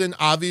Wilson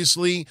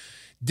obviously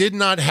did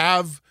not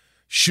have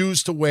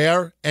shoes to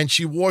wear, and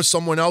she wore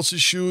someone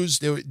else's shoes.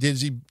 There's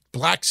these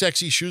black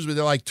sexy shoes, but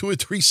they're like 2 or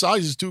 3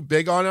 sizes too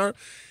big on her.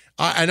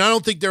 And I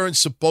don't think they're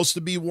supposed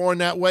to be worn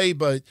that way,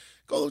 but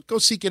go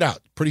seek it out.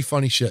 Pretty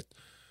funny shit.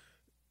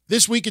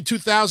 This week in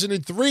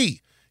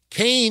 2003,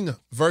 Kane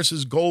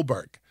versus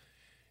Goldberg.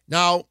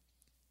 Now,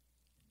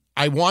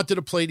 I wanted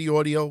to play the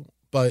audio,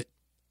 but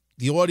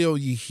the audio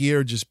you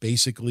hear just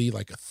basically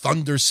like a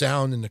thunder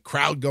sound and the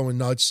crowd going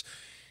nuts.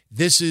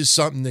 This is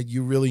something that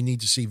you really need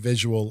to see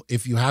visual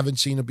if you haven't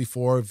seen it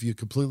before, if you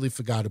completely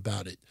forgot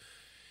about it.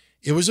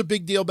 It was a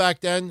big deal back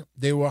then.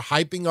 They were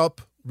hyping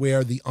up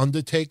where The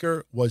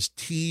Undertaker was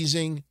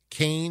teasing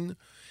Kane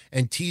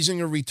and teasing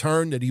a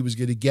return, that he was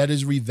going to get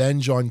his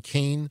revenge on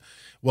Kane.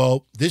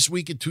 Well, this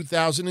week in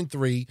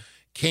 2003,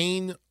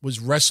 Kane was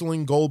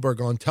wrestling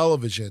Goldberg on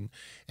television,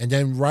 and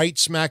then right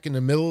smack in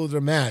the middle of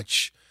the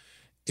match,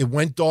 it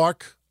went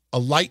dark. A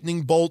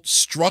lightning bolt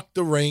struck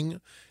the ring.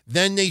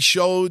 Then they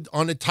showed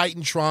on a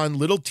Titantron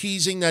little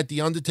teasing that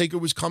The Undertaker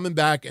was coming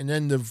back, and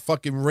then the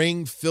fucking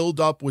ring filled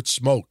up with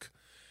smoke.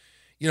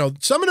 You know,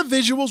 some of the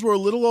visuals were a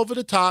little over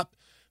the top,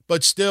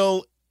 but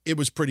still, it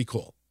was pretty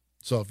cool.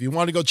 So if you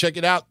want to go check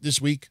it out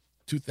this week,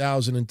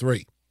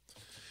 2003.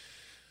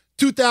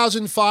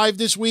 2005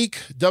 this week,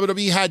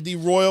 WWE had the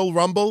Royal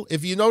Rumble.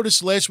 If you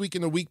noticed, last week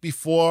and the week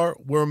before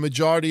were a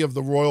majority of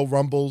the Royal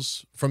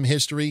Rumbles from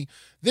history.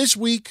 This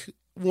week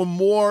were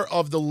more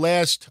of the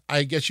last,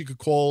 I guess you could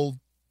call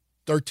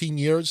 13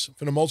 years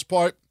for the most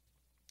part,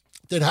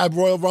 that had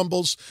Royal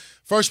Rumbles.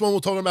 First one we're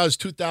talking about is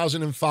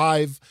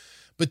 2005.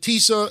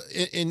 Batista,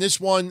 in this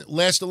one,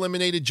 last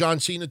eliminated John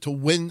Cena to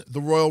win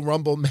the Royal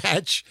Rumble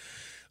match.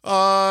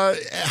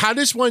 How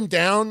this went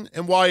down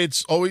and why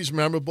it's always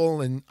memorable,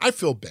 and I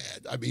feel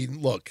bad. I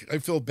mean, look, I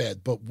feel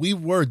bad, but we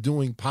were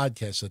doing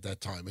podcasts at that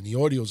time, and the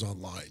audio's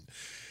online,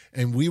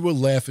 and we were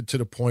laughing to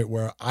the point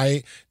where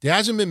there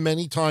hasn't been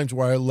many times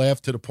where I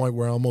laughed to the point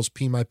where I almost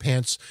pee my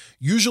pants.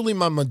 Usually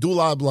my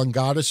medulla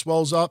oblongata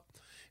swells up,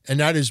 and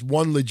that is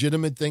one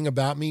legitimate thing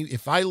about me.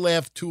 If I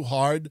laugh too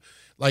hard,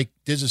 like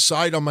there's a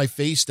side on my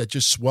face that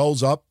just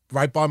swells up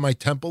right by my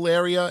temple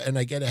area, and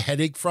I get a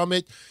headache from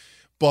it.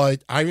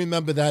 But I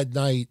remember that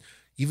night,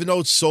 even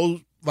though it's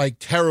so, like,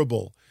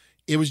 terrible,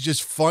 it was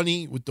just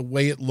funny with the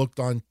way it looked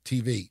on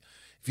TV.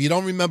 If you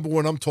don't remember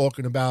what I'm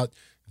talking about,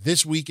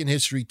 this week in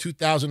history,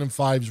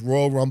 2005's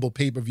Royal Rumble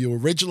pay-per-view.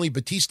 Originally,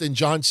 Batista and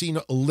John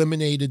Cena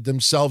eliminated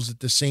themselves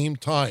at the same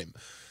time.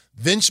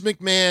 Vince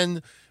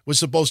McMahon was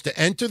supposed to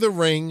enter the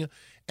ring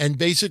and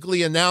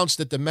basically announced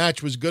that the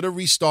match was going to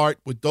restart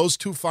with those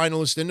two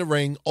finalists in the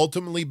ring.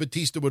 Ultimately,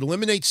 Batista would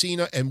eliminate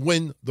Cena and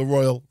win the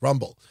Royal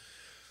Rumble.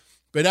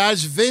 But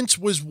as Vince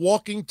was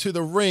walking to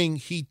the ring,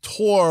 he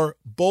tore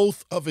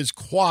both of his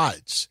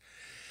quads.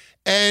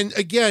 And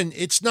again,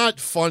 it's not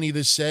funny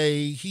to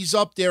say he's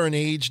up there in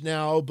age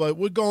now, but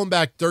we're going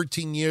back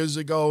 13 years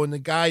ago, and the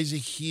guy's a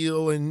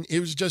heel, and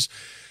it was just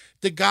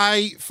the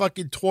guy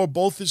fucking tore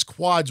both his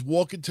quads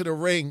walking to the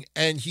ring,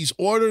 and he's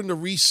ordering the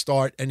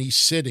restart, and he's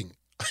sitting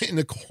in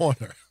the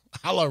corner,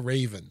 a la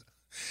Raven.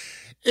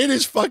 It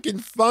is fucking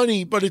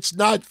funny, but it's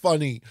not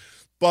funny.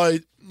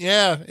 But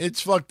yeah, it's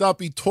fucked up.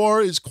 He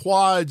tore his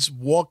quads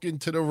walking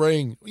to the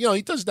ring. You know,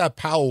 he does that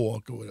power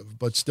walk or whatever,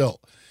 but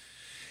still.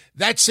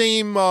 That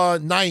same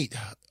night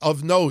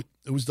of note,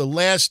 it was the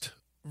last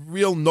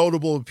real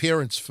notable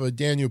appearance for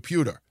Daniel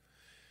Puder.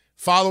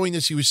 Following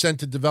this, he was sent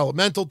to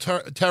developmental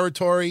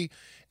territory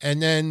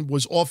and then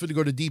was offered to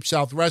go to Deep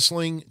South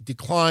Wrestling,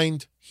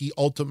 declined. He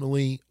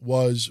ultimately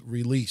was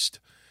released.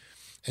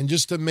 And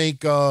just to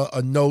make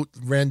a note,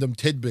 random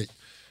tidbit,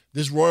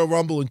 this Royal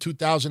Rumble in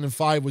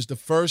 2005 was the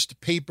first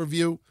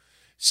pay-per-view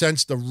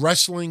since the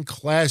Wrestling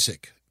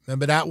Classic.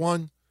 Remember that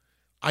one?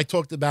 I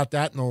talked about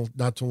that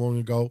not too long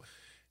ago.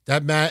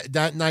 That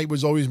night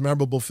was always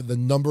memorable for the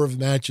number of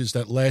matches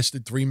that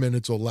lasted 3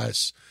 minutes or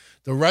less.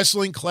 The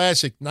Wrestling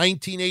Classic,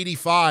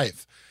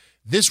 1985.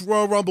 This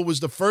Royal Rumble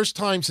was the first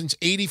time since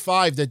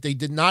 85 that they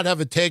did not have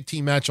a tag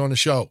team match on the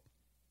show.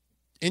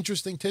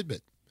 Interesting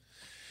tidbit.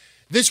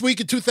 This week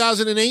in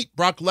 2008,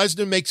 Brock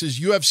Lesnar makes his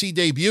UFC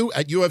debut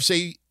at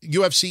UFC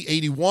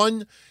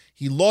 81.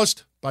 He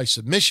lost by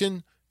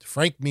submission to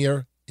Frank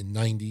Mir in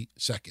 90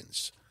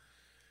 seconds.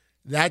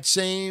 That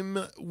same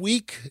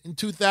week in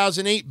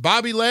 2008,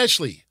 Bobby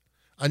Lashley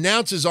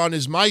announces on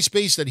his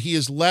MySpace that he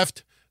has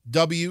left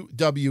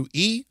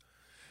WWE.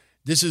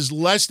 This is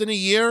less than a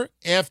year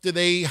after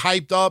they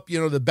hyped up,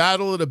 the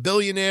Battle of the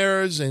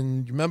Billionaires.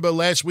 And remember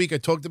last week I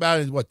talked about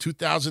it,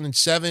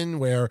 2007,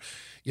 where,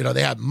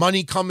 they had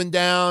money coming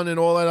down and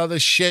all that other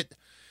shit.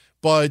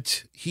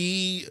 But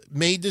he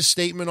made this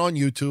statement on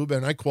YouTube,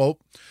 and I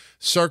quote,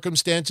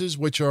 "Circumstances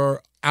which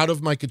are out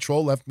of my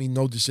control left me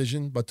no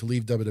decision but to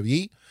leave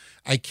WWE.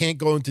 I can't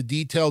go into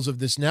details of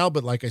this now,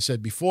 but like I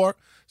said before,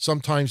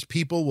 sometimes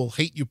people will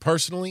hate you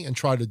personally and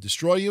try to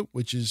destroy you,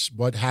 which is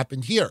what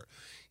happened here.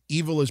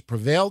 Evil has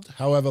prevailed.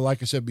 However,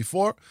 like I said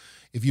before,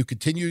 if you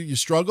continue your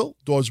struggle,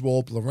 doors will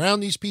open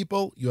around these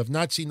people. You have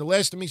not seen the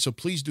last of me, so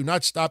please do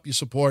not stop your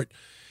support."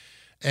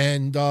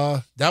 And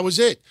that was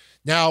it.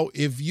 Now,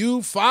 if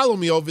you follow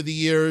me over the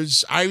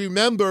years, I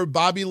remember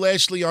Bobby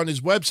Lashley on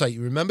his website.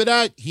 You remember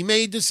that? He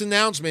made this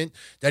announcement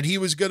that he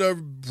was going to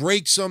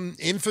break some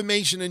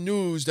information and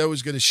news that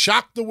was going to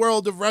shock the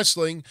world of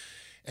wrestling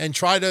and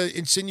try to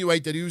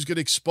insinuate that he was going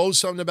to expose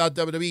something about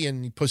WWE,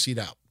 and he pussied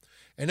out.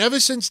 And ever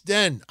since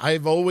then,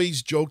 I've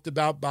always joked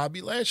about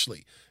Bobby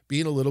Lashley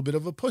being a little bit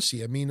of a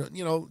pussy. I mean,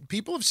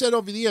 people have said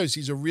over the years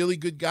he's a really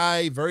good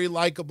guy, very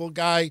likable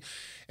guy.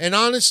 And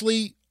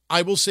honestly,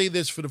 I will say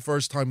this for the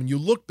first time. When you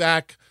look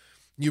back,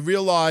 you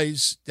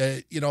realize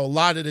that, a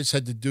lot of this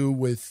had to do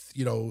with,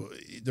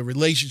 the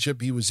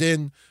relationship he was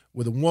in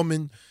with a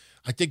woman.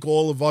 I think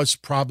all of us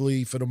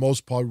probably, for the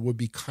most part, would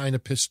be kind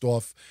of pissed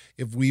off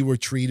if we were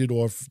treated,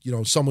 or if,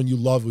 someone you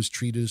love was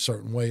treated a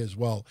certain way as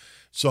well.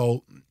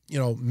 So,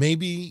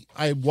 maybe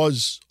I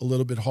was a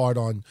little bit hard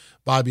on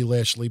Bobby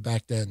Lashley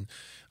back then.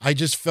 I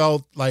just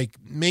felt like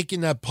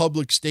making that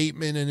public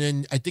statement, and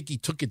then I think he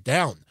took it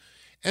down.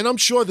 And I'm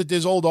sure that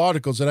there's old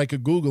articles that I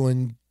could Google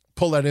and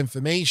pull that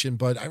information,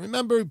 but I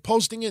remember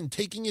posting it and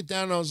taking it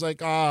down, and I was like,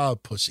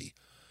 pussy.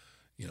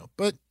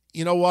 But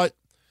you know what?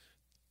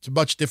 It's a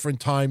much different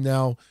time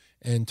now,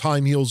 and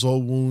time heals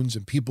all wounds,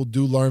 and people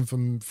do learn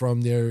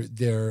from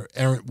their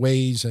errant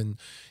ways. And,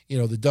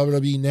 the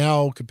WWE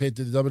now compared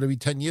to the WWE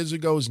 10 years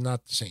ago is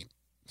not the same.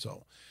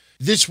 So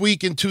this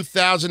week in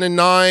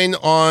 2009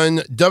 on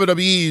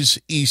WWE's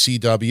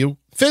ECW,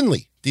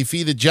 Finlay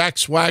defeated Jack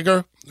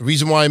Swagger. The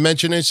reason why I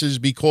mention this is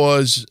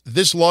because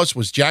this loss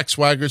was Jack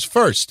Swagger's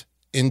first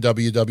in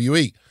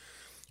WWE.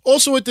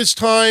 Also at this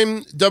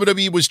time,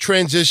 WWE was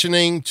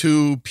transitioning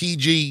to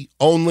PG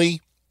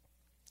only.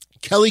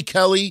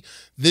 Kelly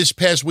this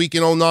past week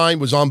in 2009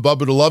 was on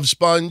Bubba the Love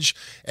Sponge,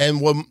 and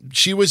when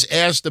she was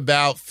asked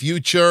about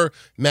future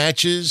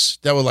matches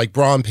that were like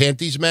bra and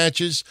panties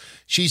matches,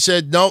 she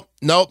said, nope,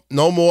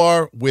 no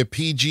more. We're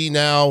PG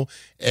now,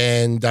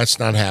 and that's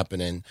not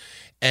happening.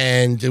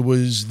 And it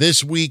was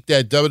this week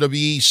that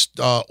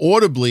WWE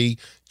audibly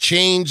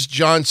changed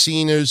John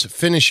Cena's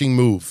finishing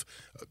move.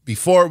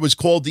 Before it was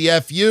called the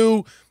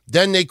FU,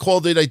 then they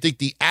called it, I think,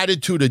 the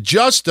Attitude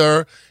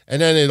Adjuster,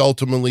 and then it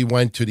ultimately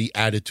went to the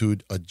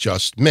Attitude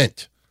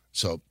Adjustment.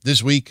 So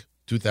this week,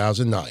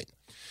 2009.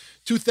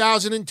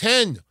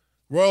 2010,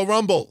 Royal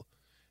Rumble.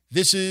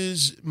 This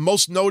is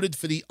most noted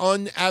for the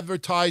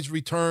unadvertised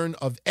return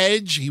of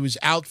Edge. He was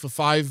out for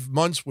 5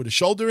 months with a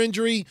shoulder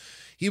injury.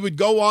 He would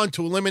go on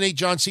to eliminate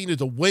John Cena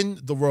to win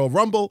the Royal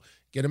Rumble,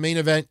 get a main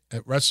event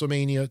at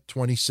WrestleMania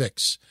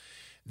 26.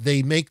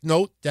 They make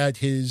note that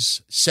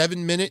his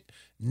 7-minute,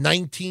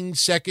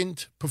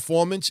 19-second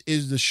performance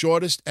is the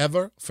shortest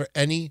ever for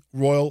any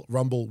Royal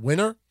Rumble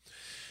winner.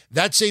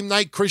 That same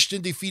night,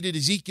 Christian defeated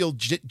Ezekiel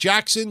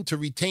Jackson to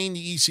retain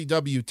the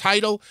ECW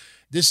title.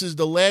 This is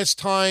the last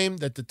time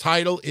that the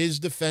title is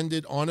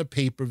defended on a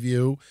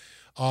pay-per-view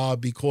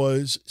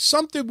because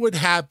something would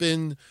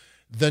happen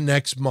the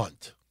next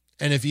month.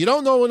 And if you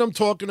don't know what I'm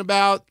talking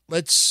about,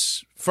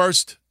 let's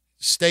first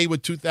stay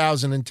with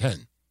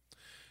 2010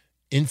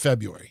 in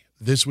February,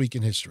 this week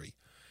in history.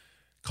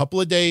 A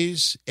couple of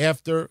days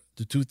after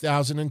the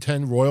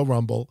 2010 Royal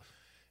Rumble,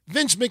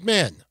 Vince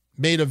McMahon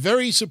made a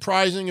very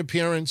surprising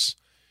appearance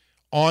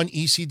on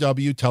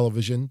ECW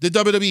television, the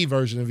WWE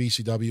version of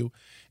ECW,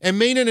 and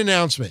made an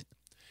announcement.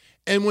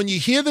 And when you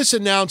hear this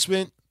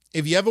announcement,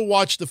 if you ever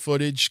watch the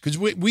footage, because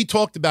we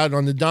talked about it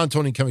on the Don,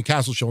 Tony, and Kevin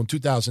Castle show in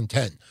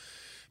 2010,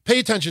 pay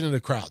attention to the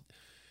crowd.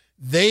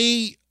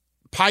 They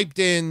piped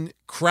in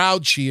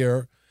crowd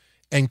cheer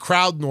and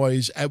crowd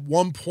noise at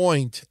one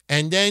point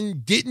and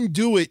then didn't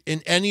do it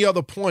in any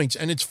other points.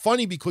 And it's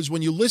funny because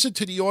when you listen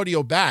to the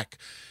audio back,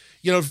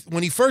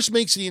 when he first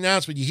makes the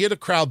announcement, you hear the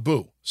crowd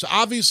boo. So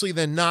obviously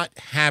they're not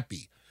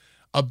happy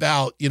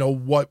about,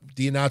 what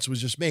the announcement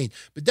was just made.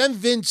 But then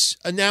Vince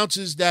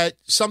announces that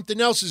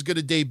something else is going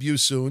to debut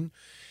soon,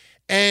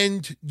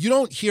 and you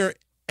don't hear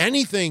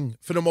anything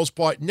for the most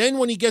part. And then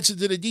when he gets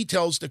into the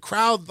details, the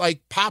crowd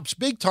pops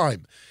big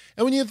time.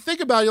 And when you think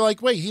about it, you're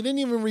like, wait, he didn't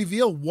even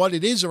reveal what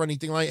it is or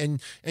anything like,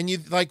 and you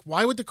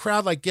why would the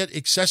crowd get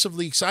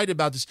excessively excited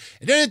about this?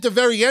 And then at the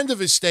very end of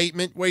his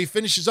statement, where he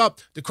finishes up,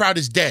 the crowd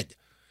is dead.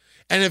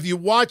 And if you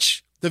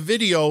watch the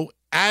video,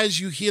 as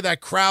you hear that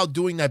crowd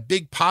doing that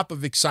big pop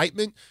of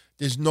excitement,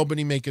 there's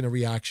nobody making a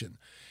reaction.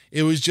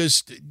 It was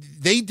just,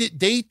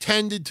 they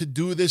tended to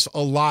do this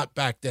a lot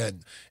back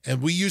then.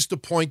 And we used to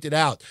point it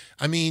out.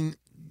 I mean,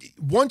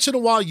 once in a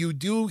while you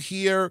do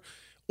hear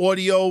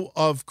audio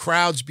of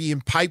crowds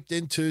being piped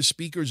into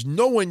speakers,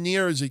 nowhere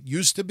near as it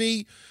used to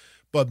be.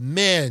 But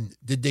man,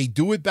 did they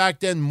do it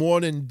back then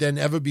more than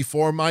ever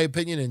before, in my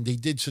opinion. And they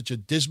did such a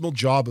dismal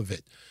job of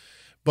it.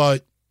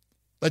 But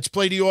let's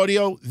play the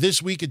audio.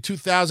 This week in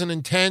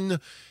 2010,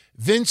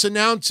 Vince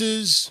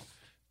announces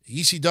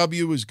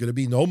ECW is going to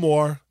be no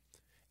more.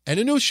 And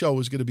a new show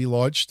is going to be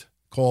launched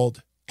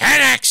called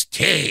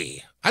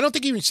NXT. I don't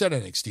think he even said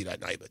NXT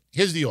that night, but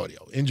here's the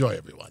audio. Enjoy,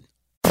 everyone.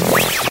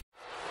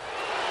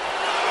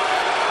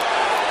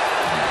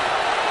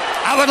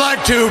 I would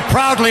like to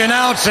proudly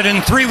announce that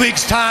in 3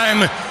 weeks'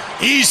 time,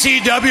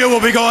 ECW will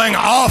be going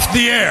off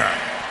the air.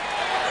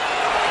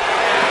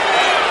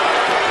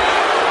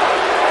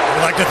 I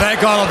would like to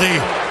thank all of the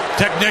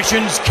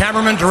technicians,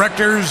 cameramen,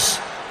 directors,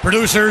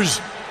 producers,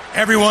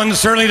 everyone,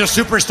 certainly the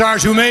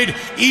superstars who made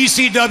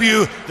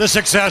ECW the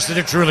success that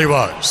it truly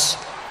was.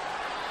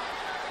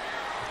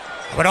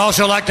 I would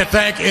also like to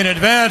thank in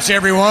advance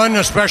everyone,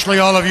 especially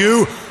all of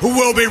you, who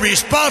will be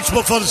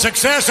responsible for the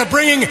success of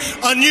bringing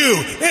a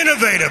new,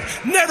 innovative,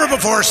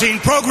 never-before-seen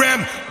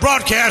program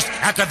broadcast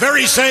at the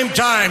very same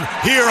time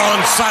here on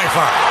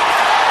Sci-Fi.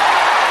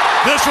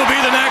 This will be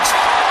the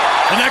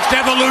next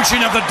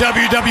evolution of the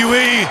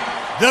WWE.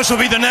 This will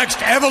be the next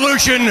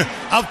evolution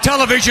of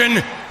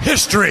television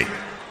history.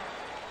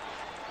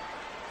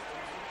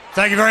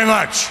 Thank you very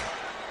much.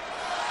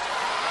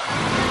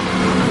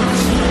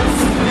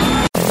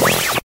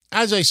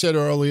 As I said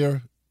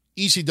earlier,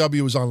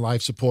 ECW was on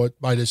life support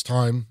by this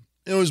time.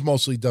 It was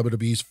mostly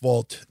WWE's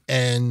fault.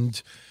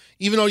 And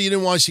even though you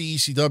didn't want to see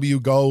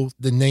ECW go,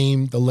 the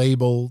name, the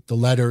label, the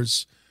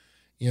letters,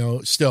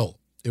 still,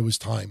 it was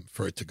time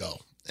for it to go.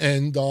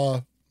 And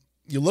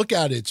you look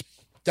at it, it's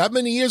that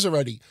many years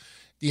already.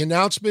 The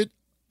announcement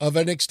of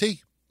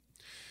NXT.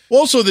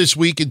 Also this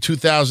week in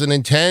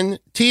 2010,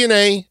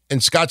 TNA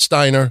and Scott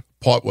Steiner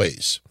part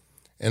ways.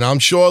 And I'm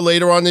sure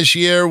later on this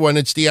year, when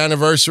it's the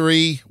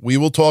anniversary, we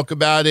will talk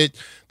about it.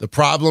 The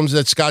problems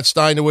that Scott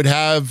Steiner would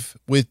have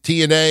with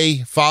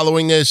TNA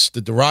following this,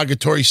 the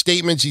derogatory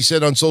statements he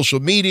said on social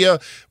media,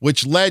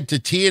 which led to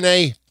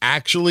TNA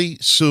actually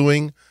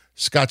suing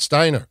Scott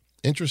Steiner.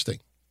 Interesting.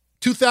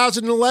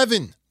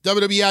 2011,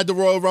 WWE had the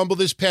Royal Rumble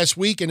this past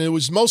week, and it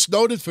was most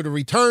noted for the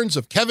returns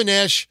of Kevin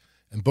Nash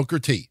and Booker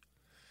T.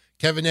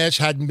 Kevin Nash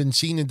hadn't been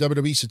seen in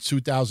WWE since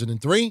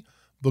 2003.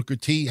 Booker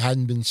T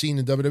hadn't been seen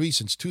in WWE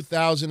since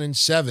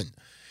 2007.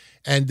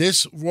 And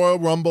this Royal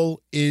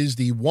Rumble is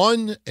the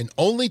one and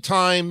only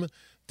time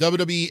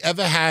WWE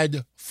ever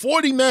had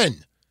 40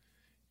 men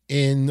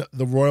in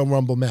the Royal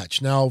Rumble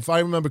match. Now, if I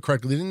remember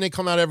correctly, didn't they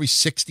come out every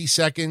 60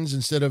 seconds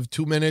instead of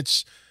 2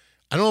 minutes?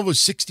 I don't know if it was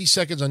 60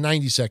 seconds or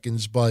 90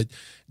 seconds, but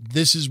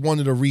this is one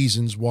of the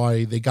reasons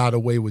why they got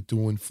away with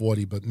doing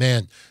 40. But,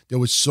 man, there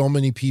was so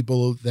many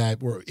people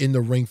that were in the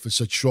ring for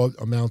such short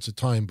amounts of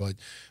time. But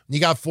when you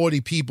got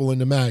 40 people in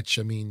the match,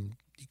 I mean,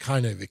 you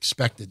kind of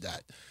expected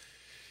that.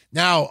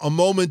 Now, a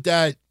moment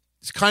that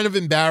is kind of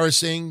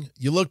embarrassing.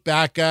 You look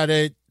back at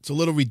it, it's a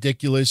little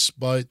ridiculous,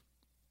 but,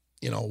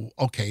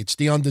 okay, it's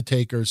The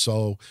Undertaker,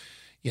 so,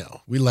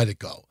 we let it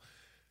go.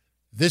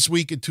 This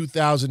week in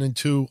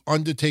 2002,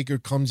 Undertaker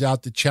comes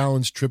out to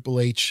challenge Triple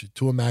H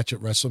to a match at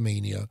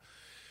WrestleMania.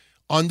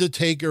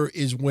 Undertaker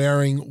is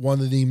wearing one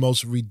of the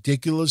most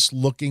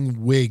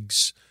ridiculous-looking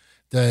wigs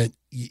that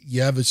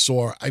you ever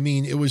saw. I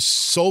mean, it was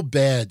so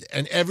bad,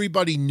 and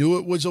everybody knew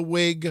it was a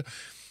wig.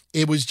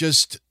 It was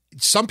just,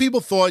 some people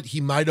thought he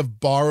might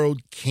have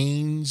borrowed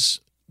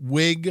Kane's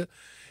wig,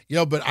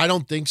 but I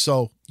don't think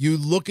so. You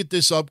look at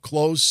this up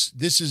close,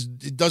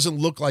 it doesn't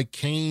look like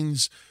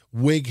Kane's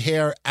wig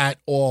hair at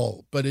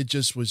all, but it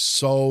just was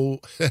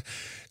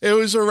it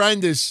was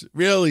horrendous,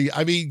 really.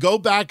 I mean, go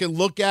back and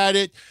look at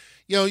it.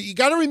 You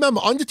got to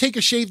remember,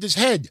 Undertaker shaved his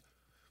head,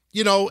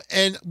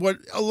 and what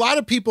a lot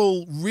of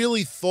people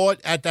really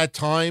thought at that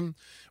time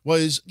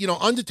was,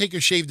 Undertaker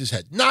shaved his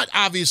head. Not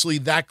obviously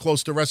that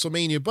close to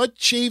WrestleMania, but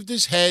shaved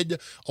his head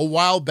a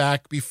while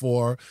back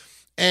before,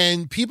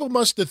 and people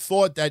must have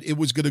thought that it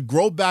was going to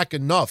grow back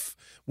enough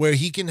where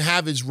he can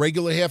have his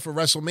regular hair for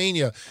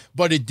WrestleMania,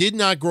 but it did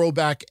not grow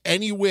back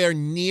anywhere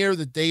near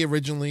that they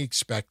originally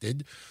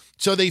expected.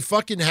 So they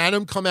fucking had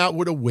him come out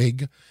with a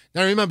wig.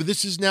 Now remember,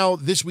 this is now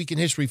This Week in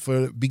History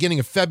for beginning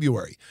of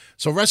February.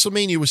 So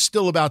WrestleMania was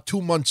still about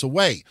 2 months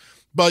away,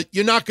 but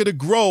you're not going to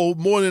grow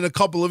more than a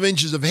couple of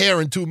inches of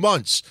hair in 2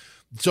 months.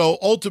 So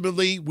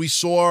ultimately, we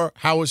saw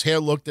how his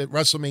hair looked at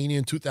WrestleMania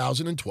in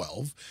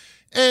 2012,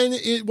 and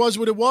it was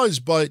what it was,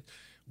 but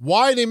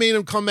why they made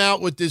him come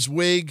out with this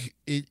wig,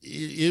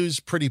 it was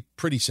pretty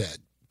sad.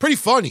 Pretty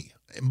funny.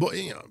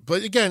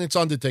 But again, it's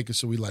Undertaker,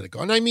 so we let it go.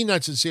 And I mean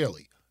that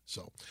sincerely.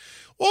 So,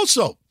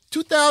 also,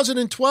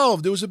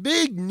 2012, there was a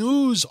big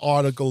news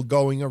article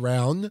going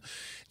around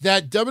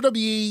that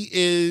WWE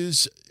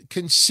is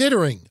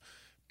considering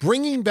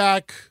bringing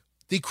back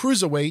the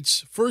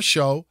Cruiserweights for a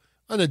show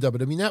on the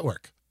WWE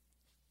Network.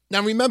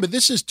 Now, remember,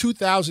 this is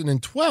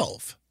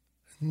 2012.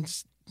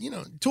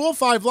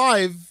 205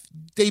 Live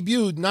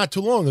debuted not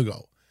too long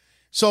ago.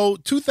 So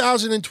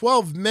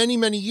 2012, many,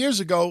 many years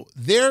ago,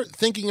 they're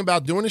thinking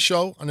about doing a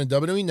show on the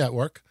WWE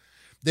Network.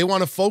 They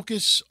want to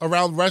focus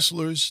around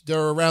wrestlers.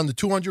 They're around the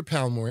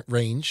 200-pound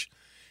range.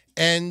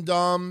 And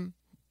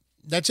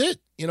that's it.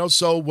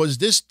 So was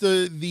this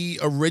the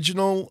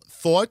original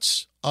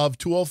thoughts of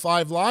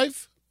 205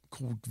 Live?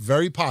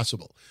 Very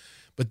possible.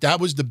 But that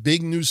was the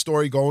big news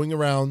story going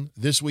around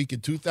this week in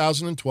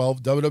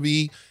 2012,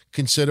 WWE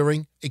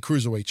considering a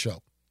Cruiserweight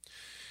show.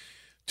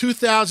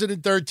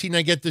 2013,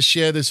 I get to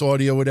share this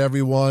audio with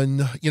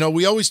everyone.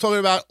 We always talk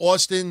about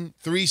Austin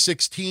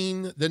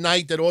 316, the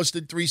night that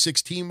Austin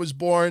 316 was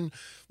born.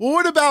 Well,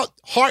 what about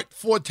Hart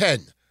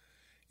 410?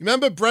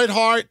 Remember Bret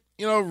Hart,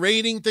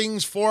 rating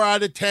things 4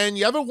 out of 10?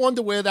 You ever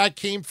wonder where that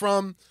came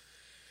from?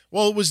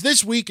 Well, it was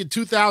this week in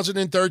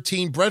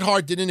 2013, Bret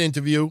Hart did an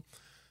interview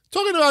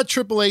talking about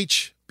Triple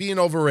H being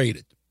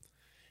overrated.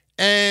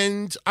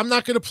 And I'm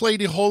not going to play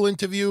the whole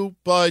interview,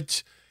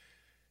 but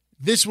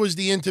this was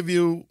the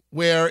interview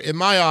where, in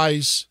my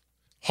eyes,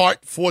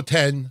 Hart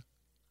 410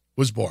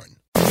 was born.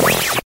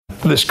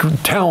 There's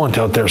talent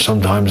out there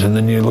sometimes, and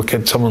then you look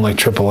at someone like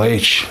Triple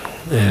H,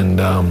 and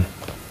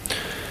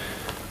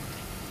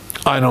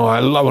I know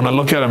when I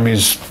look at him,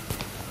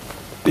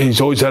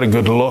 he's always had a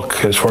good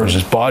look as far as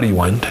his body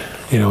went.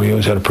 He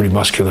always had a pretty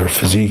muscular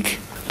physique.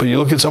 But you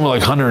look at someone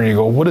like Hunter and you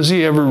go, what has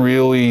he ever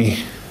really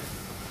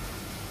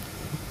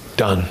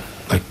done?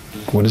 Like,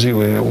 what is he,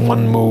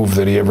 one move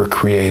that he ever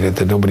created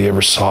that nobody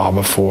ever saw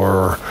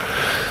before?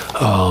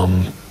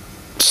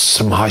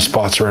 some high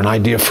spots or an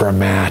idea for a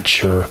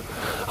match, or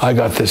I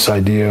got this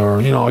idea,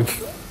 or, you know, I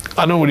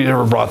don't know what he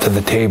ever brought to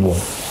the table.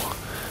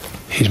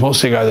 He's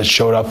mostly a guy that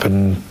showed up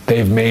and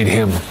they've made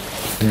him.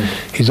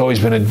 He's always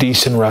been a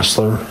decent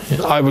wrestler.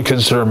 I would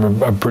consider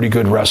him a pretty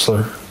good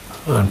wrestler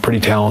and pretty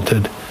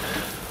talented,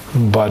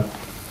 but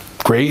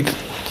great?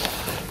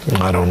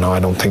 I don't know. I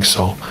don't think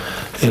so.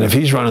 And if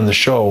he's running the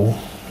show,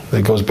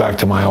 it goes back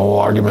to my whole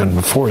argument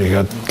before. You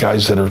got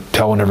guys that are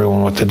telling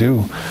everyone what to do.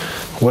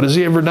 What has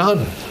he ever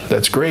done?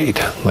 That's great.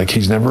 Like,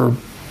 he's never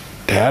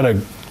had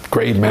a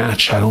great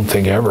match, I don't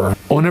think, ever.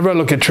 Whenever I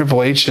look at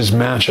Triple H's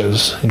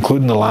matches,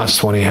 including the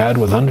last one he had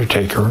with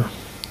Undertaker,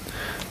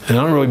 and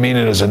I don't really mean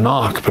it as a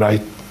knock, but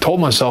I told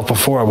myself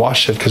before I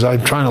watched it, because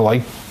I'm trying to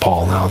like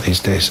Paul now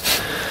these days,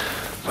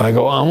 but I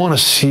go, I want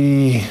to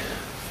see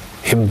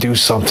him do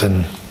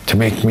something to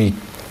make me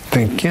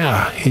think,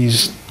 yeah,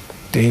 he's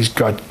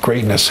got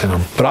greatness in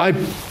him. But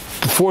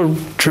before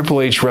Triple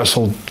H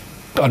wrestled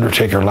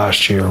Undertaker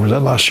last year, was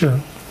that last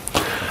year?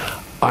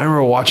 I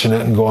remember watching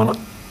it and going,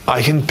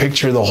 I can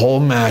picture the whole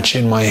match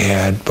in my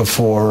head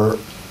before.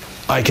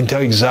 I can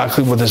tell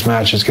exactly what this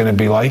match is going to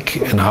be like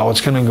and how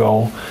it's going to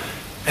go.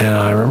 And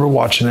I remember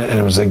watching it, and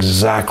it was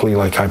exactly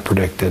like I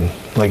predicted.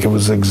 Like, it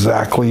was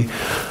exactly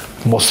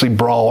mostly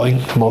brawling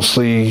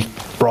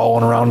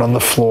around on the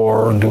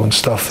floor and doing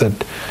stuff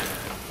that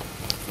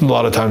a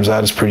lot of times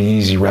that is pretty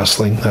easy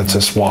wrestling. That's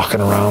just walking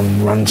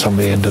around, running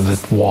somebody into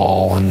the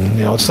wall, and,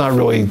 you know, it's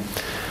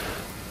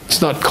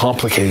not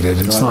complicated.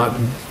 It's not.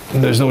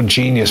 There's no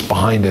genius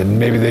behind it.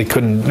 Maybe they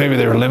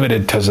were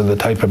limited because of the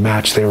type of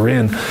match they were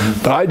in.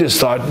 But I just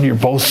thought, you're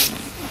both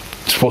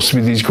supposed to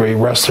be these great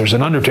wrestlers,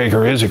 and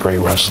Undertaker is a great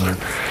wrestler.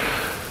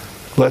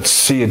 Let's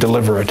see you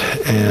deliver it.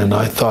 And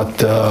I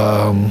thought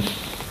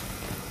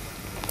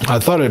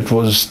it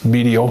was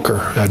mediocre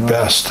at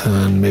best,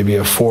 and maybe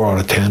a 4 out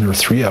of 10 or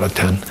 3 out of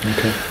 10.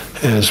 Okay.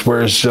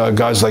 Whereas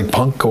guys like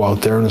Punk go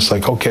out there and it's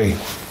like, okay,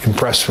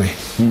 impress me.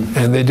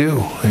 And they do.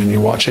 And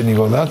you watch it and you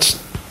go, that's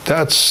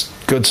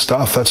good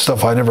stuff. That's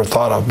stuff I never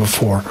thought of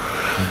before.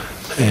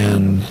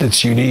 And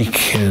it's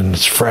unique and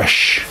it's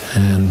fresh.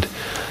 And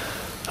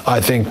I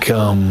think,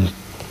 I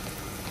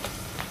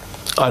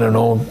don't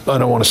know, I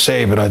don't want to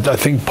say, but I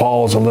think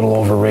Paul is a little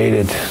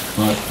overrated.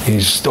 Right.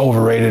 He's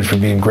overrated for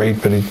being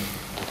great, but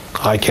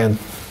I can't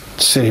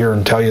sit here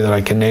and tell you that I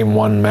can name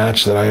one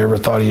match that I ever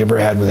thought he ever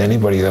had with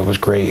anybody that was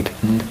great.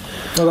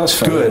 Well, that's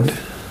fair. Good.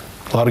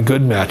 A lot of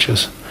good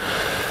matches.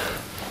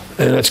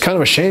 And it's kind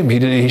of a shame.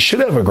 He should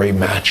have a great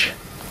match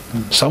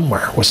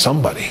somewhere with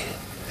somebody.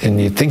 And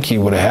you'd think he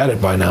would have had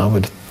it by now,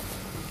 but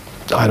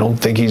I don't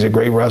think he's a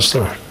great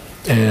wrestler.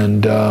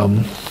 And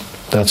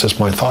that's just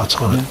my thoughts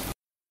on it.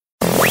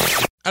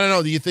 I don't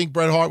know. Do you think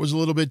Bret Hart was a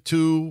little bit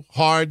too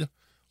hard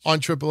on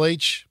Triple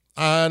H?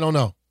 I don't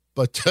know.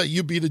 But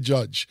you be the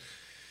judge.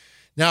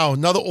 Now,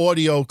 another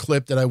audio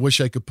clip that I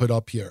wish I could put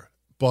up here,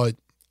 but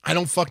I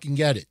don't fucking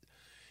get it.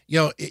 You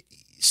know,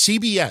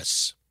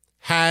 CBS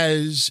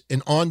has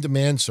an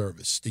on-demand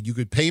service that you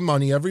could pay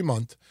money every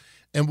month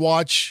and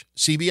watch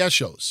CBS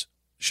shows.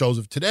 Shows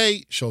of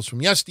today, shows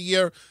from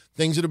yesteryear,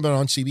 things that have been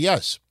on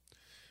CBS.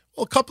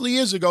 Well, a couple of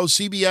years ago,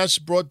 CBS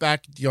brought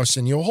back the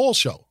Arsenio Hall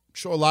show. I'm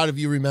sure a lot of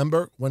you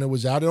remember when it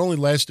was out. It only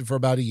lasted for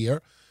about a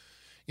year.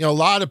 You know, a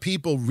lot of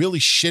people really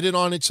shitted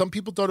on it. Some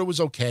people thought it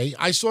was okay.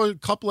 I saw a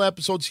couple of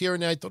episodes here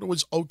and there. I thought it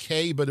was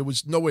okay, but it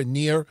was nowhere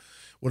near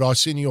what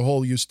Arsenio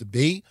Hall used to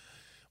be.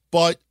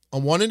 But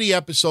on one of the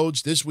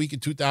episodes this week in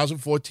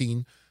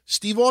 2014,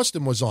 Steve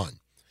Austin was on.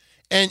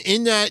 And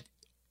in that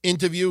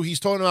interview, he's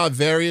talking about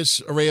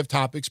various array of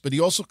topics, but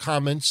he also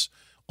comments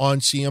on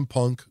CM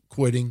Punk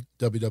quitting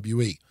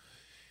WWE.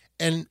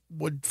 And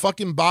what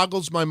fucking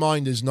boggles my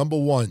mind is, number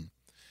one,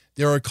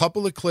 there are a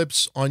couple of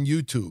clips on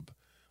YouTube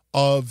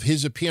of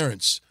his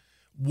appearance.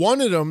 One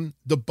of them,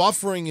 the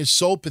buffering is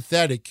so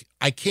pathetic,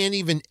 I can't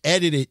even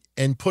edit it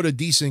and put a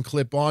decent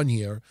clip on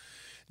here.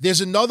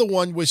 There's another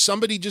one where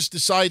somebody just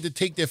decided to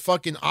take their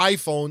fucking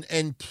iPhone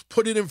and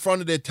put it in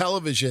front of their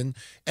television,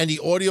 and the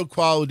audio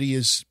quality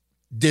is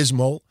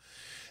dismal.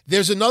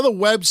 There's another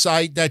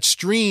website that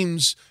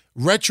streams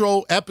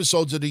retro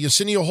episodes of the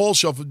Arsenio Hall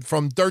show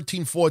from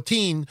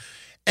 13-14,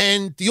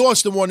 and the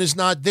Austin one is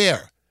not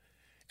there.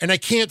 And I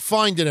can't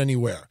find it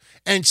anywhere.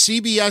 And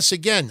CBS,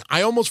 again,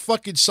 I almost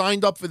fucking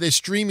signed up for their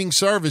streaming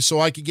service so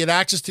I could get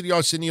access to the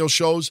Arsenio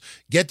shows,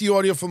 get the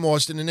audio from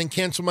Austin, and then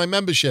cancel my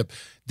membership.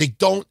 They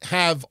don't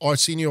have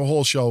Arsenio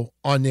Hall show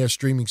on their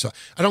streaming service.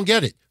 I don't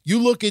get it. You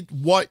look at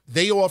what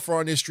they offer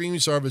on their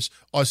streaming service,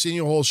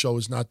 Arsenio Hall show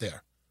is not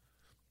there.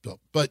 So,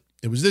 but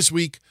it was this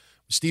week.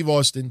 Steve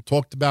Austin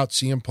talked about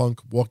CM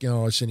Punk walking out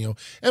on Arsenio.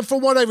 And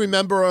from what I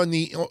remember on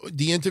the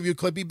interview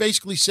clip, he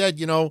basically said,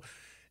 you know,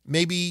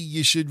 maybe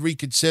you should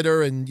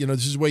reconsider, and, you know,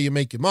 this is where you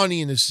make your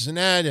money, and this is and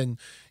that. And,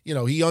 you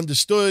know, he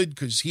understood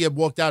because he had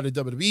walked out of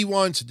WWE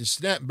once, and this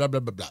and that, blah, blah,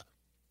 blah, blah.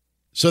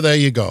 So there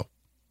you go.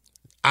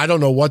 I don't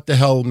know what the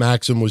hell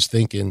Maxim was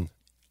thinking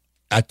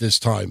at this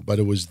time, but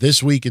it was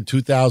this week in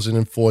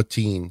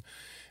 2014.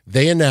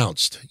 They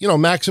announced, you know,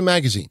 Maxim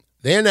Magazine,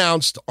 they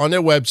announced on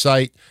their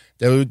website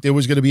there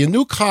was going to be a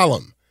new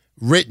column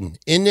written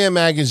in their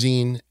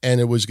magazine,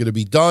 and it was going to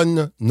be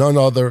done none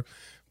other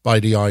by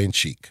the Iron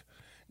Sheik.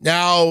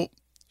 Now,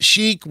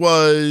 Sheik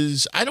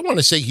was, I don't want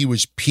to say he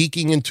was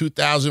peaking in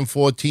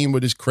 2014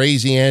 with his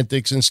crazy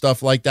antics and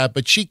stuff like that,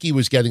 but Sheiky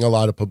was getting a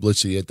lot of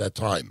publicity at that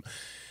time.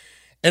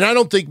 And I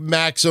don't think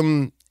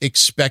Maxim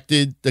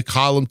expected the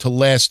column to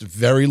last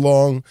very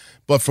long,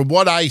 but from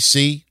what I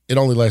see, it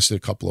only lasted a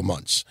couple of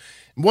months.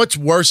 And what's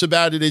worse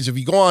about it is if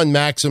you go on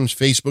Maxim's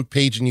Facebook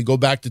page and you go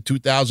back to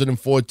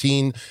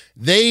 2014,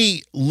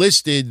 they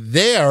listed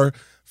there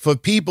for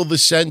people to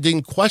send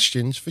in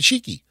questions for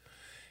Sheiky.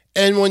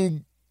 And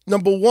when,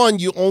 number one,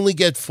 you only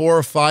get 4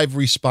 or 5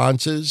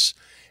 responses,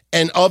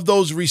 and of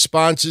those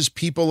responses,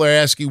 people are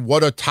asking,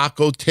 what are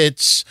taco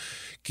tits?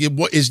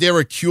 Is there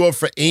a cure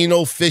for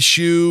anal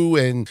fissue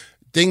and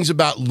things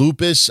about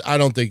lupus? I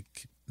don't think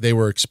they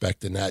were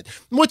expecting that.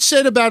 And what's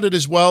said about it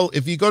as well,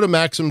 if you go to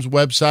Maxim's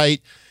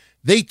website,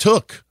 they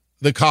took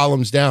the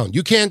columns down.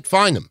 You can't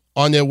find them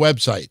on their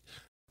website.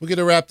 We're going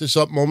to wrap this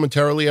up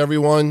momentarily,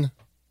 everyone.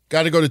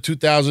 Got to go to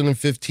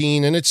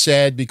 2015, and it's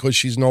sad because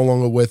she's no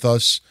longer with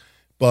us.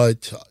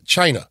 But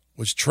China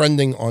was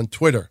trending on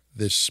Twitter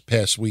this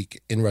past week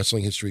in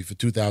wrestling history for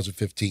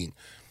 2015.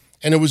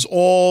 And it was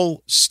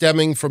all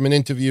stemming from an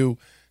interview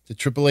that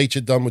Triple H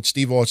had done with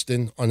Steve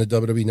Austin on the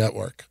WWE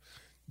Network.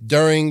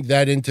 During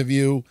that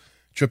interview,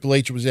 Triple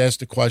H was asked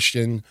the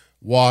question,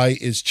 why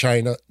is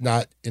China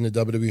not in the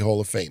WWE Hall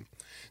of Fame?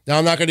 Now,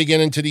 I'm not going to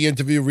get into the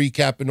interview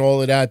recap and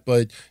all of that,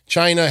 but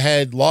China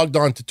had logged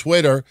on to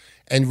Twitter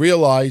and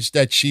realized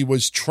that she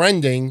was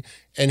trending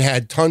and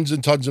had tons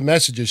and tons of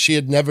messages. She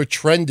had never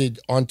trended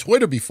on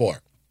Twitter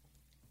before.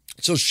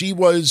 So she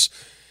was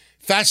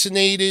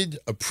fascinated,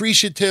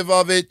 appreciative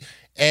of it,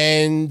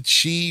 and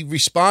she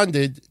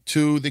responded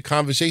to the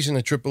conversation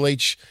that Triple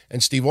H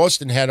and Steve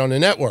Austin had on the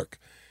network.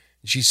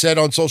 She said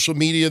on social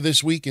media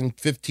this week in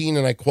 15,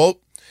 and I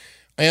quote,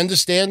 I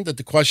understand that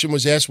the question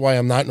was asked why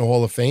I'm not in the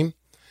Hall of Fame.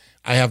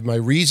 I have my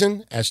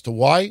reason as to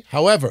why.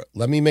 However,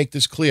 let me make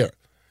this clear.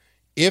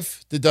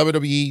 If the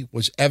WWE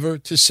was ever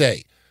to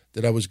say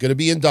that I was going to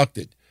be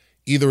inducted,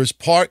 either as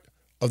part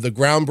of the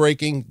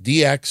groundbreaking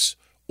DX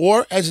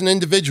or as an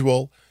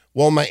individual,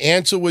 well, my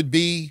answer would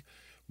be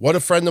what a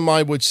friend of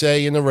mine would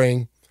say in the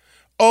ring.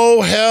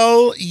 Oh,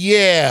 hell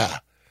yeah.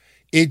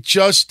 I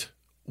just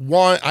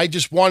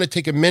want to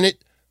take a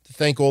minute to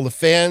thank all the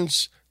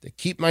fans that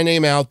keep my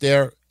name out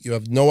there. You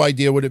have no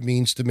idea what it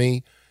means to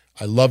me.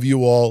 I love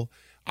you all.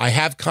 I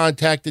have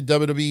contacted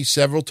WWE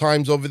several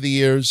times over the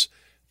years.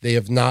 They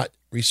have not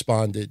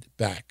responded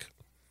back.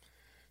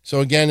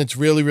 So again, it's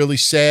really, really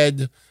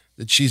sad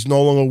that she's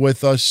no longer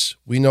with us.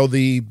 We know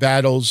the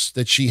battles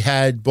that she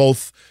had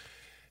both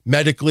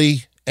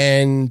medically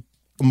and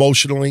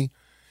emotionally.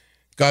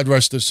 God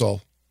rest her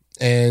soul.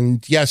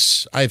 And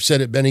yes, I've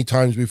said it many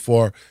times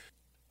before,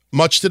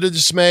 much to the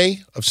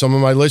dismay of some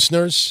of my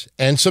listeners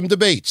and some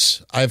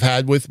debates I've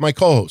had with my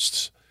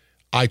co-hosts,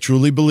 I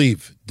truly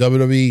believe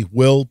WWE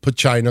will put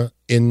China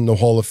in the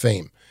Hall of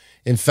Fame.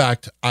 In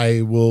fact,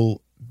 I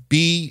will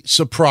be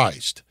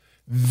surprised,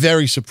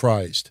 very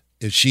surprised,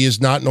 if she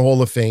is not in the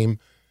Hall of Fame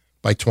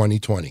by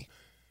 2020.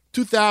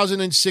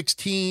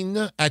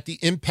 2016 at the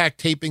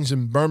Impact tapings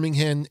in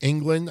Birmingham,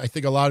 England. I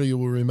think a lot of you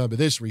will remember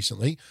this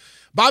recently.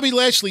 Bobby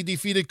Lashley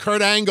defeated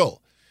Kurt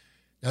Angle.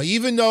 Now,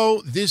 even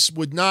though this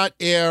would not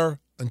air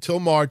until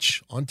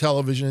March on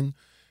television,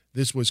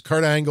 this was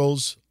Kurt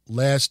Angle's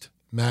last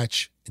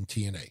match in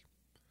TNA.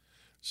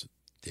 So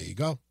there you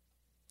go.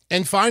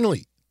 And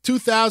finally,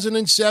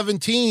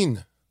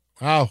 2017.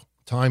 Wow,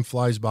 time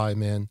flies by,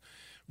 man.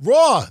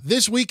 Raw,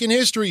 this week in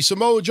history,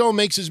 Samoa Joe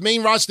makes his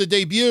main roster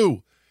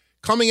debut,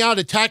 coming out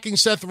attacking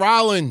Seth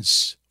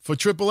Rollins for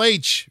Triple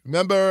H.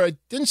 Remember,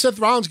 didn't Seth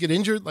Rollins get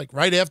injured like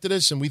right after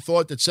this, and we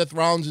thought that Seth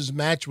Rollins'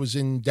 match was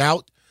in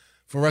doubt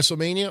for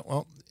WrestleMania?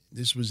 Well,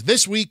 this was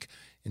this week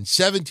in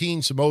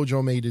 17, Samoa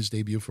Joe made his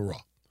debut for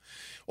Raw.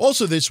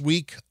 Also this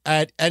week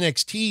at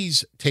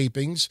NXT's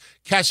tapings,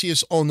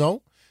 Cassius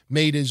Ohno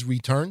made his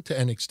return to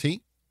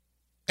NXT.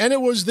 And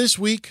it was this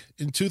week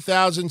in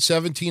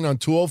 2017 on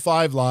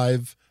 205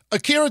 Live,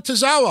 Akira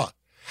Tozawa.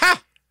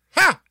 Ha!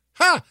 Ha!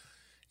 Ha!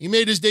 He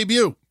made his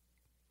debut.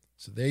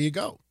 So there you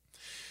go.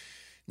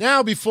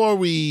 Now, before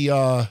we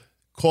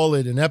call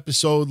it an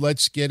episode,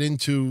 let's get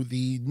into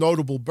the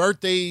notable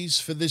birthdays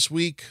for this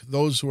week,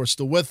 those who are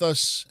still with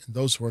us and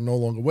those who are no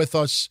longer with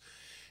us.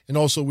 And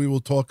also, we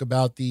will talk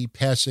about the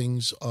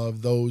passings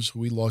of those who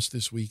we lost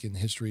this week in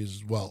history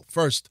as well.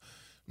 First,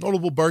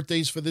 notable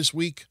birthdays for this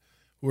week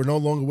who are no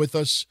longer with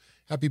us.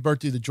 Happy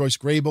birthday to Joyce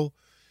Grable,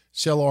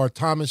 Sailor R.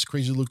 Thomas,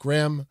 Crazy Luke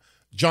Graham,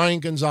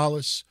 Giant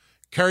Gonzalez,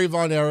 Kerry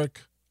Von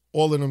Erich,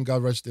 all of them,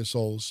 God rest their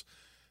souls.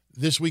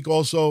 This week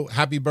also,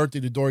 happy birthday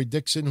to Dory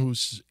Dixon,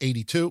 who's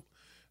 82,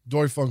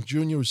 Dory Funk Jr.,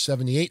 who's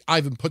 78,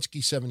 Ivan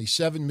Putski,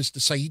 77,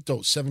 Mr.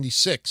 Saito,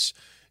 76,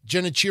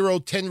 Genichiro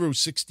Tenryu,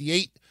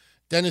 68,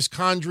 Dennis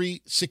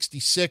Condrey,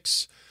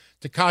 66,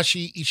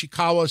 Takashi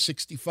Ishikawa,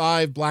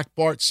 65, Black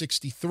Bart,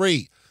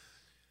 63.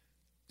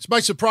 This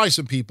might surprise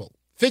some people.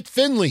 Fit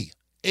Finley,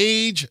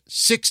 age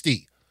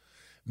 60.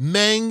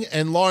 Meng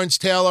and Lawrence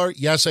Taylor.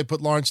 Yes, I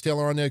put Lawrence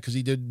Taylor on there because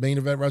he did main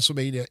event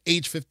WrestleMania,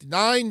 age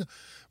 59.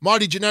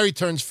 Marty Jannetty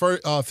turns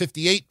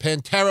 58.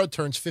 Pantera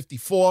turns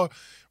 54.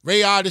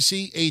 Ray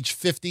Odyssey, age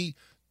 50.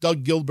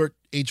 Doug Gilbert,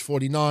 age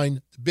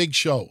 49. The Big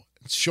Show,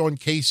 it's Sean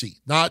Casey,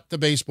 not the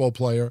baseball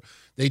player.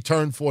 They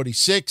turn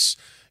 46.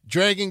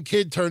 Dragon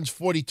Kid turns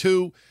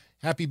 42.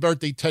 Happy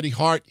birthday, Teddy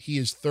Hart. He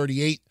is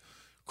 38.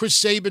 Chris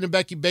Sabin and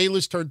Becky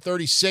Bayless turned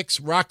 36.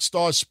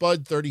 Rockstar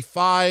Spud,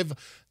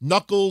 35.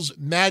 Knuckles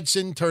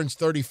Madsen turns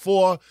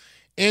 34.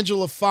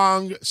 Angela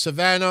Fong,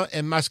 Savannah,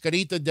 and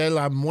Mascarita de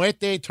la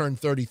Muerte turned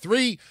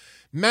 33.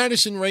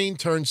 Madison Rain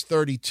turns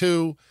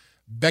 32.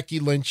 Becky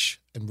Lynch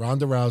and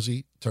Ronda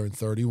Rousey turned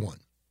 31.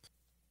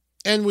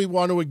 And we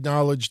want to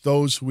acknowledge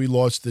those who we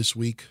lost this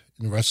week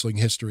in wrestling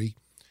history.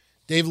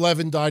 Dave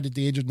Levin died at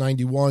the age of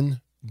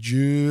 91.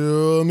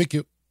 Jimmy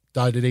Q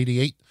died at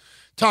 88.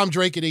 Tom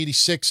Drake at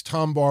 86.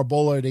 Tom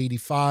Barbola at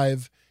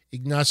 85.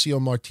 Ignacio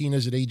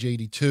Martinez at age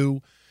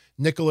 82.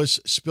 Nicholas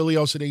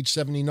Spilios at age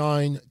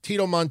 79.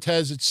 Tito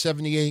Montez at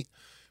 78.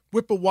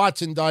 Whipper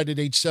Watson died at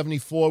age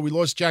 74. We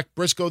lost Jack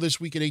Briscoe this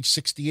week at age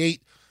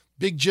 68.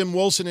 Big Jim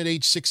Wilson at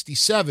age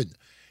 67.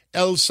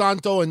 El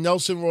Santo and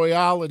Nelson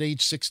Royale at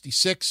age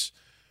 66.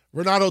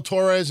 Renato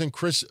Torres and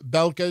Chris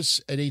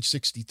Belkis at age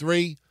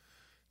 63.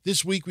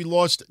 This week we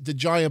lost the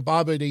Giant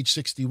Baba at age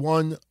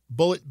 61.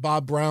 Bullet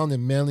Bob Brown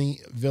and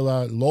Manny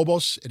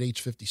Villalobos at age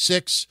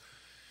 56.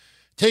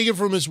 Taken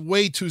from us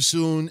way too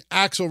soon,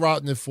 Axel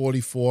Rotten at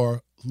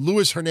 44.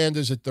 Luis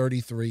Hernandez at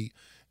 33.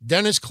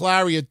 Dennis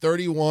Clary at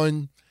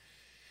 31.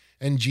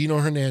 And Gino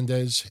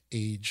Hernandez,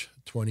 age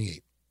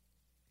 28.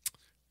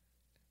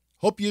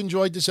 Hope you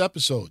enjoyed this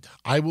episode.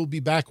 I will be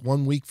back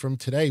 1 week from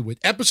today with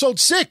episode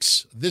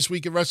 6 This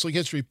Week in Wrestling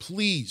History.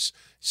 Please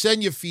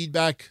send your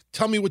feedback.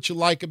 Tell me what you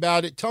like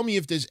about it. Tell me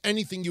if there's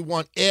anything you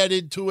want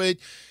added to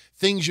it,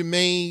 things you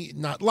may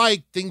not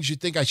like, things you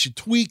think I should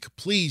tweak.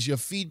 Please, your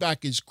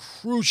feedback is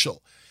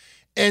crucial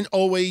and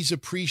always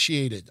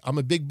appreciated. I'm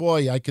a big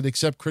boy. I could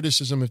accept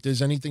criticism if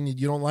there's anything that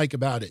you don't like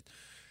about it.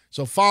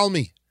 So follow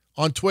me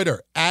on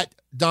Twitter at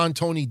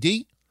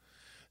DonTonyD.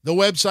 The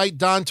website,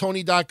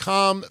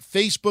 DonTony.com,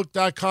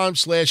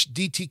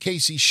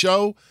 Facebook.com/DTKC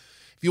Show.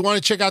 If you want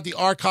to check out the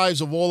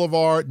archives of all of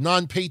our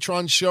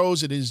non-Patreon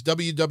shows, it is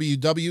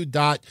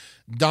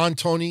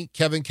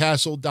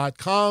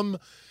www.DonTonyKevinCastle.com.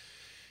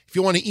 If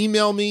you want to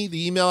email me,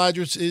 the email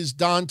address is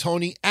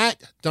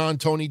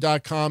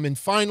DonTony@DonTony.com. And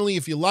finally,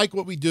 if you like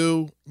what we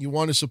do, you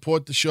want to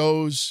support the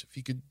shows, if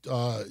you could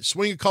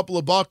swing a couple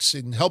of bucks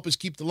and help us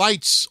keep the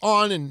lights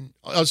on and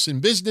us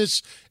in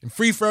business and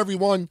free for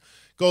everyone,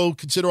 go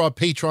consider our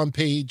Patreon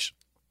page.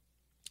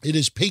 It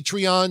is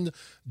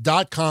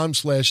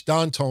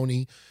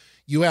patreon.com/DonTony.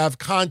 You have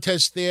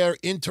contests there,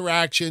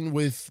 interaction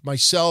with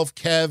myself,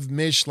 Kev,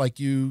 Mish, like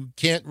you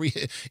can't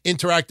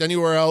interact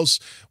anywhere else.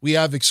 We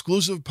have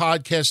exclusive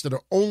podcasts that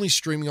are only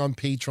streaming on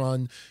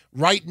Patreon.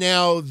 Right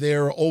now,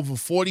 there are over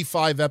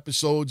 45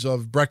 episodes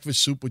of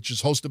Breakfast Soup, which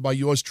is hosted by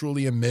yours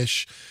truly and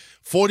Mish.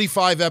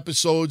 45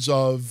 episodes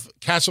of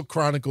Castle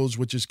Chronicles,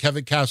 which is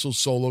Kevin Castle's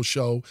solo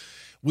show.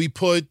 We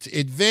put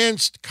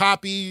advanced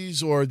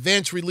copies or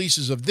advanced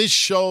releases of this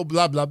show,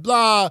 blah, blah,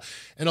 blah,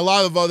 and a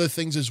lot of other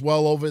things as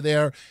well over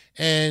there.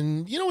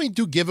 And, you know, we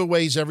do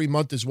giveaways every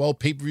month as well,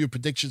 pay-per-view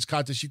predictions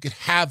contests. You could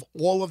have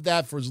all of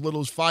that for as little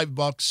as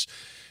 $5.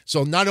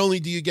 So not only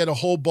do you get a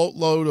whole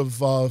boatload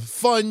of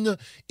fun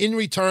in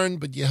return,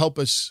 but you help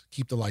us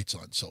keep the lights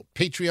on. So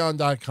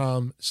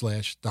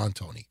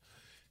patreon.com/DonTony.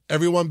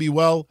 Everyone be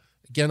well.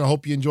 Again, I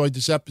hope you enjoyed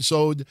this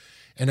episode,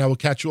 and I will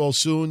catch you all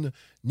soon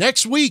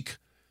next week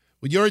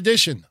with your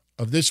edition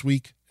of This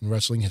Week in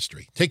Wrestling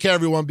History. Take care,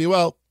 everyone. Be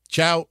well.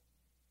 Ciao.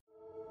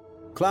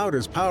 Cloud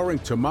is powering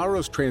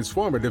tomorrow's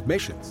transformative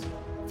missions.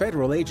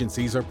 Federal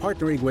agencies are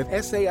partnering with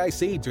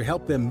SAIC to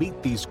help them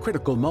meet these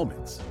critical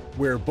moments,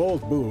 where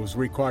bold moves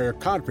require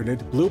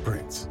confident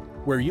blueprints,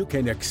 where you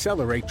can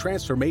accelerate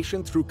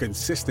transformation through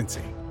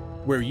consistency,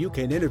 where you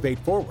can innovate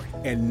forward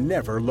and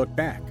never look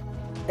back.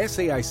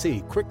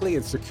 SAIC quickly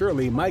and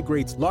securely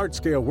migrates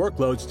large-scale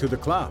workloads to the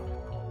cloud,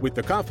 with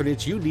the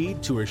confidence you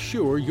need to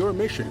assure your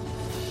mission.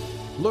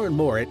 Learn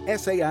more at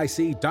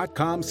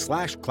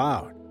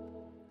SAIC.com/cloud.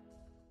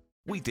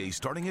 Weekdays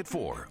starting at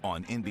 4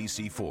 on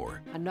NBC4.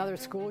 Another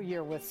school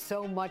year with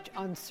so much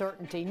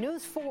uncertainty.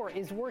 News 4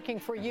 is working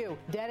for you,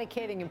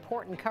 dedicating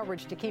important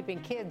coverage to keeping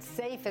kids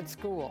safe at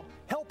school.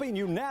 Helping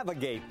you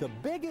navigate the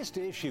biggest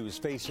issues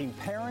facing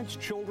parents,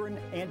 children,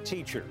 and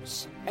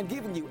teachers. And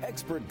giving you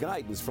expert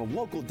guidance from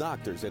local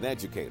doctors and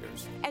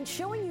educators. And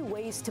showing you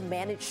ways to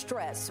manage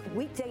stress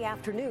weekday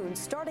afternoons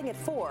starting at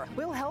 4.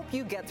 We'll help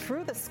you get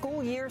through the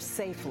school year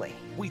safely.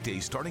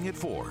 Weekdays starting at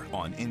 4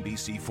 on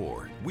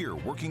NBC4. We're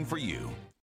working for you.